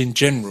humans in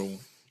general,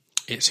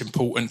 it's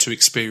important to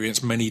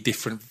experience many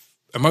different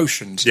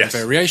emotions and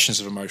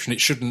variations of emotion.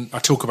 It shouldn't, I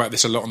talk about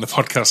this a lot on the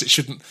podcast,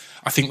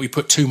 I think we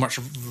put too much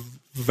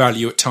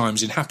value at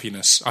times in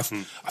happiness. I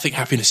think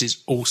happiness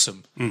is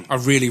awesome. I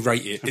really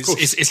rate it.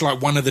 It's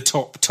like one of the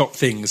top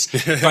things,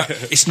 but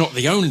it's not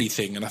the only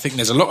thing. And I think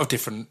there's a lot of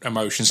different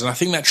emotions. And I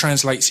think that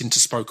translates into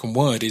spoken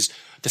word, is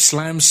the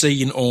slam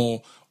scene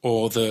or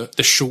the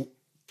short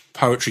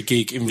poetry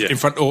gig in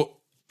front, or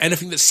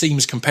anything that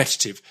seems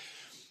competitive.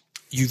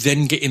 You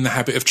then get in the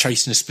habit of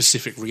chasing a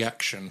specific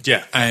reaction.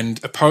 Yeah. And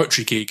a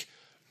poetry gig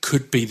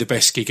could be the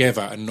best gig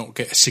ever and not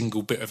get a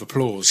single bit of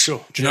applause.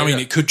 Sure. Do you know what I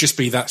mean? It could just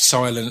be that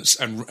silence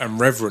and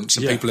reverence,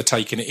 and people are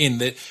taking it in.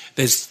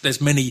 There's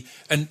many,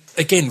 and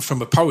again,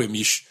 from a poem,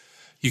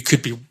 you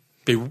could be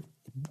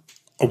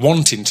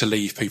wanting to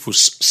leave people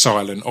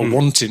silent or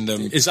wanting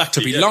them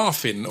to be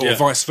laughing, or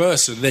vice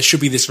versa. There should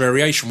be this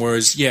variation.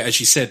 Whereas, as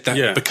you said,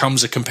 that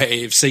becomes a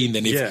competitive scene.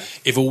 Then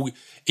if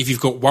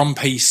you've got one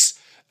piece.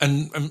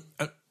 And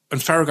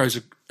Farrago's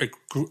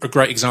a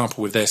great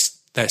example with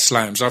their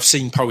slams. I've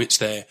seen poets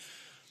there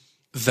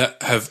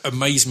that have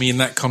amazed me in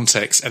that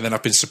context, and then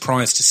I've been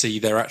surprised to see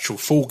their actual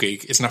full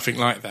gig is nothing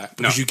like that.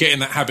 Because you get in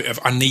that habit of,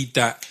 I need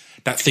that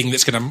thing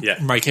that's going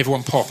to make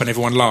everyone pop and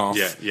everyone laugh.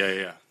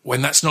 Yeah.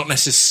 When that's not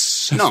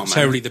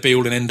necessarily the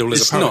be-all and end-all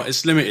as a poet.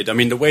 It's limited. I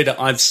mean, the way that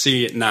I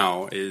see it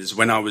now is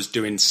when I was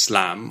doing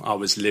slam, I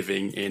was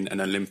living in an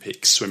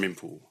Olympic swimming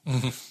pool.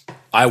 Mm-hmm.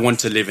 I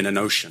want to live in an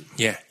ocean.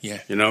 Yeah. Yeah,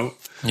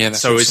 that's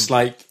so awesome. It's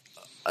like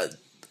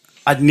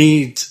I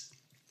need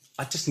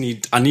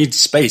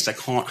space. I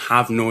can't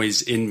have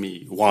noise in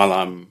me while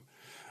I'm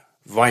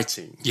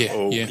writing,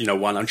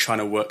 while I'm trying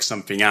to work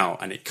something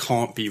out, and it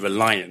can't be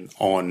reliant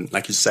on,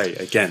 like you say,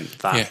 again,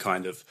 that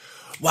kind of,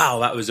 wow,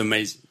 that was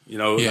amazing.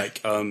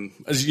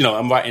 As you know,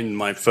 I'm writing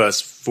my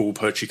first full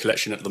poetry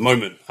collection at the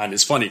moment, and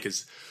it's funny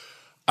because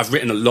I've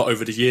written a lot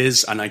over the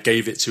years, and I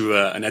gave it to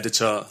an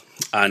editor,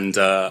 and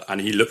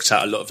he looked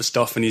at a lot of the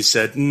stuff, and he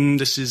said,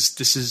 "This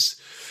is."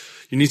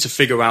 You need to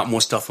figure out more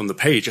stuff on the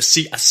page. I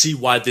see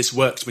why this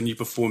works when you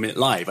perform it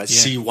live. I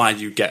see why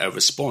you get a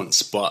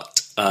response.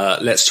 But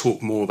let's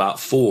talk more about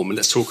form, and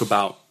let's talk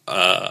about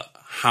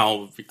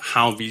how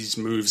these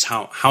moves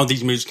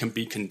can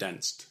be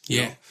condensed.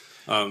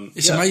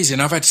 It's amazing.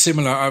 I've had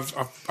similar.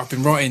 I've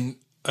been writing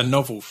a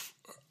novel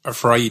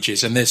for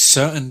ages, and there's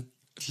certain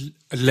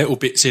little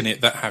bits in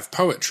it that have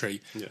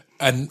poetry. Yeah.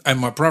 And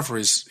my brother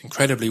is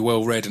incredibly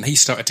well read, and he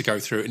started to go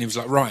through it, and he was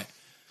like, right,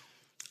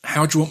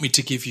 how do you want me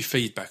to give you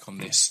feedback on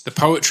this? The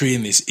poetry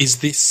in this, is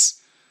this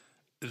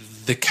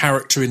the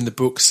character in the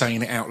book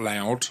saying it out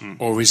loud,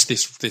 or is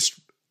this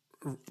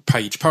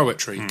page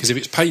poetry? Because if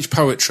it's page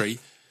poetry,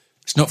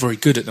 it's not very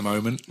good at the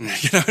moment. And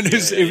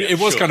it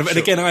was kind of, and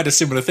again, I had a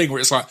similar thing where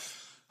it's like,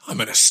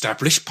 I'm an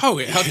established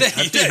poet. How dare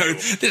you?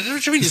 What do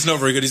you mean it's not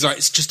very good? It's like,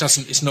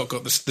 it's not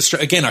got the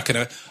again, I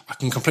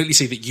can completely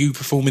see that you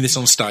performing this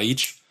on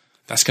stage,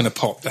 that's going to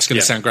pop, that's going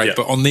to sound great. Yeah.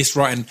 But on this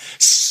writing,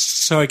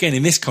 so again,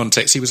 in this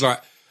context, he was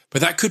like, but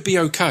that could be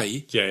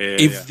okay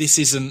if this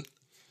isn't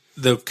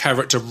the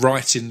character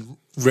writing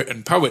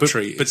written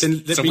poetry. But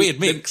then it's a weird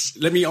mix.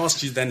 Let me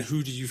ask you then,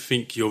 who do you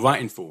think you're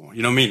writing for?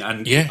 You know what I mean?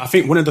 And I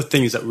think one of the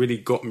things that really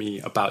got me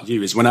about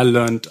you is when I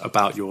learned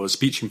about your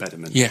speech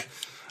impediment. Yeah.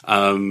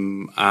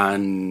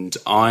 And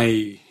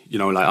I,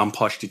 I'm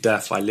partially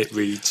deaf. I lip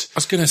read. I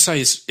was going to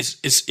say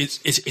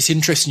it's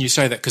interesting you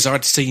say that, because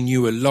I'd seen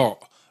you a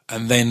lot,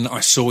 and then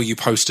I saw you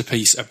post a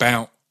piece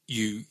about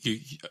you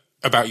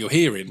about your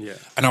hearing,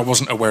 and I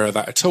wasn't aware of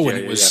that at all. And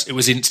it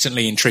was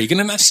instantly intriguing,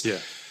 and that's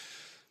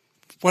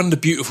one of the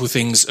beautiful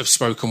things of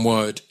spoken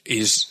word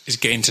is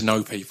getting to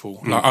know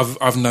people. Like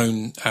I've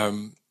known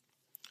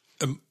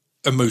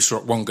Amos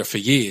Wonga for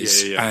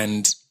years,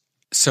 and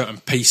certain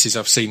pieces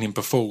I've seen him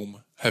perform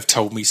have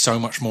told me so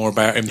much more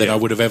about him than I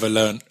would have ever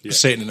learned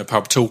sitting in a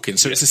pub talking.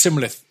 So it's a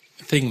similar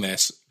thing there.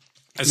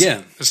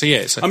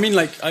 I mean,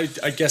 like, I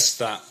guess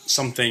that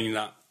something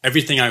that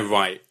everything I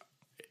write,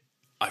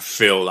 I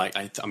feel like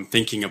I'm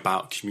thinking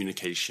about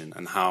communication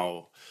and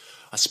how,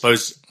 I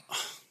suppose,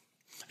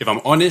 if I'm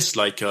honest,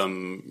 like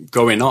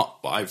growing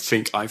up, I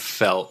think I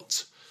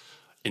felt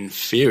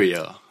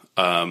inferior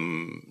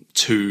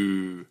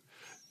to,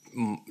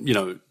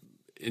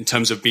 in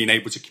terms of being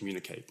able to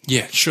communicate.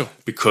 Yeah, sure.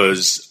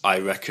 Because I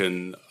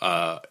reckon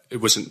it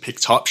wasn't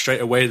picked up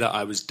straight away that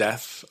I was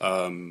deaf.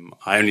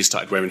 I only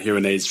started wearing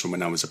hearing aids from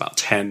when I was about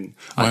 10.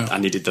 Wow. I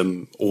needed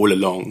them all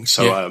along.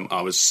 So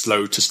I was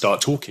slow to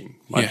start talking.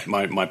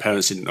 My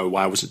parents didn't know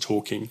why I wasn't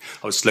talking.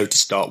 I was slow to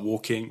start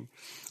walking.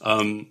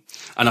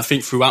 And I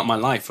think throughout my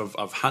life,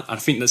 I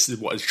think this is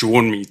what has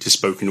drawn me to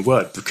spoken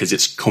word, because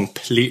it's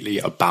completely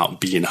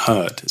about being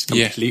heard. It's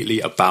completely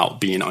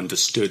about being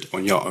understood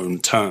on your own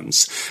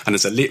terms. And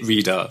as a lit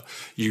reader,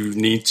 you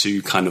need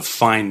to kind of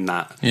find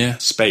that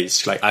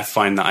space. Like, I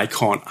find that I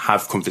can't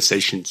have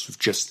conversations with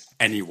just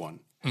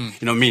anyone. You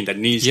know what I mean? There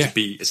needs to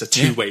be, it's a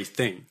two-way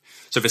thing.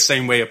 So the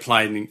same way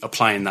applying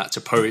that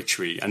to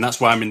poetry. And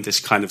that's why I'm in this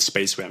kind of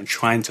space where I'm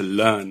trying to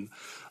learn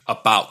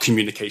about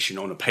communication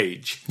on a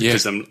page,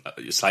 because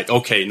it's like,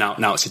 okay,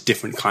 now it's a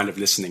different kind of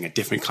listening, a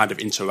different kind of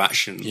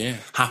interaction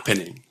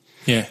happening.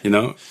 Like,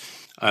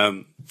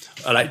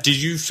 do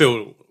you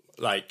feel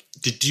like,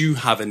 did you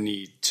have a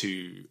need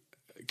to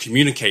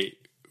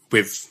communicate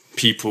with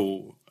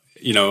people,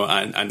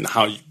 and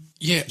how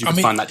you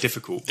find that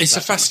difficult? It's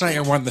a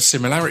fascinating one, the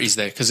similarities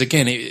there, because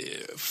again,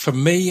 for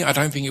me, I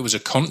don't think it was a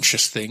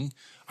conscious thing.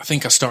 I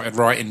think I started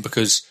writing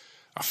because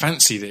I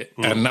fancied it,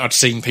 and I'd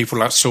seen people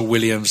like Saul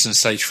Williams and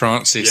Sage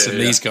Francis and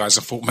these guys.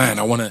 I thought, man,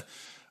 I want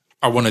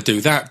to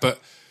do that. But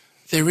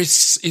there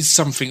is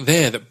something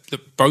there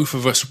that both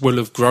of us will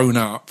have grown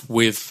up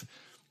with.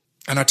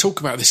 And I talk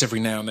about this every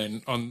now and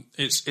then.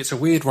 It's a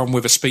weird one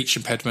with a speech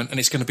impediment, and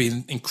it's going to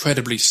be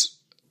incredibly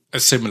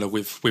similar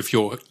with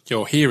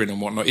your hearing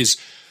and whatnot. Is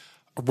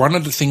one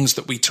of the things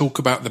that we talk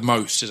about the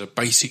most as a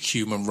basic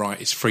human right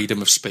is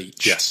freedom of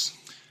speech. Yes.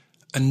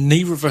 And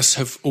neither of us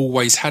have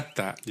always had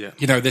that. Yeah.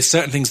 There's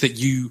certain things that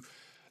you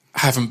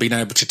haven't been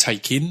able to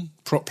take in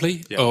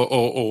properly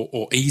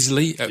or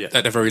easily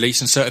at the very least,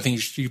 and certain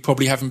things you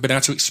probably haven't been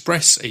able to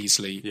express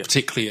easily,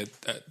 particularly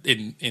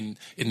in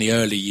the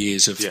early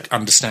years of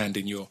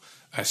understanding your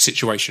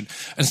situation.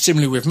 And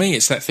similarly with me,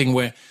 it's that thing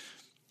where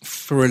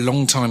for a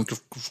long time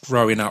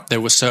growing up,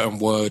 there were certain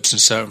words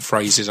and certain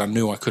phrases I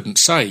knew I couldn't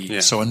say,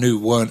 so I knew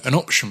weren't an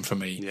option for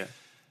me. Yeah.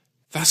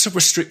 That's a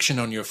restriction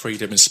on your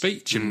freedom of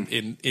speech.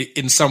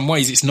 In some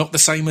ways, it's not the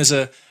same as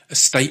a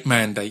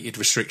state-mandated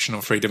restriction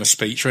on freedom of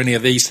speech or any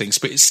of these things,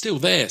 but it's still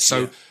there.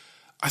 So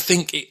I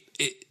think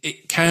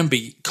it can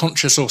be,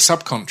 conscious or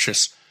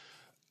subconscious,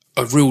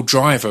 a real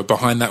driver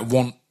behind that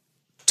want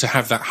to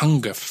have that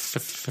hunger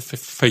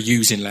for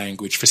using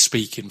language, for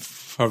speaking,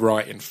 for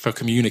writing, for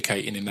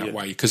communicating in that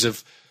way, because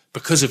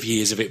of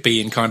years of it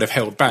being kind of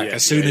held back.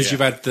 As soon as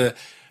you've had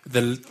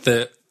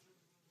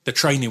the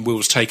training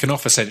wheels taken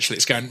off, essentially,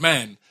 it's going,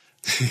 man,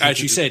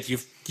 as you said,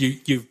 you've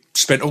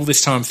spent all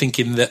this time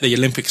thinking that the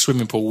Olympic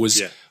swimming pool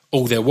was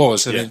all there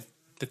was, and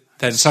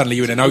then suddenly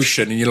you're in an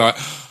ocean and you're like,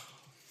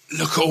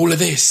 look at all of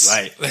this.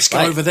 Right. Let's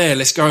go over there.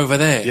 Let's go over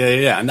there.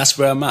 Yeah. And that's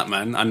where I'm at,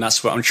 man. And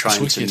that's what I'm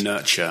trying to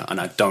nurture. And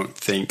I don't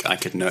think I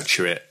could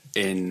nurture it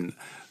in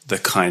the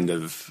kind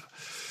of,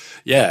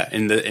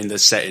 in the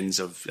settings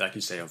of, like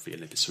you say, of the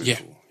Olympic swimming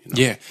pool. You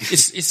know? Yeah.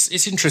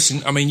 It's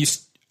interesting. I mean,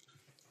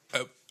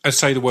 I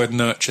say the word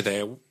nurture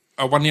there. One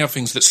of the other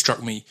things that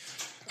struck me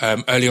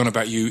early on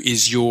about you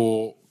is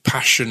your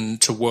passion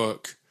to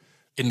work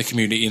in the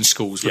community in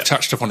schools. We've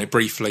touched upon it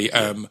briefly.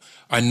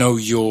 I know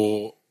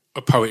you're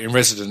a poet in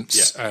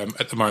residence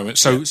at the moment.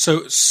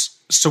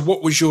 So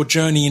what was your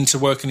journey into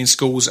working in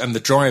schools and the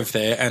drive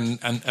there,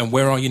 and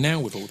where are you now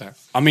with all that?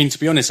 I mean, to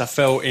be honest, I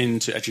fell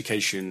into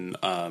education.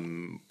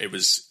 It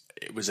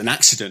was an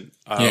accident.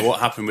 What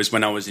happened was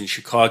when I was in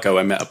Chicago,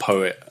 I met a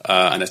poet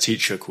and a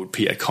teacher called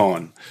Peter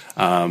Kahn,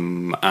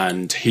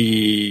 and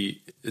he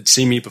had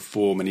seen me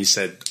perform, and he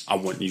said, I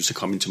want you to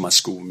come into my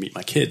school and meet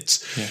my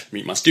kids,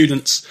 meet my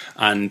students.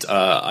 And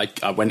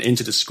I went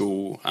into the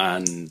school,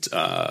 and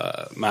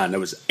there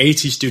was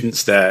 80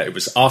 students there. It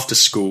was after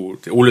school.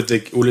 All of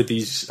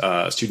these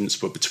students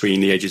were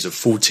between the ages of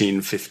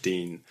 14,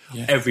 15.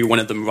 Every one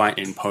of them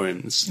writing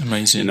poems.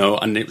 Amazing. You know,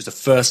 and it was the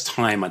first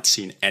time I'd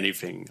seen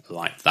anything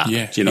like that.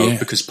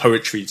 Because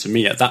poetry to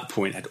me at that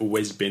point had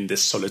always been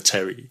this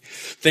solitary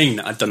thing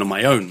that I'd done on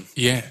my own.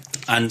 Yeah.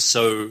 And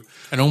so...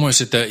 And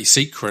almost a dirty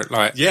secret,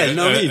 like at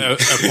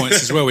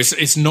points as well.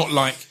 It's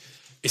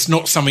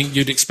not something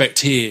you'd expect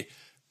here.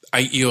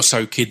 80 or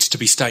so kids to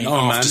be staying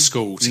after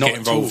school to get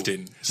involved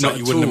in. It's like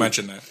you wouldn't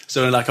imagine that.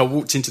 So, like, I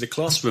walked into the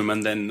classroom,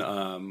 and then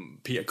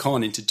Peter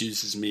Kahn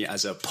introduces me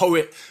as a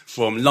poet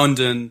from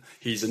London.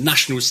 He's a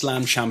national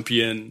slam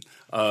champion.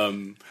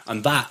 And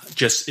that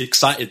just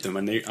excited them.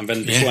 And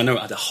then before I know it,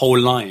 I had a whole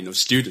line of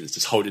students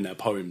just holding their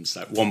poems,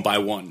 like one by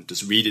one,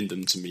 just reading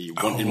them to me,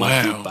 wanting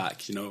my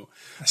feedback, you know.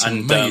 That's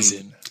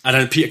amazing. And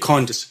then Peter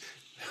Kahn just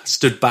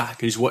stood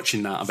back and he's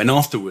watching that. And then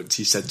afterwards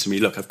he said to me,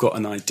 look, I've got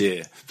an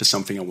idea for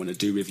something I want to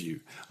do with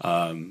you.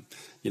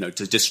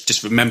 To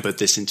just remember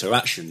this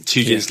interaction.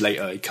 2 years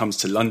later, he comes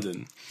to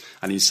London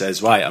and he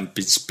says, right, I'm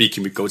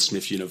speaking with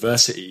Goldsmith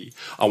University.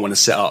 I want to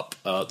set up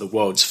the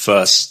world's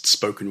first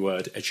spoken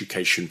word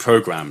education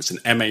program. It's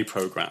an MA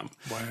program.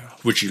 Wow.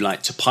 Would you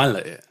like to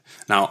pilot it?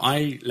 Now,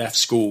 I left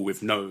school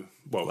with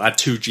I had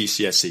 2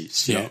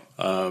 GCSEs. You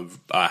know?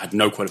 I had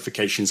no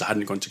qualifications. I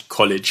hadn't gone to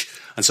college.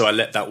 And so I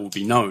let that all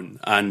be known.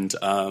 And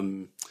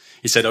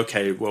he said,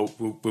 okay, well,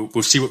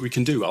 we'll see what we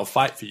can do. I'll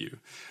fight for you.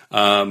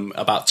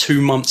 About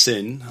 2 months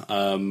in,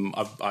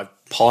 I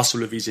passed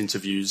all of these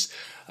interviews.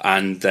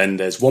 And then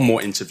there's one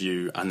more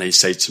interview. And they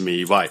say to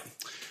me, right,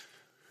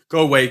 go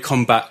away,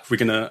 come back. We're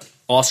going to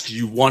ask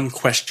you one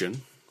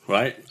question.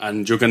 Right,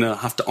 and you're going to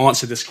have to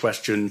answer this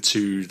question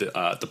to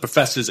the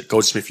professors at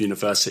Goldsmith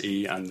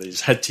University and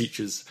these head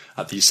teachers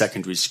at these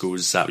secondary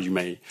schools that you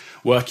may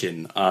work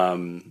in,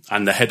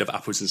 and the head of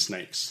Apples and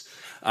Snakes.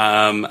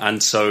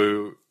 And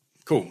so,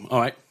 cool, all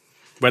right.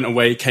 Went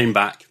away, came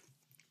back,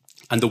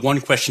 and the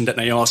one question that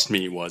they asked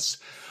me was,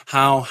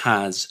 how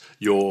has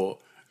your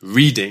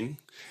reading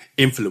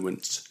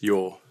influenced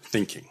your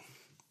thinking?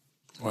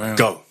 Wow.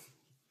 Go.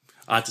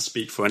 I had to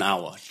speak for an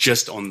hour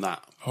just on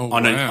that.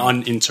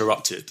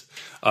 Uninterrupted.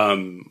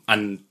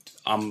 And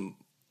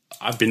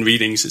I've been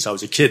reading since I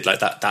was a kid. Like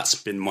that's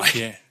been my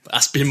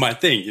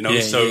thing, you know.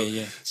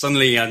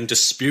 Suddenly I'm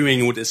just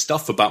spewing all this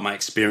stuff about my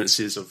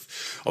experiences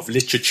of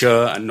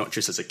literature, and not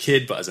just as a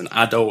kid, but as an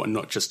adult, and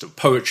not just of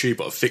poetry,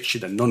 but of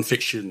fiction and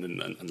non-fiction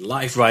and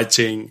life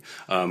writing,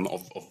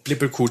 of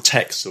biblical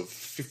texts, of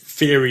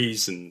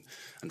theories and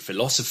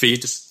philosophy.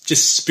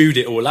 Just spewed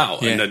it all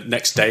out. And the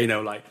next day,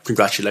 like,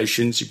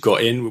 congratulations, you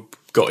got in. We've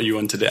got you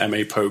onto the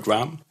MA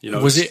program. You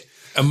know, was it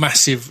a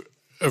massive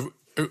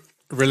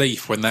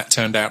relief when that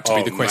turned out to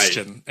be the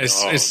question?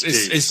 It's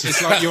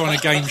like you're on a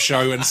game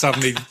show and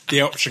suddenly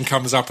the option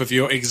comes up of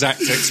your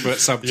exact expert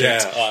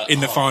subject in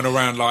the final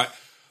round. Like,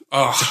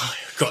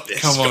 got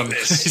this. Come on,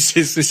 this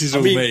is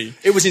all me.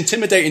 It was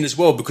intimidating as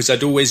well because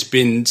I'd always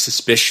been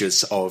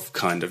suspicious of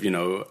kind of,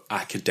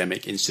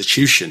 academic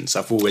institutions.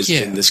 I've always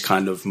been this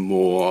kind of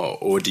more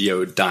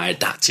audio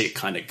didactic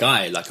kind of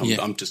guy. Like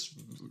I'm just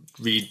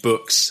read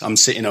books. I'm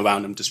sitting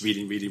around. I'm just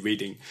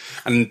reading.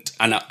 And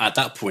at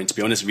that point, to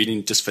be honest,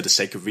 reading just for the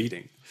sake of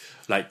reading.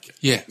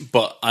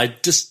 But I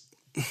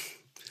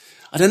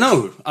don't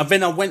know.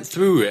 Then I went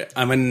through it,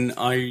 and then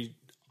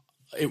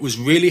it was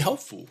really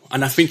helpful.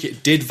 And I think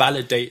it did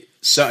validate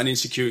certain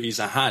insecurities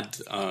I had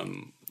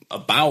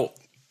about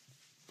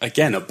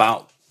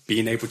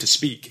being able to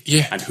speak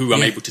and who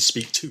I'm able to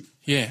speak to.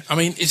 Yeah. I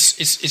mean,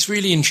 it's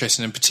really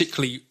interesting, and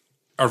particularly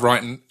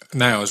right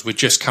now as we're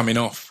just coming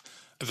off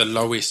the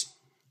lowest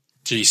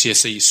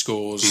GCSE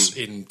scores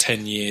in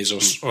 10 years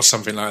or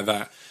something like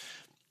that.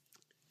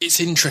 It's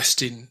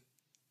interesting.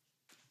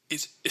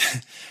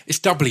 It's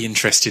doubly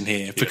interesting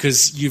here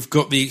because you've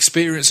got the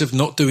experience of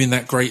not doing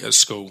that great at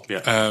school.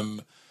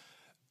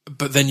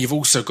 But then you've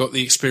also got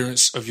the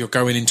experience of you're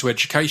going into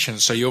education.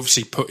 So you're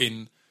obviously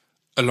putting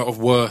a lot of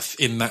worth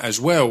in that as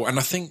well. And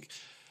I think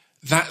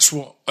that's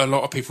what a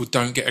lot of people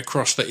don't get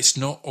across, that it's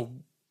not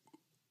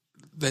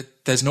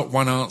that there's not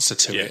one answer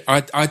to it.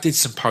 I did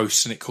some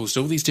posts and it caused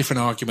all these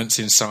different arguments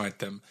inside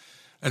them,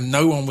 and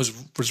no one was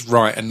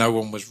right and no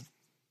one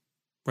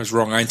was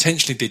wrong. I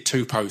intentionally did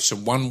 2 posts,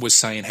 and one was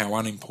saying how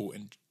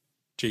unimportant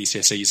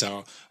GCSEs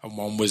are, and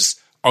one was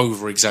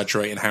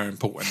over-exaggerating how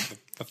important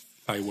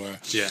they were.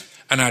 Yeah.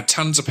 And I had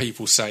tons of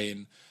people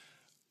saying,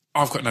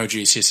 I've got no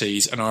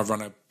GCSEs and I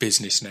run a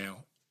business now,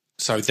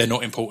 so they're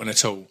not important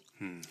at all.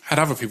 Had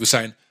other people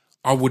saying,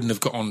 I wouldn't have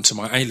got on to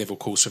my A-level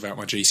course without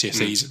my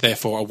GCSEs,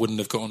 therefore I wouldn't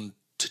have got on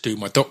to do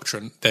my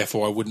doctorate,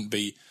 therefore I wouldn't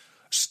be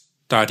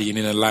studying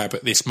in a lab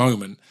at this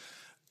moment.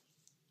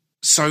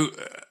 So,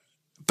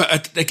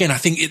 but again, I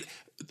think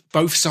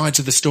both sides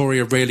of the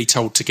story are rarely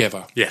told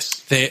together.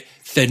 Yes.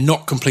 They're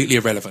not completely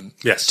irrelevant.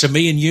 Yes. To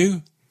me and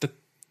you,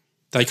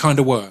 they kind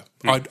of were.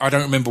 I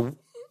don't remember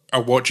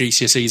what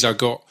GCSEs I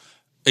got.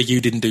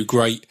 You didn't do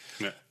great.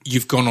 Yeah.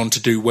 You've gone on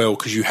to do well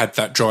because you had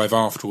that drive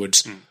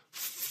afterwards.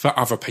 For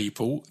other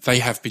people, they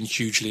have been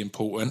hugely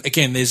important.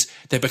 Again,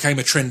 there became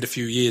a trend a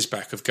few years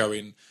back of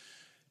going,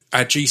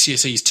 our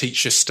GCSEs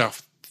teach us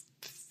stuff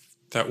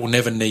that we'll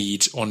never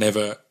need or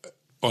never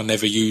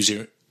use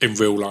in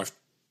real life.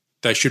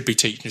 They should be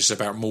teaching us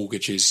about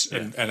mortgages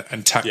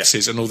and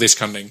taxes and all this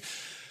kind of thing.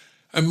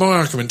 And my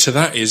argument to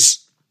that is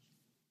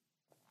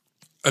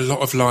a lot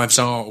of lives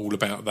are all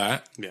about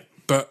that. Yeah.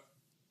 But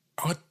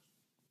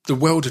the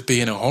world would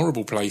be in a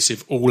horrible place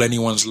if all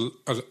anyone's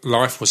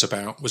life was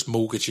about was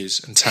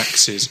mortgages and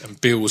taxes and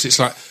bills. It's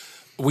like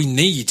we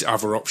need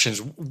other options,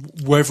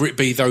 whether it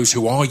be those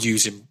who are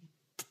using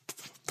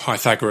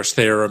Pythagoras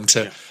theorem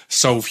to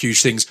solve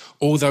huge things,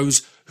 or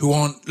those who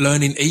aren't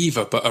learning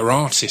either but are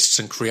artists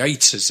and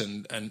creators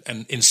and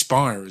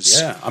inspirers.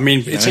 Yeah, I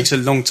mean, it takes a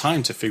long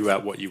time to figure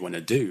out what you want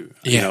to do.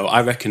 Yeah. You know,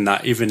 I reckon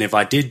that even if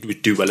I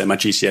did do well in my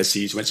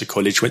GCSEs, went to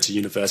college, went to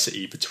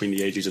university between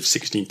the ages of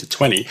 16 to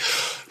 20,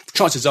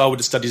 chances are I would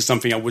have studied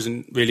something I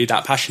wasn't really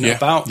that passionate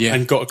about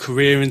and got a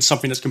career in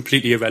something that's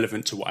completely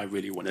irrelevant to what I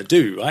really want to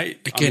do, right?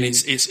 Again,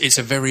 it's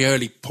a very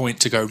early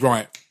point to go,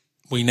 right,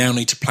 we now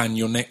need to plan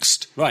your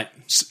next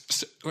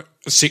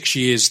 6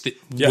 years,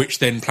 which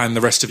then plan the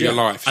rest of your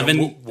life. And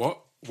then what?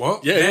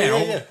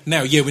 Yeah.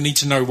 Now, we need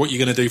to know what you're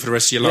going to do for the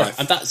rest of your life.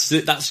 And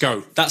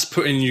that's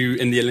putting you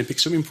in the Olympic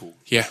swimming pool.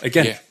 Yeah.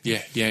 Again.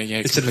 Yeah.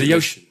 Instead of the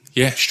ocean.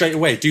 Yeah. Straight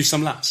away, do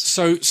some laps.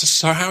 So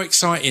how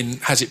exciting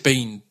has it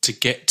been to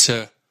get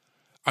to...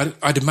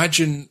 I'd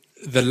imagine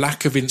the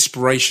lack of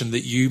inspiration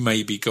that you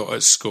maybe got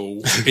at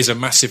school is a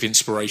massive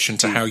inspiration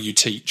to how you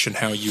teach and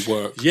how you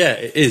work. Yeah,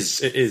 it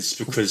is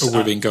because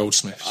within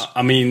Goldsmiths.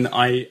 I mean,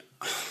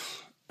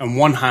 on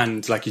one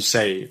hand, like you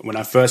say, when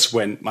I first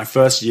went, my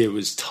first year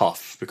was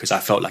tough because I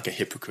felt like a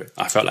hypocrite.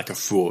 I felt like a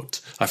fraud.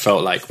 I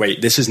felt like,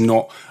 wait, this is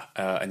not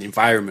an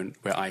environment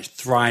where I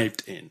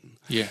thrived in.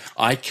 Yeah,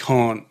 I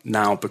can't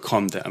now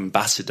become the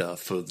ambassador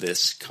for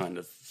this kind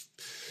of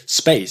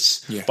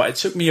space. Yeah. But it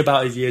took me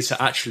about a year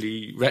to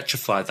actually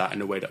rectify that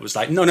in a way that was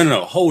like, no,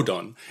 hold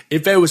on.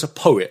 If there was a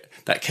poet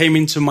that came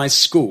into my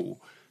school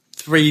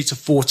 3 to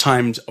 4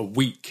 times a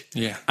week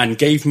and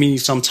gave me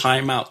some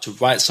time out to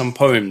write some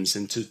poems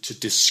and to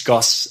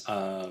discuss,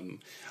 I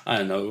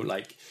don't know,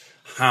 like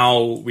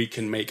how we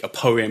can make a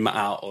poem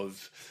out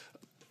of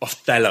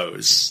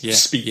Othello's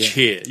speech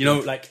here. You know,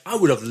 like I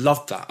would have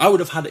loved that.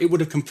 It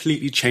would have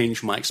completely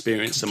changed my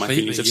experience and my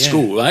feelings of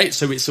school, right?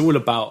 So it's all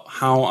about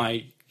how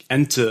I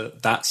enter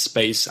that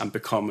space and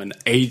become an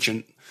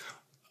agent.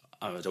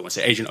 I don't want to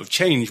say agent of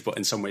change, but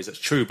in some ways that's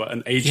true, but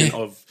an agent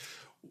of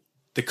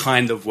the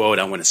kind of world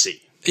I want to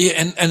see.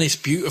 Yeah, and it's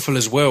beautiful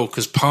as well,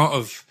 because part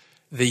of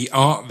the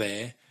art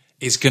there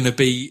is going to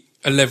be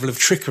a level of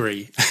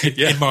trickery,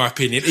 in my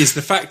opinion.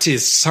 The fact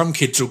is, some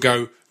kids will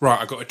go, right,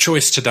 I've got a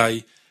choice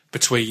today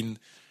between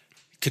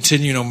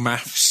continuing on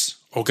maths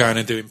or going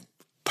and doing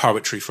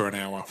poetry for an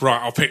hour.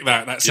 Right, I'll pick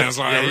that. That sounds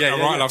like a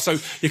right love. So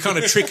you're kind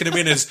of tricking them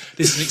in as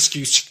this is an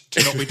excuse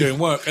to not be doing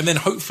work, and then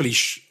hopefully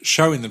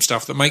showing them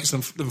stuff that makes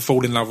them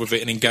fall in love with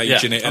it and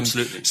engage in it and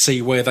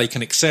see where they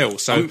can excel.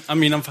 So I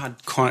mean, I've had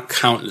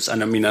countless,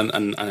 and I mean,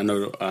 and I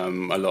know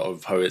a lot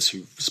of poets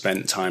who've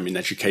spent time in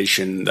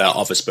education. There are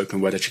other spoken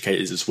word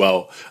educators as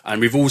well,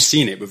 and we've all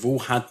seen it. We've all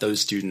had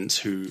those students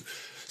who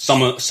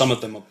some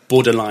of them are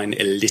borderline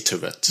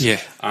illiterate,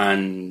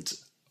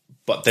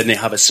 but then they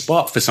have a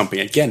spark for something.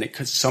 Again, it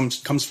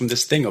comes from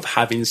this thing of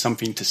having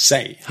something to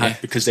say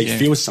because they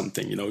feel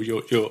something. You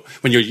know,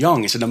 when you're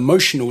young, it's an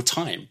emotional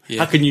time.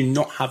 How can you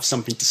not have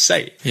something to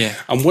say? Yeah.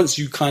 And once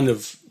you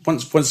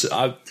once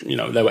I,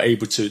 they were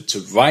able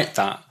to write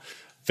that,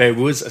 there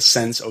was a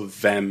sense of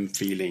them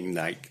feeling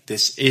like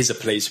this is a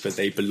place where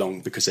they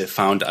belong because they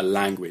found a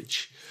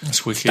language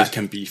that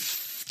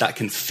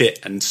can fit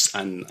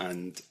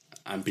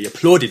and be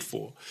applauded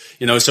for.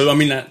 You know, so I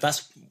mean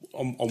that's.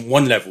 On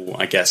one level,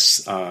 I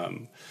guess, we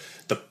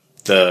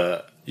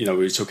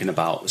were talking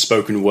about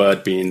spoken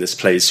word being this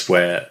place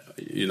where,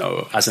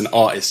 as an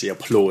artist, the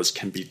applause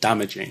can be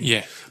damaging.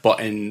 Yeah. But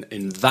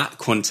in that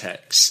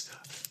context,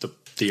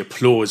 the the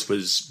applause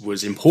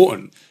was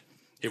important.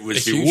 It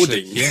was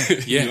rewarding. Yeah.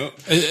 You know?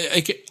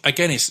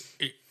 Again,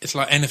 it's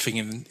like anything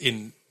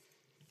in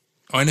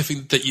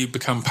anything that you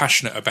become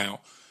passionate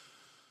about.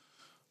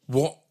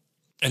 What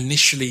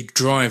initially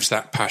drives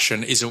that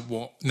passion isn't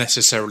what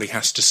necessarily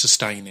has to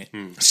sustain it.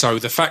 So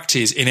the fact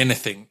is, in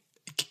anything,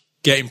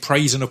 getting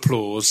praise and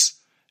applause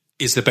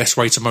is the best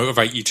way to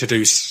motivate you to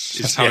do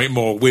something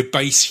more. We're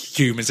base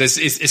humans.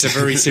 It's a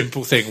very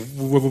simple thing,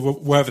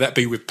 whether that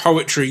be with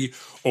poetry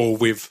or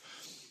with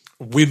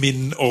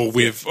women or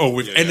with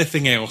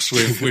anything else,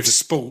 with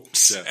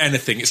sports,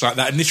 anything. It's like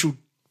that initial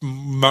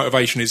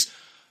motivation is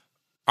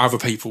other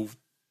people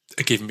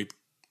are giving me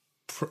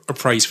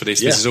praise for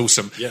this. This is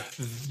awesome. Yeah.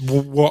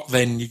 What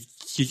then?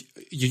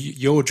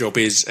 Your job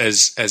is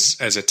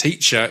as a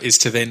teacher is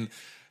to then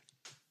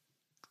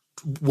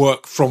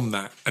work from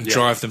that and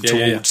drive them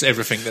towards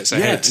everything that's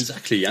ahead. Yeah,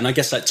 exactly. And I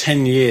guess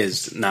 10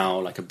 years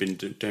now, I've been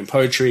doing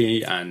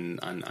poetry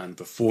and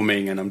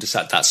performing, and I'm just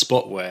at that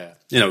spot where,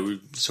 we were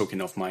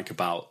talking off mic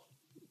about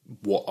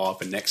what are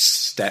the next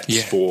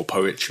steps for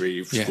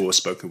poetry, for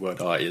spoken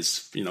word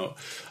artists,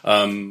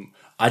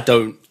 I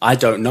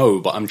don't know,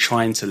 but I'm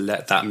trying to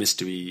let that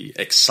mystery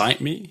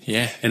excite me.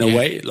 In a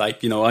way. I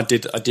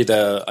did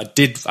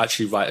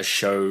actually write a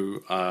show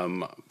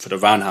for the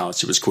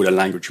Roundhouse. It was called A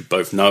Language We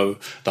Both Know.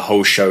 The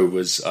whole show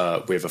was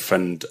with a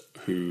friend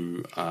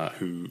who's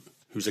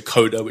a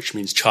coder, which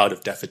means child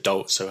of deaf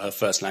adult. So her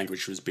first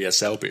language was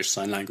BSL, British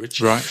Sign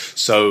Language. Right.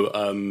 So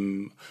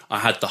I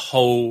had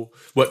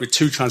worked with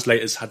two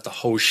translators, had the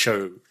whole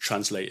show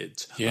translated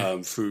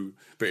through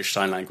British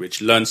Sign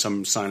Language, learned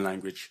some sign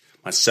language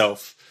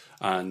myself,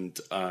 and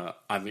wow.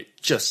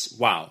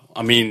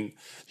 I mean,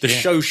 the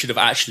show should have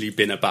actually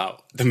been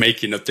about the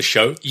making of the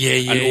show,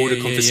 and all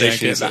the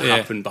conversations that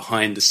happen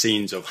behind the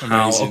scenes of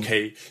how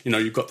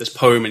you've got this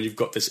poem and you've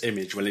got this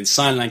image. Well, in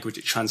sign language,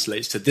 it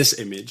translates to this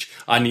image.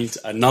 I need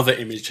another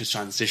image to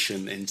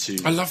transition into.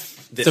 I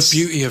love the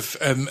beauty of,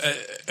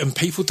 and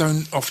people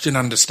don't often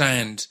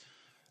understand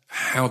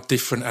how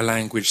different a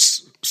language,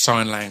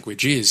 sign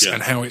language is,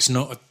 and how it's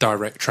not a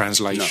direct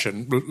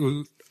translation.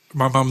 No.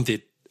 My mum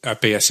did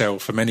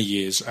BSL for many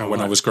years when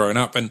I was growing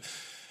up, and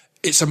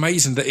it's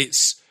amazing that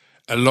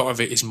a lot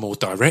of it is more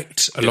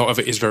direct, a lot of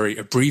it is very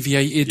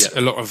abbreviated,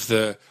 a lot of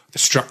the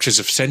structures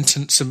of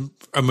sentence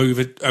are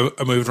moved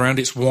around.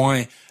 It's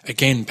why,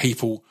 again,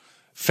 people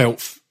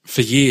felt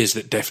for years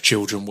that deaf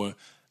children were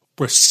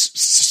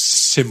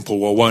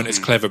simple or weren't as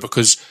clever,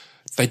 because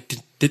they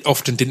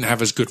often didn't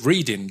have as good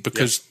reading,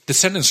 because the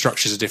sentence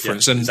structures are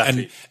different,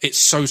 and it's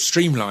so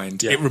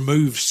streamlined. It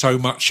removes so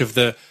much of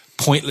the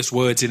pointless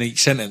words in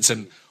each sentence.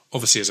 And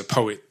obviously, as a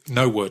poet,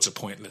 no words are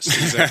pointless.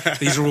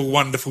 These are all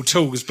wonderful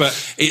tools, but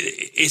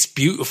it's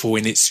beautiful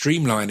in its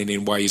streamlining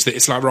in ways that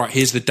it's like, right,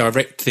 here's the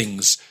direct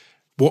things.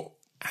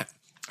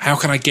 How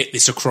can I get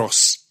this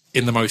across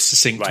in the most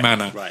succinct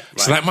manner? Right.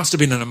 So that must have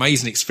been an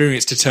amazing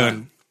experience to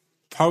turn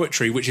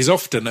poetry, which is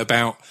often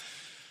about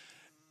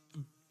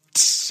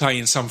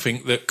saying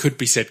something that could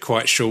be said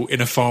quite short in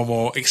a far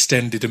more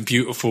extended and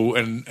beautiful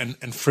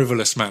and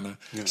frivolous manner.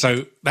 Yeah.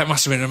 So that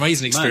must have been an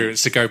amazing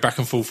experience to go back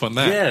and forth on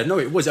that. Yeah, no,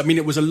 it was. I mean,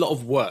 it was a lot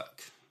of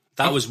work.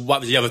 What was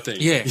the other thing?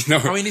 Yeah.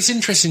 I mean, it's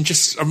interesting.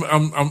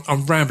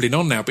 I'm rambling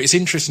on now, but it's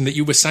interesting that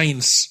you were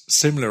saying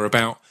similar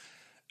about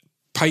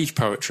page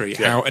poetry,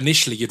 how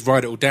initially you'd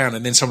write it all down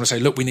and then someone would say,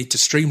 look, we need to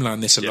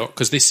streamline this a lot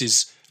because this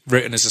is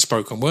written as a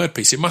spoken word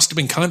piece. It must have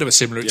been kind of a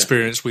similar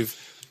experience with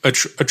a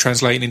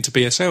translating into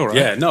BSL, right?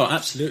 Yeah, no,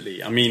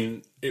 absolutely. I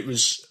mean, it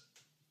was,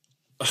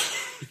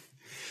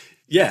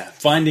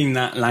 finding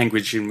that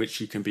language in which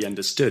you can be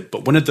understood.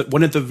 But one of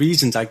the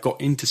reasons I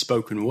got into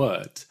spoken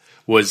word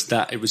was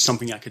that it was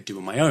something I could do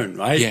on my own,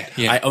 right?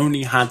 Yeah. I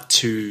only had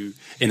to,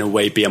 in a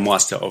way, be a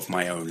master of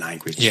my own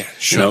language. Yeah,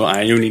 sure.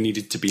 I only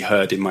needed to be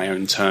heard in my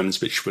own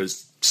terms, which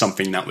was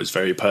something that was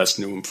very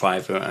personal and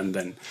private, and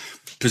then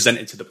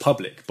presented to the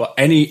public. But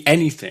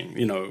anything,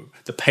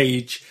 the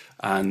page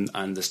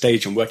and the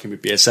stage and working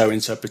with BSL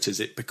interpreters,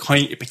 it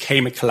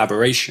became a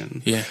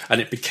collaboration. Yeah. And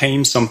it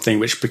became something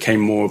which became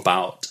more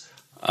about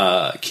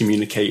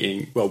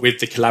communicating with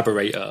the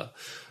collaborator,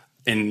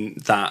 in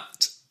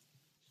that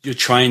you're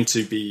trying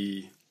to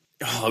be.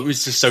 Oh, it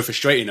was just so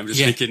frustrating. I'm just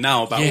thinking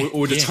now about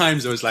all the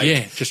times I was like,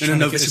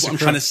 no, this is what I'm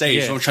trying to say.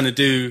 It's what I'm trying to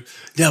do.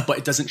 Yeah, but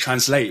it doesn't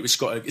translate. It's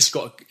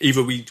got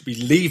either we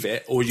leave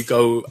it or you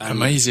go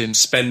and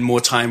spend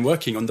more time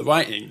working on the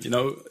writing,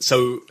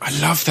 So I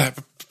love that.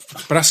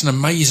 But that's an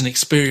amazing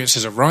experience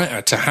as a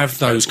writer, to have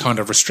those kind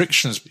of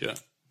restrictions. Yeah.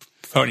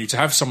 To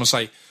have someone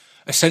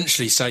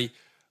essentially say,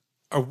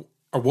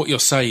 what you're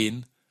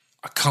saying,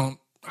 I can't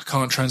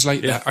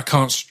translate that. I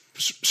can't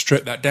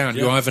strip that down.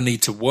 You either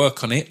need to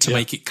work on it to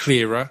make it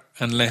clearer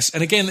and less.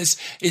 And again,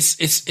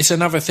 it's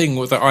another thing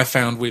that I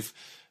found with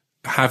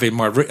having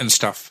my written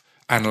stuff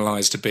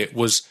analysed a bit,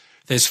 was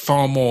there's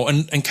far more,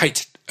 and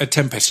Kate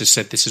Tempest has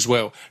said this as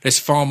well, there's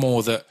far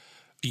more that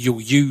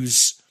you'll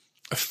use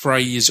a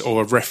phrase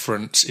or a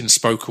reference in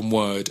spoken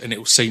word and it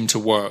will seem to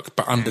work,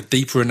 but under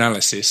deeper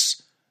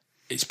analysis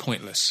it's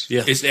pointless.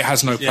 Yeah. It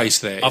has no place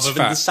there. Other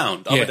than the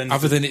sound.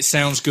 Other than it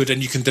sounds good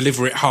and you can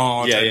deliver it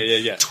hard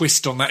and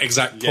twist on that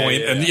exact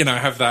point and, you know,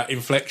 have that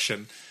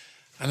inflection.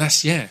 And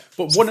that's,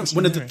 But one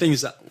of the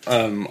things that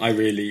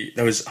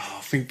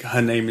I think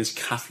her name is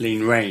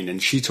Kathleen Rain,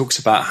 and she talks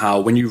about how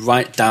when you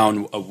write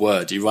down a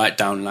word, you write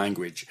down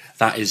language,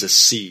 that is a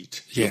seed.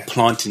 You're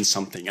planting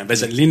something. And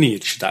there's a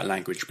lineage to that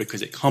language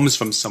because it comes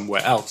from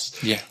somewhere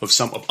else.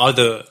 Of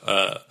other,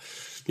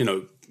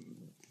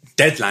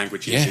 dead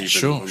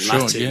languages,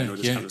 Latin and all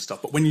this kind of stuff.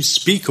 But when you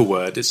speak a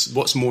word,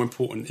 what's more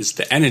important is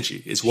the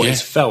energy, is what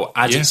is felt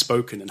as it's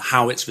spoken and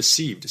how it's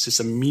received. It's this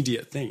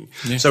immediate thing.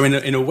 So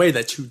in a way,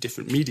 they're two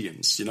different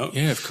mediums, you know?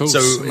 Yeah, of course. So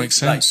it makes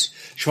sense.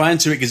 Like trying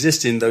to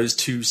exist in those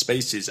two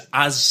spaces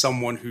as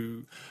someone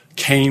who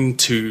came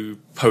to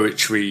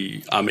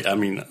poetry, I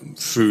mean,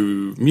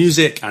 through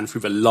music and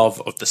through the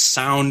love of the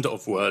sound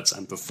of words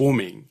and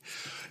performing.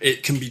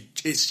 It can be,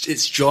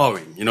 it's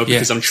jarring, you know,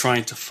 because I'm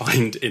trying to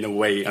find, in a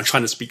way, I'm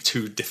trying to speak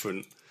two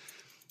different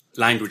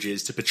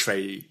languages to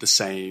portray the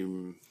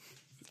same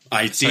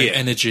idea.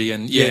 Energy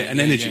and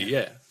energy.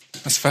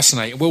 That's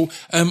fascinating. Well,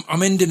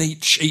 I'm ending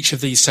each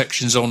of these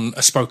sections on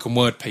a spoken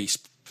word piece.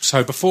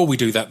 So before we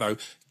do that, though,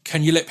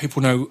 can you let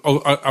people know?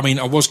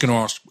 I was going to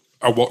ask,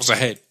 what's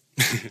ahead,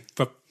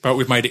 but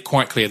we've made it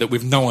quite clear that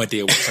we've no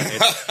idea what's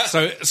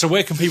ahead. So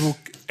where can people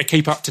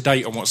keep up to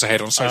date on what's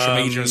ahead on social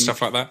media and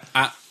stuff like that?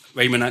 At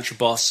Raymond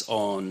Antrobus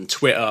on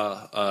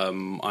Twitter.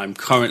 I'm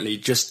currently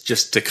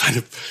just to kind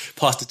of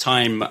pass the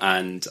time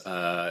and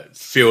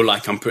feel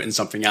like I'm putting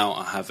something out.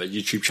 I have a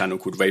YouTube channel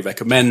called Ray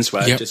Recommends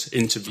where I just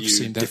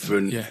interview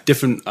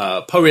different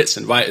poets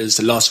and writers.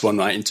 The last one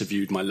I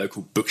interviewed my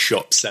local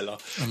bookshop seller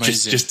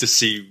just to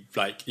see,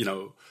 like, you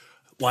know,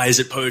 why is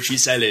it poetry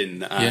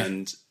selling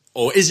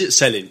or is it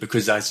selling?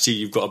 Because I see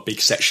you've got a big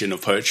section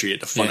of poetry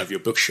at the front of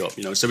your bookshop,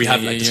 you know. So we have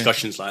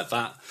discussions like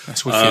that.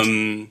 That's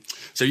wicked.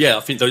 So I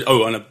think those,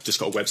 and I've just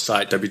got a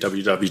website,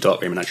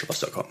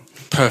 www.raymondantrobus.com.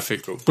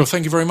 Perfect. Cool. Well,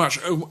 thank you very much.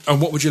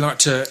 And what would you like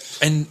to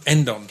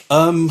end on?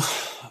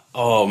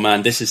 Oh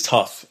man, this is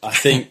tough. I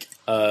think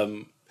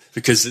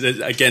because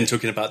again,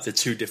 talking about the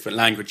two different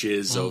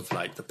languages of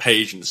like the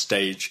page and the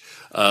stage.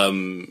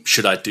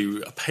 Should I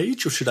do a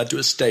page or should I do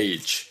a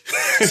stage?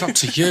 It's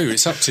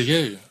up to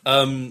you.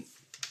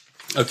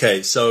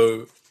 Okay,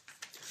 so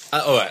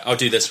all right, I'll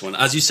do this one.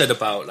 As you said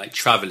about like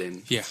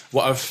traveling,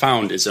 what I've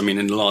found is, I mean,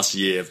 in the last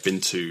year, I've been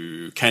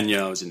to Kenya,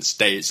 I was in the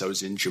States, I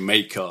was in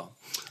Jamaica.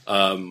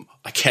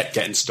 I kept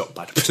getting stopped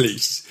by the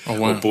police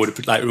or border,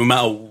 like no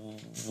matter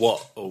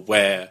what or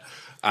where.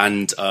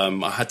 And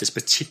I had this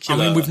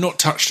particular. I mean, we've not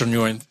touched on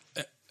your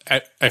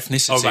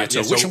ethnicity at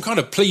all, which I'm kind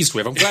of pleased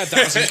with. I'm glad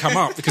that hasn't come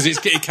up because it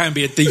can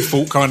be a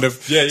default kind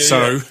of.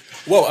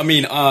 Well, I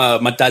mean,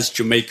 my dad's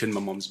Jamaican, my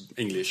mom's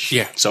English.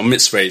 So I'm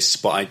mixed race,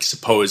 but I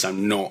suppose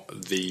I'm not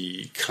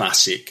the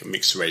classic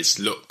mixed race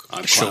look.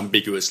 I'm quite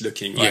ambiguous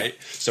looking, right?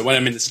 So when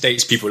I'm in the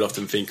States, people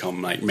often think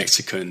I'm like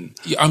Mexican.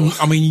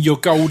 I mean, you're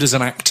gold as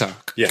an actor.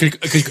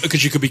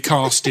 Because you could be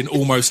cast in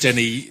almost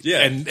any.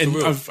 And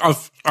I've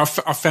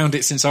found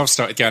it since I've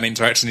started going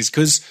into acting is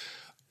because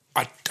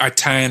I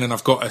tan and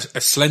I've got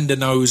a slender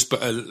nose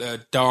but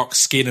a dark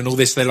skin and all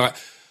this. They're like,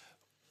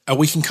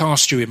 we can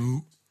cast you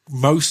in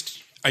most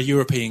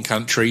European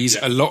countries,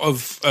 a lot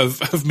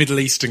of Middle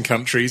Eastern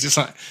countries. It's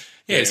like,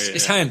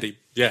 it's handy.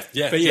 But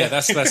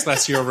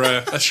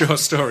that's your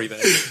story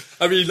there.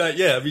 I mean,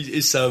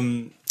 it's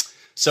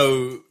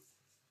so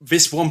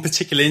this one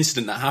particular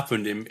incident that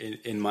happened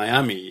in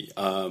Miami,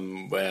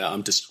 where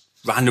I'm just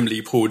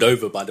randomly pulled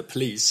over by the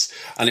police,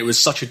 and it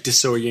was such a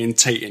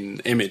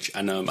disorientating image.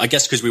 And I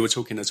guess because we were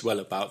talking as well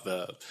about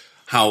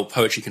how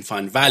poetry can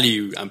find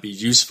value and be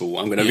useful.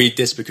 I'm going to read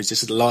this because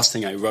this is the last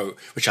thing I wrote,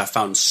 which I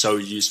found so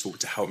useful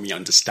to help me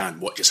understand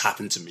what just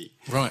happened to me.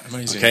 Right,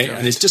 amazing. Okay,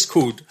 and it's just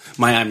called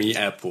Miami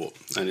Airport,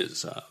 and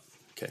it's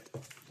okay.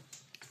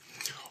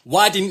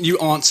 Why didn't you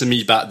answer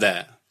me back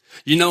there?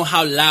 You know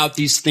how loud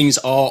these things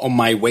are on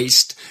my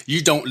waist?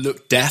 You don't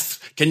look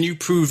deaf. Can you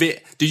prove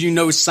it? Do you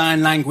know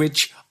sign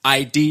language?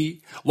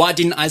 ID? Why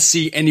didn't I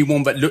see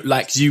anyone that looked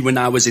like you when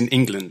I was in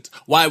England?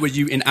 Why were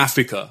you in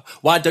Africa?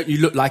 Why don't you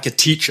look like a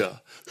teacher?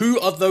 Who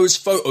are those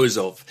photos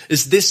of?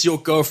 Is this your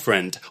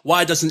girlfriend?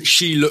 Why doesn't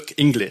she look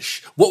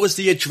English? What was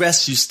the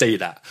address you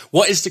stayed at?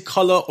 What is the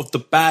colour of the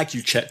bag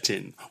you checked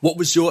in? What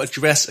was your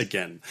address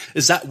again?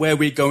 Is that where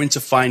we're going to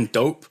find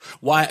dope?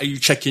 Why are you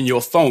checking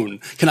your phone?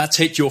 Can I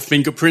take your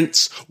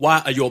fingerprints?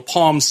 Why are your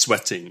palms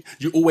sweating?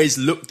 You always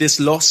look this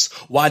lost.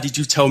 Why did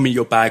you tell me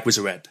your bag was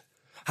red?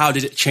 How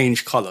did it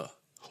change colour?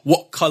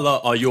 What colour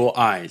are your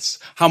eyes?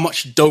 How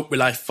much dope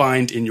will I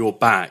find in your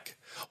bag?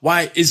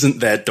 Why isn't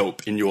there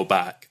dope in your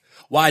bag?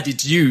 Why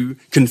did you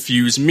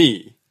confuse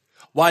me?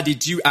 Why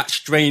did you act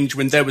strange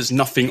when there was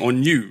nothing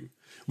on you?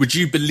 Would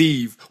you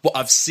believe what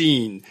I've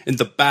seen in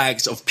the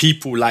bags of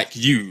people like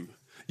you?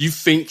 You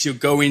think you're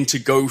going to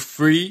go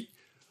free?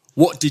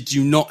 What did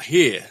you not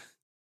hear?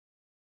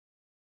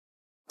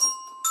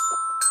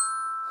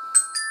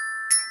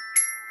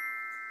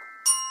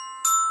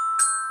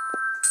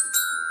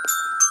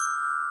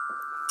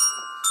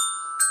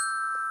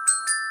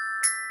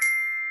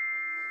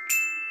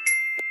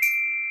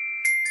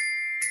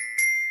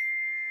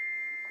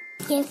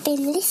 You've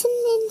been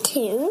listening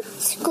to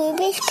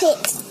Scroobius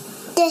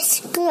Pip's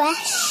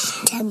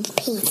Discretion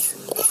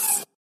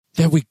Pieces.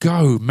 There we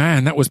go,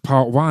 man. That was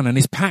part 1, and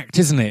it's packed,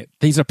 isn't it?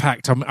 These are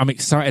packed. I'm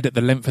excited at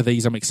the length of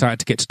these. I'm excited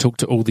to get to talk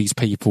to all these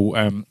people,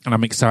 and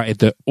I'm excited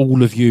that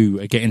all of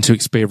you are getting to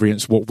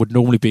experience what would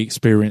normally be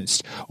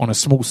experienced on a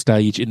small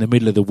stage in the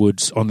middle of the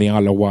woods on the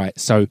Isle of Wight.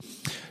 So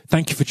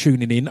thank you for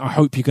tuning in. I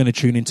hope you're going to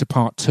tune into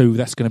part 2.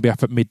 That's going to be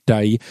up at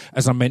midday.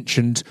 As I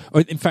mentioned,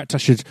 in fact, I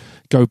should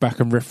go back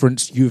and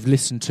reference, you've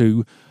listened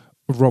to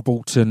Rob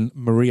Alton,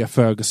 Maria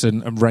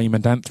Ferguson and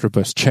Raymond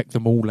Anthrobus. Check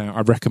them all out.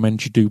 I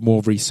recommend you do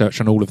more research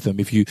on all of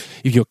them. If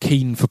you're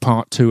keen for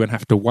part 2 and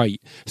have to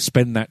wait,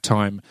 spend that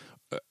time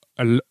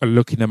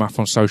looking them up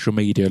on social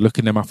media,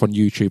 looking them up on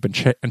YouTube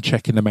and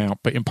checking them out.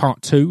 But in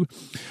part 2,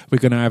 we're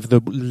going to have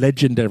the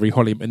legendary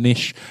Holly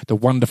Manish, the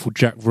wonderful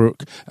Jack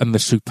Rook and the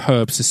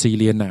superb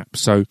Cecilia Knapp.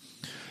 So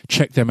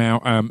check them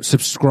out.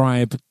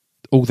 Subscribe,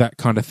 all that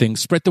kind of thing.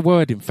 Spread the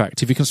word, in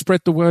fact. If you can spread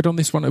the word on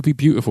this one, it'll be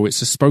beautiful.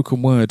 It's a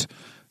spoken word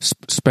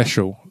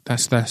special.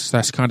 That's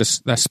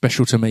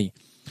special to me.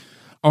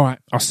 All right,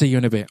 I'll see you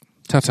in a bit.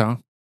 Ta-ta.